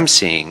 what I'm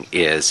seeing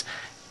is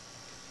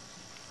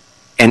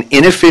an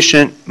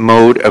inefficient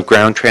mode of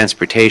ground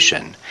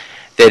transportation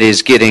that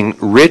is getting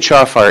rich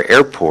off our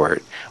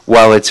airport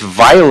while it's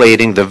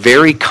violating the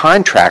very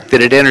contract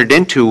that it entered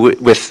into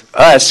with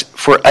us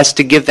for us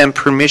to give them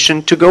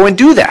permission to go and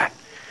do that.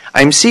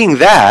 I'm seeing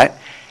that,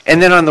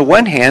 and then on the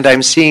one hand,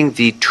 I'm seeing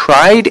the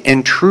tried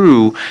and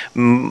true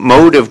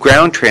mode of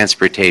ground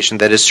transportation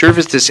that has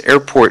serviced this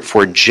airport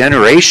for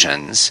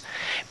generations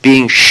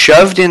being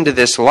shoved into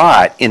this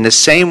lot in the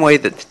same way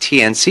that the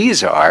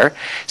TNCs are,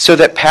 so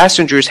that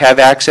passengers have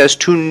access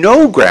to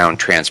no ground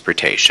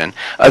transportation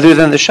other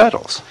than the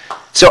shuttles.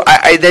 So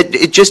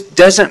it just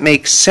doesn't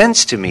make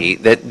sense to me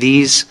that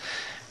these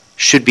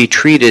should be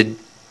treated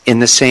in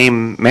the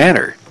same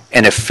manner.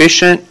 An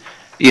efficient,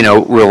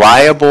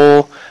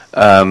 reliable,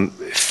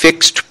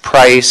 fixed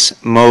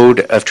price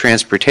mode of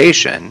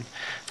transportation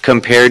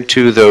compared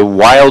to the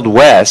Wild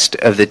West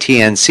of the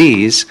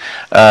TNCs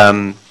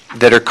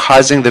that are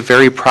causing the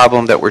very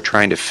problem that we're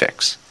trying to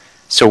fix.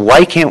 So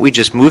why can't we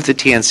just move the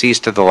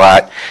TNCs to the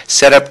lot,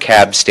 set up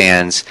cab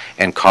stands,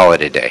 and call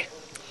it a day?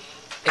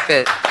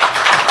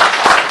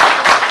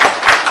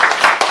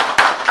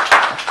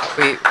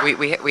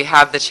 We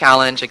have the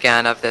challenge,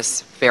 again, of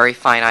this very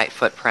finite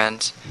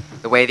footprint.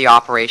 The way the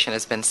operation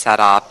has been set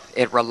up,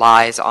 it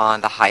relies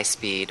on the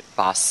high-speed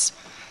bus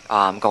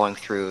going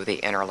through the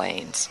inner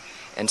lanes.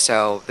 And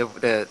so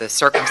the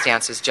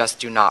circumstances just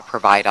do not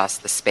provide us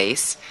the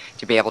space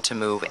to be able to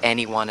move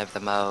any one of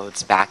the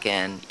modes back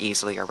in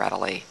easily or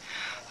readily.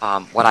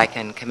 What I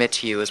can commit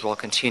to you is we'll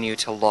continue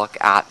to look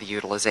at the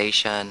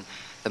utilization,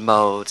 the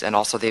modes, and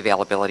also the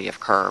availability of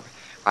curb.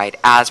 Right?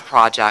 As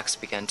projects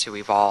begin to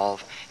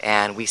evolve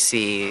and we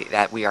see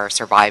that we are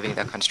surviving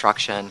the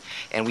construction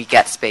and we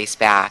get space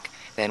back,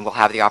 then we'll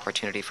have the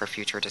opportunity for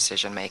future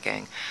decision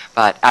making.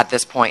 But at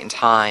this point in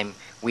time,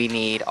 we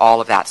need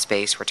all of that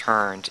space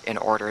returned in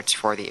order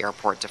for the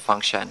airport to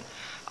function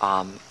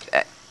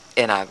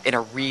in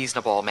a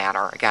reasonable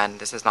manner. Again,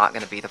 this is not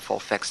going to be the full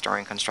fix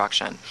during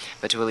construction,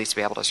 but to at least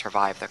be able to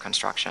survive the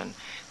construction,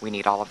 we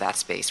need all of that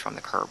space from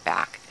the curb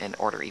back in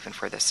order even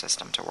for this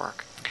system to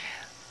work.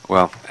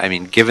 Well, I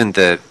mean, given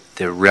the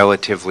the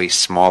relatively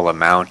small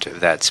amount of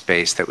that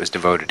space that was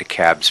devoted to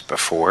cabs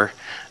before,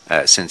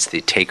 since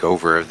the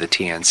takeover of the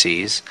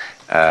TNCs.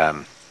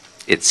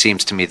 It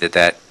seems to me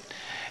that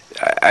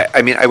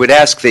I mean, I would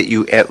ask that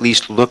you at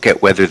least look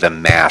at whether the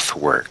math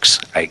works,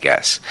 I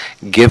guess,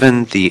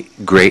 given the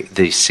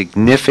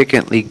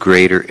significantly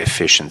greater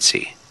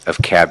efficiency of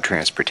cab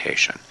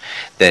transportation,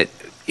 that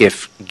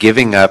if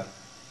giving up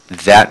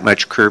that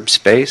much curb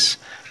space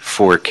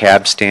for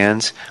cab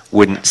stands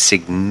wouldn't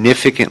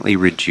significantly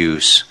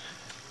reduce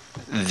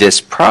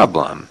this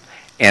problem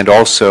and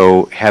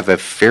also have a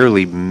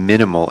fairly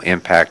minimal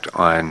impact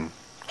on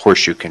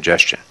horseshoe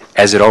congestion,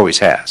 as it always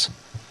has.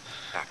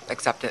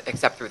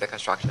 Except through the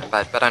construction,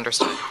 but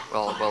understood.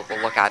 We'll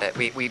look at it.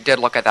 We did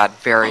look at that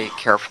very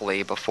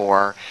carefully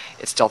before.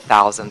 It's still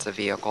thousands of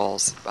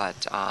vehicles,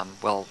 but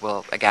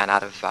we'll again,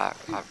 out of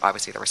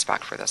obviously the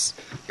respect for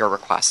your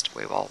request,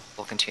 we'll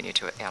continue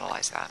to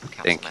analyze that.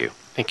 Thank you.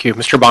 Thank you,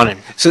 Mr. Bonin.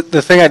 So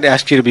the thing I'd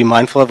ask you to be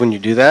mindful of when you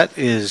do that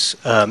is,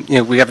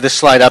 we have this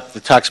slide up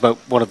that talks about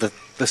one of the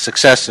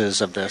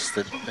successes of this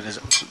that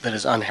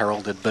is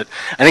unheralded. But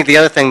I think the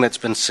other thing that's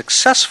been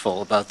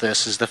successful about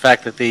this is the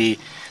fact that the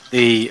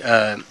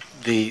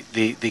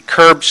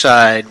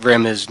curbside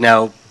rim is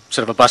now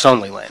sort of a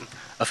bus-only lane,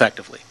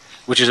 effectively,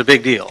 which is a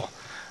big deal,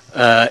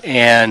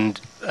 and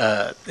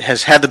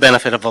has had the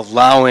benefit of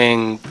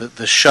allowing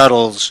the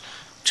shuttles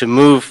to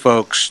move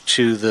folks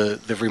to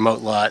the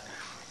remote lot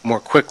more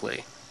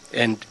quickly.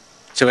 And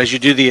so as you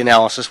do the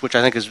analysis, which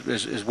I think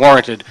is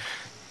warranted,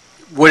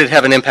 would it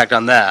have an impact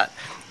on that?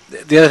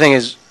 The other thing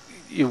is,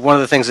 one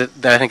of the things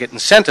that I think it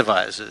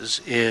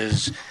incentivizes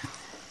is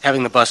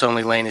having the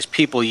bus-only lane is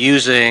people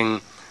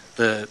using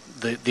the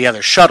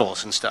other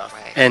shuttles and stuff.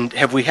 Right. And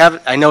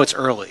I know it's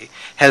early,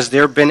 has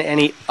there been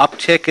any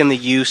uptick in the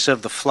use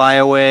of the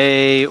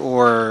flyaway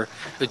or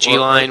the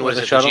G-Line? Or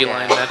the shuttle?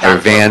 G-Line? Or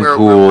van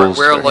pools.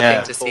 We're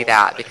looking to see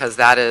that, because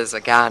that is,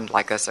 again,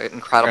 like this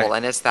incredible, Right.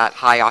 and it's that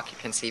high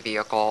occupancy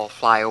vehicle,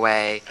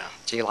 flyaway,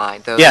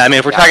 G-Line. Yeah, I mean,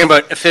 if we're talking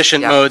about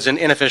efficient modes and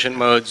inefficient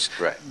modes,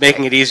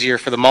 making it easier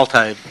for the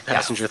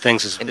multi-passenger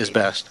things is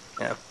best.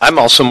 Yeah. I'm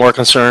also more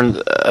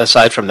concerned,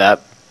 aside from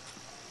that,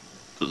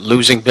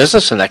 losing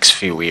business in the next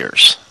few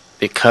years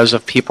because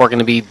of people are going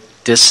to be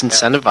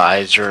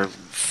disincentivized or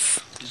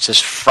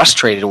just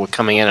frustrated with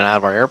coming in and out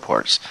of our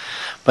airports.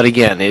 But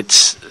again,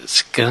 it's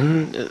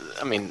going to,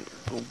 I mean,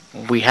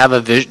 we have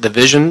the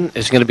vision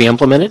is going to be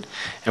implemented,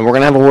 and we're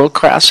going to have a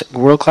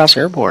world-class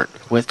airport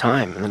with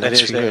time in the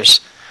next few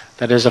years.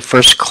 That is a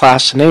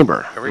first-class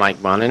neighbor,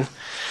 Mike Bonin.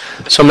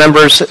 So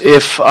members,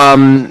 if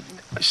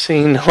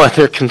seeing no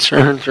other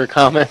concerns or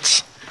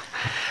comments,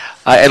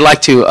 I'd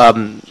like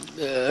to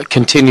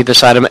continue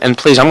this item, and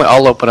please,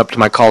 I'll open up to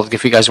my colleagues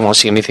if you guys want to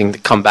see anything to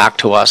come back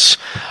to us,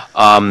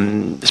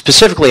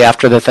 specifically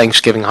after the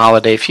Thanksgiving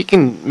holiday. If you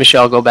can,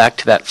 Michelle, go back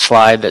to that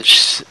slide.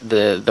 That's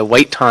the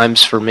wait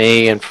times for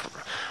me and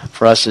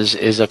for us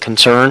is a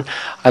concern.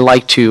 I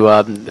like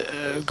to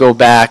go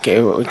back,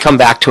 come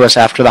back to us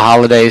after the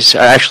holidays, or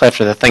actually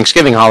after the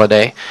Thanksgiving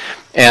holiday,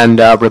 and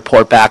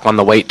report back on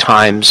the wait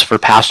times for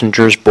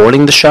passengers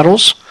boarding the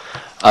shuttles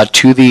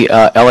to the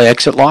LA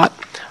exit lot,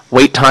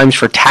 wait times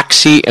for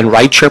taxi and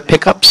rideshare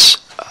pickups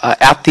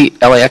at the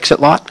LA exit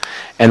lot,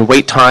 and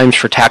wait times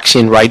for taxi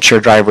and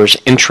rideshare drivers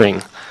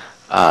entering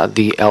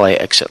the LA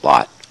exit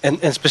lot.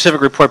 And specific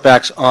report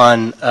backs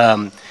on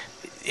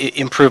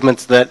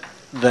improvements that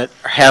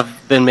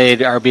have been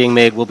made, are being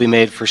made, will be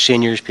made for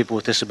seniors, people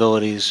with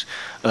disabilities,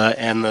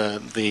 and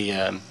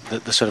the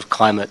sort of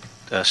climate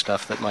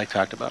stuff that Mike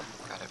talked about.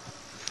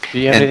 Do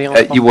you have anything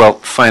else? Well,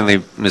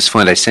 finally, Ms.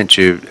 Flint, I sent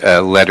you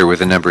a letter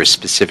with a number of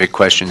specific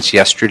questions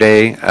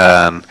yesterday.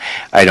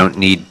 I don't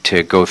need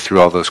to go through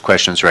all those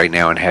questions right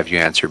now and have you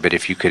answer, but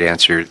if you could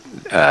answer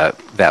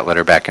that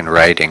letter back in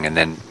writing and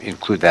then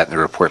include that in the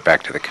report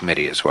back to the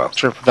committee as well.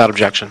 Sure, without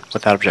objection.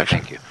 Without objection.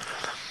 Thank you.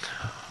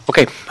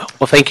 Okay,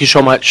 well, thank you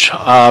so much.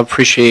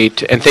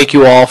 Appreciate, and thank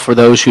you all for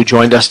those who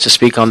joined us to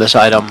speak on this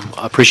item.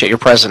 Appreciate your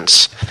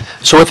presence.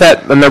 So with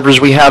that, members,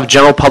 we have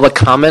general public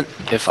comment.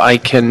 If I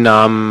can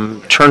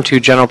turn to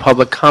general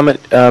public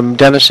comment.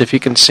 Dennis, if you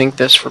can sync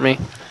this for me.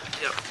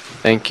 Yep.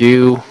 Thank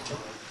you.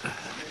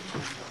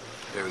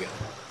 There we go.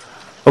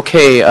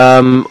 Okay,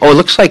 it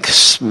looks like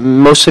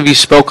most of you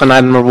spoke on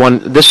item number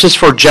 1. This is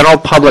for general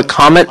public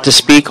comment to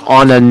speak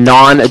on a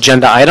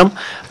non-agenda item.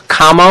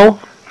 Kamo,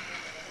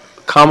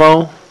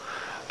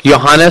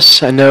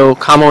 Johannes, I know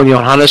Kamo and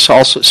Johannes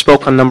also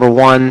spoke on number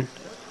 1.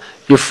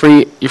 You're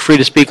free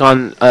to speak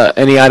on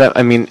any item.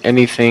 I mean,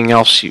 anything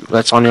else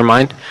that's on your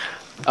mind.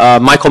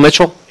 Michael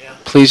Mitchell,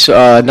 please.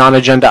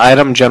 Non-agenda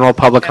item, general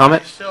public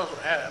comment. I still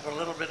have a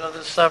little bit of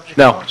this subject.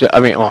 No, I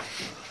mean, well.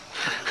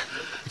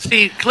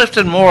 See,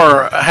 Clifton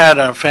Moore had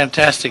a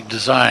fantastic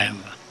design.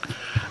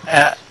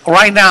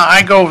 Right now,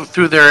 I go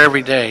through there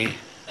every day.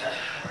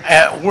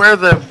 Where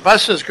the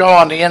buses go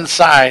on the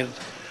inside,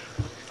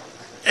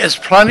 is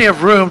plenty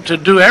of room to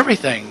do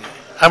everything.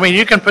 I mean,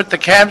 you can put the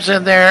cabs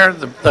in there,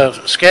 the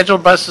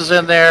scheduled buses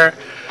in there.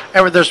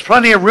 There's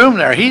plenty of room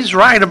there. He's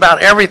right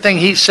about everything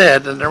he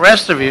said, and the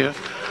rest of you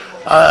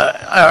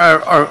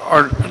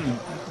or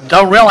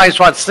don't realize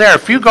what's there.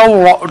 If you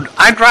go,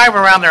 I drive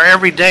around there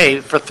every day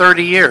for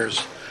 30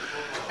 years,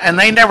 and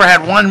they never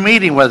had one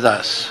meeting with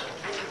us.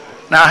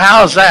 Now,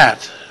 how is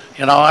that?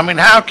 You know, I mean,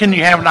 how can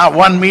you have not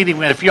one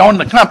meeting if you own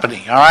the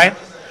company, all right?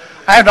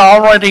 I had to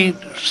already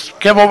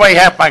give away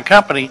half my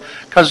company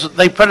because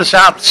they put us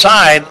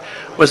outside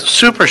with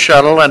Super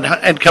Shuttle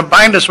and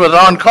combined us with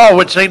On-Call,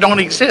 which they don't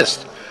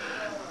exist.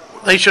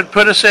 They should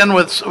put us in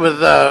with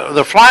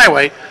the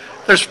Flyaway.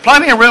 There's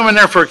plenty of room in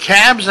there for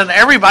cabs and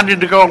everybody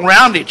to go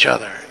around each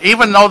other,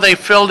 even though they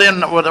filled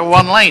in with a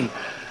one lane.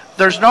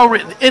 There's no,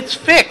 it's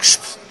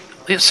fixed.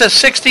 It says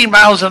 16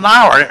 miles an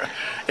hour.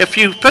 If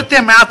you put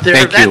them out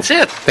there, that's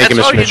it. Thank you,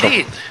 That's all Mr. Mitchell.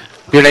 need.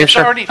 Your name, It's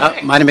sir? already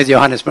fixed. My name is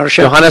Johannes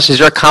Merschel. Johannes, is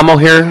there a Kamo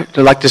here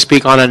that'd like to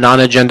speak on a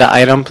non-agenda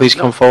item? Please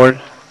come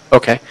forward.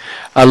 Okay.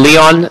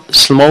 Leon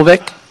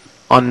Slomovic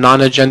on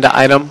non-agenda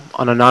item.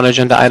 On a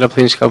non-agenda item,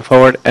 please come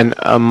forward. And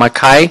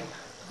Makai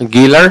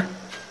Gieler.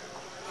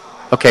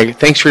 Okay,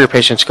 thanks for your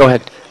patience. Go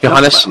ahead.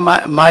 Johannes?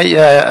 My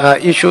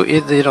issue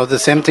is, the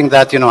same thing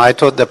that, I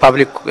thought the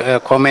public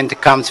comment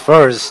comes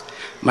first.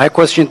 My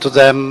question to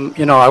them,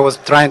 I was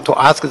trying to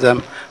ask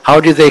them, how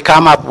did they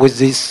come up with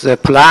this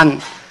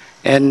plan?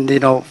 And,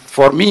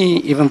 for me,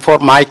 even for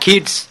my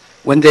kids,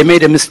 when they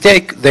made a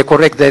mistake, they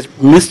correct that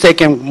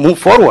mistake and move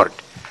forward.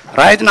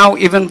 Right now,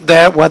 even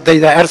what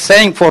they are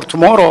saying for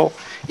tomorrow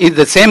is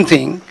the same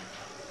thing.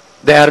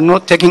 They are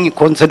not taking into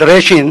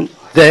consideration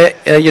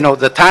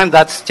the time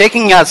that's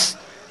taking us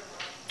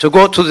to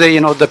go to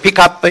the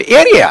pickup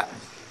area.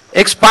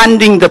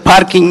 Expanding the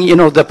parking,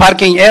 the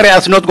parking area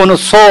is not going to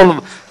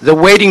solve the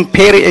waiting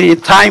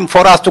period time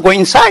for us to go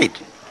inside.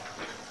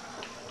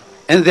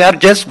 And they are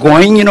just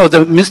going,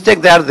 the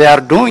mistake that they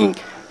are doing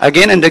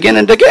again and again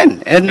and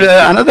again. And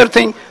another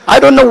thing,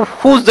 I don't know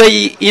who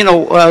they,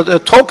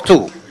 talk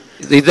to.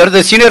 Either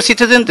the senior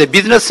citizen, the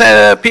business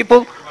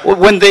people,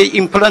 when they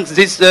implement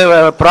this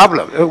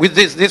problem, with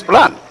this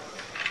plan.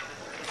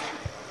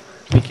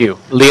 Thank you.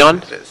 Leon?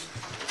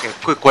 Okay,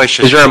 quick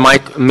question. Is there a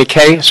mic?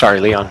 McKay?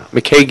 Sorry, Leon.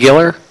 McKay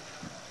Giller?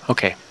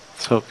 Okay.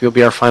 So you'll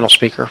be our final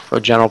speaker for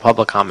general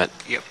public comment.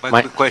 Yeah,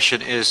 my quick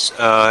question is,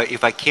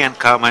 if I can't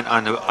comment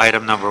on the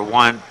item number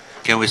 1,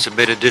 can we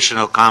submit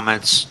additional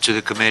comments to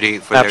the committee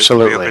for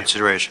Absolutely. their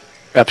consideration?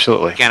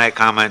 Absolutely. Can I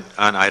comment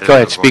on item Go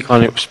ahead. number 4? Speak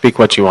on it. Speak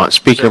what you want.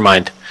 Speak your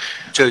mind.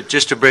 So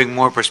just to bring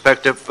more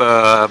perspective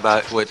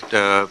about what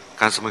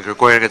Councilman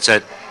Gregorian had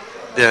said,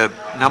 the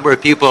number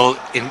of people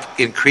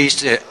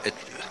increased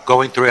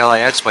going through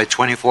LAX by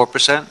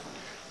 24%.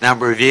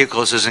 Number of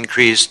vehicles has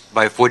increased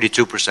by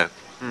 42%,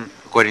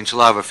 according to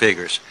LAVA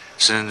figures.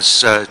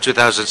 Since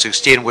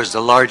 2016 was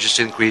the largest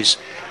increase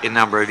in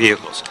number of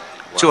vehicles.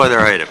 Two other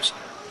items.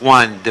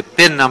 One, the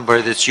PIN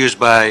number that's used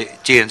by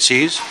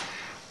TNCs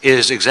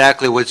is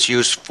exactly what's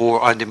used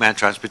for on-demand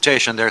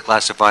transportation. They're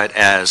classified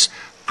as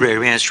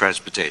pre-arranged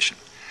transportation.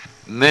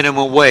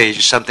 Minimum wage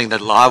is something that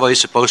LAVA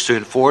is supposed to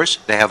enforce.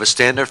 They have a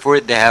standard for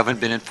it. They haven't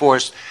been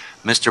enforced.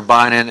 Mr.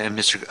 Bonin and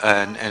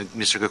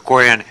Mr.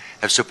 Gregorian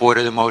have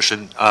supported the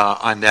motion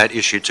on that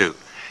issue too.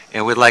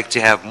 And we'd like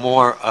to have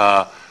more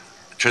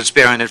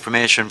transparent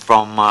information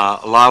from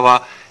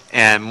LAVA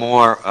and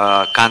more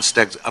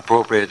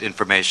context-appropriate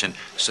information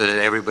so that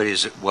everybody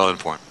is well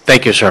informed.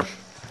 Thank you, sir.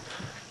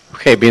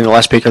 Okay, being the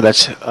last speaker,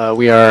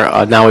 we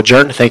are now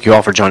adjourned. Thank you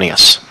all for joining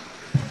us.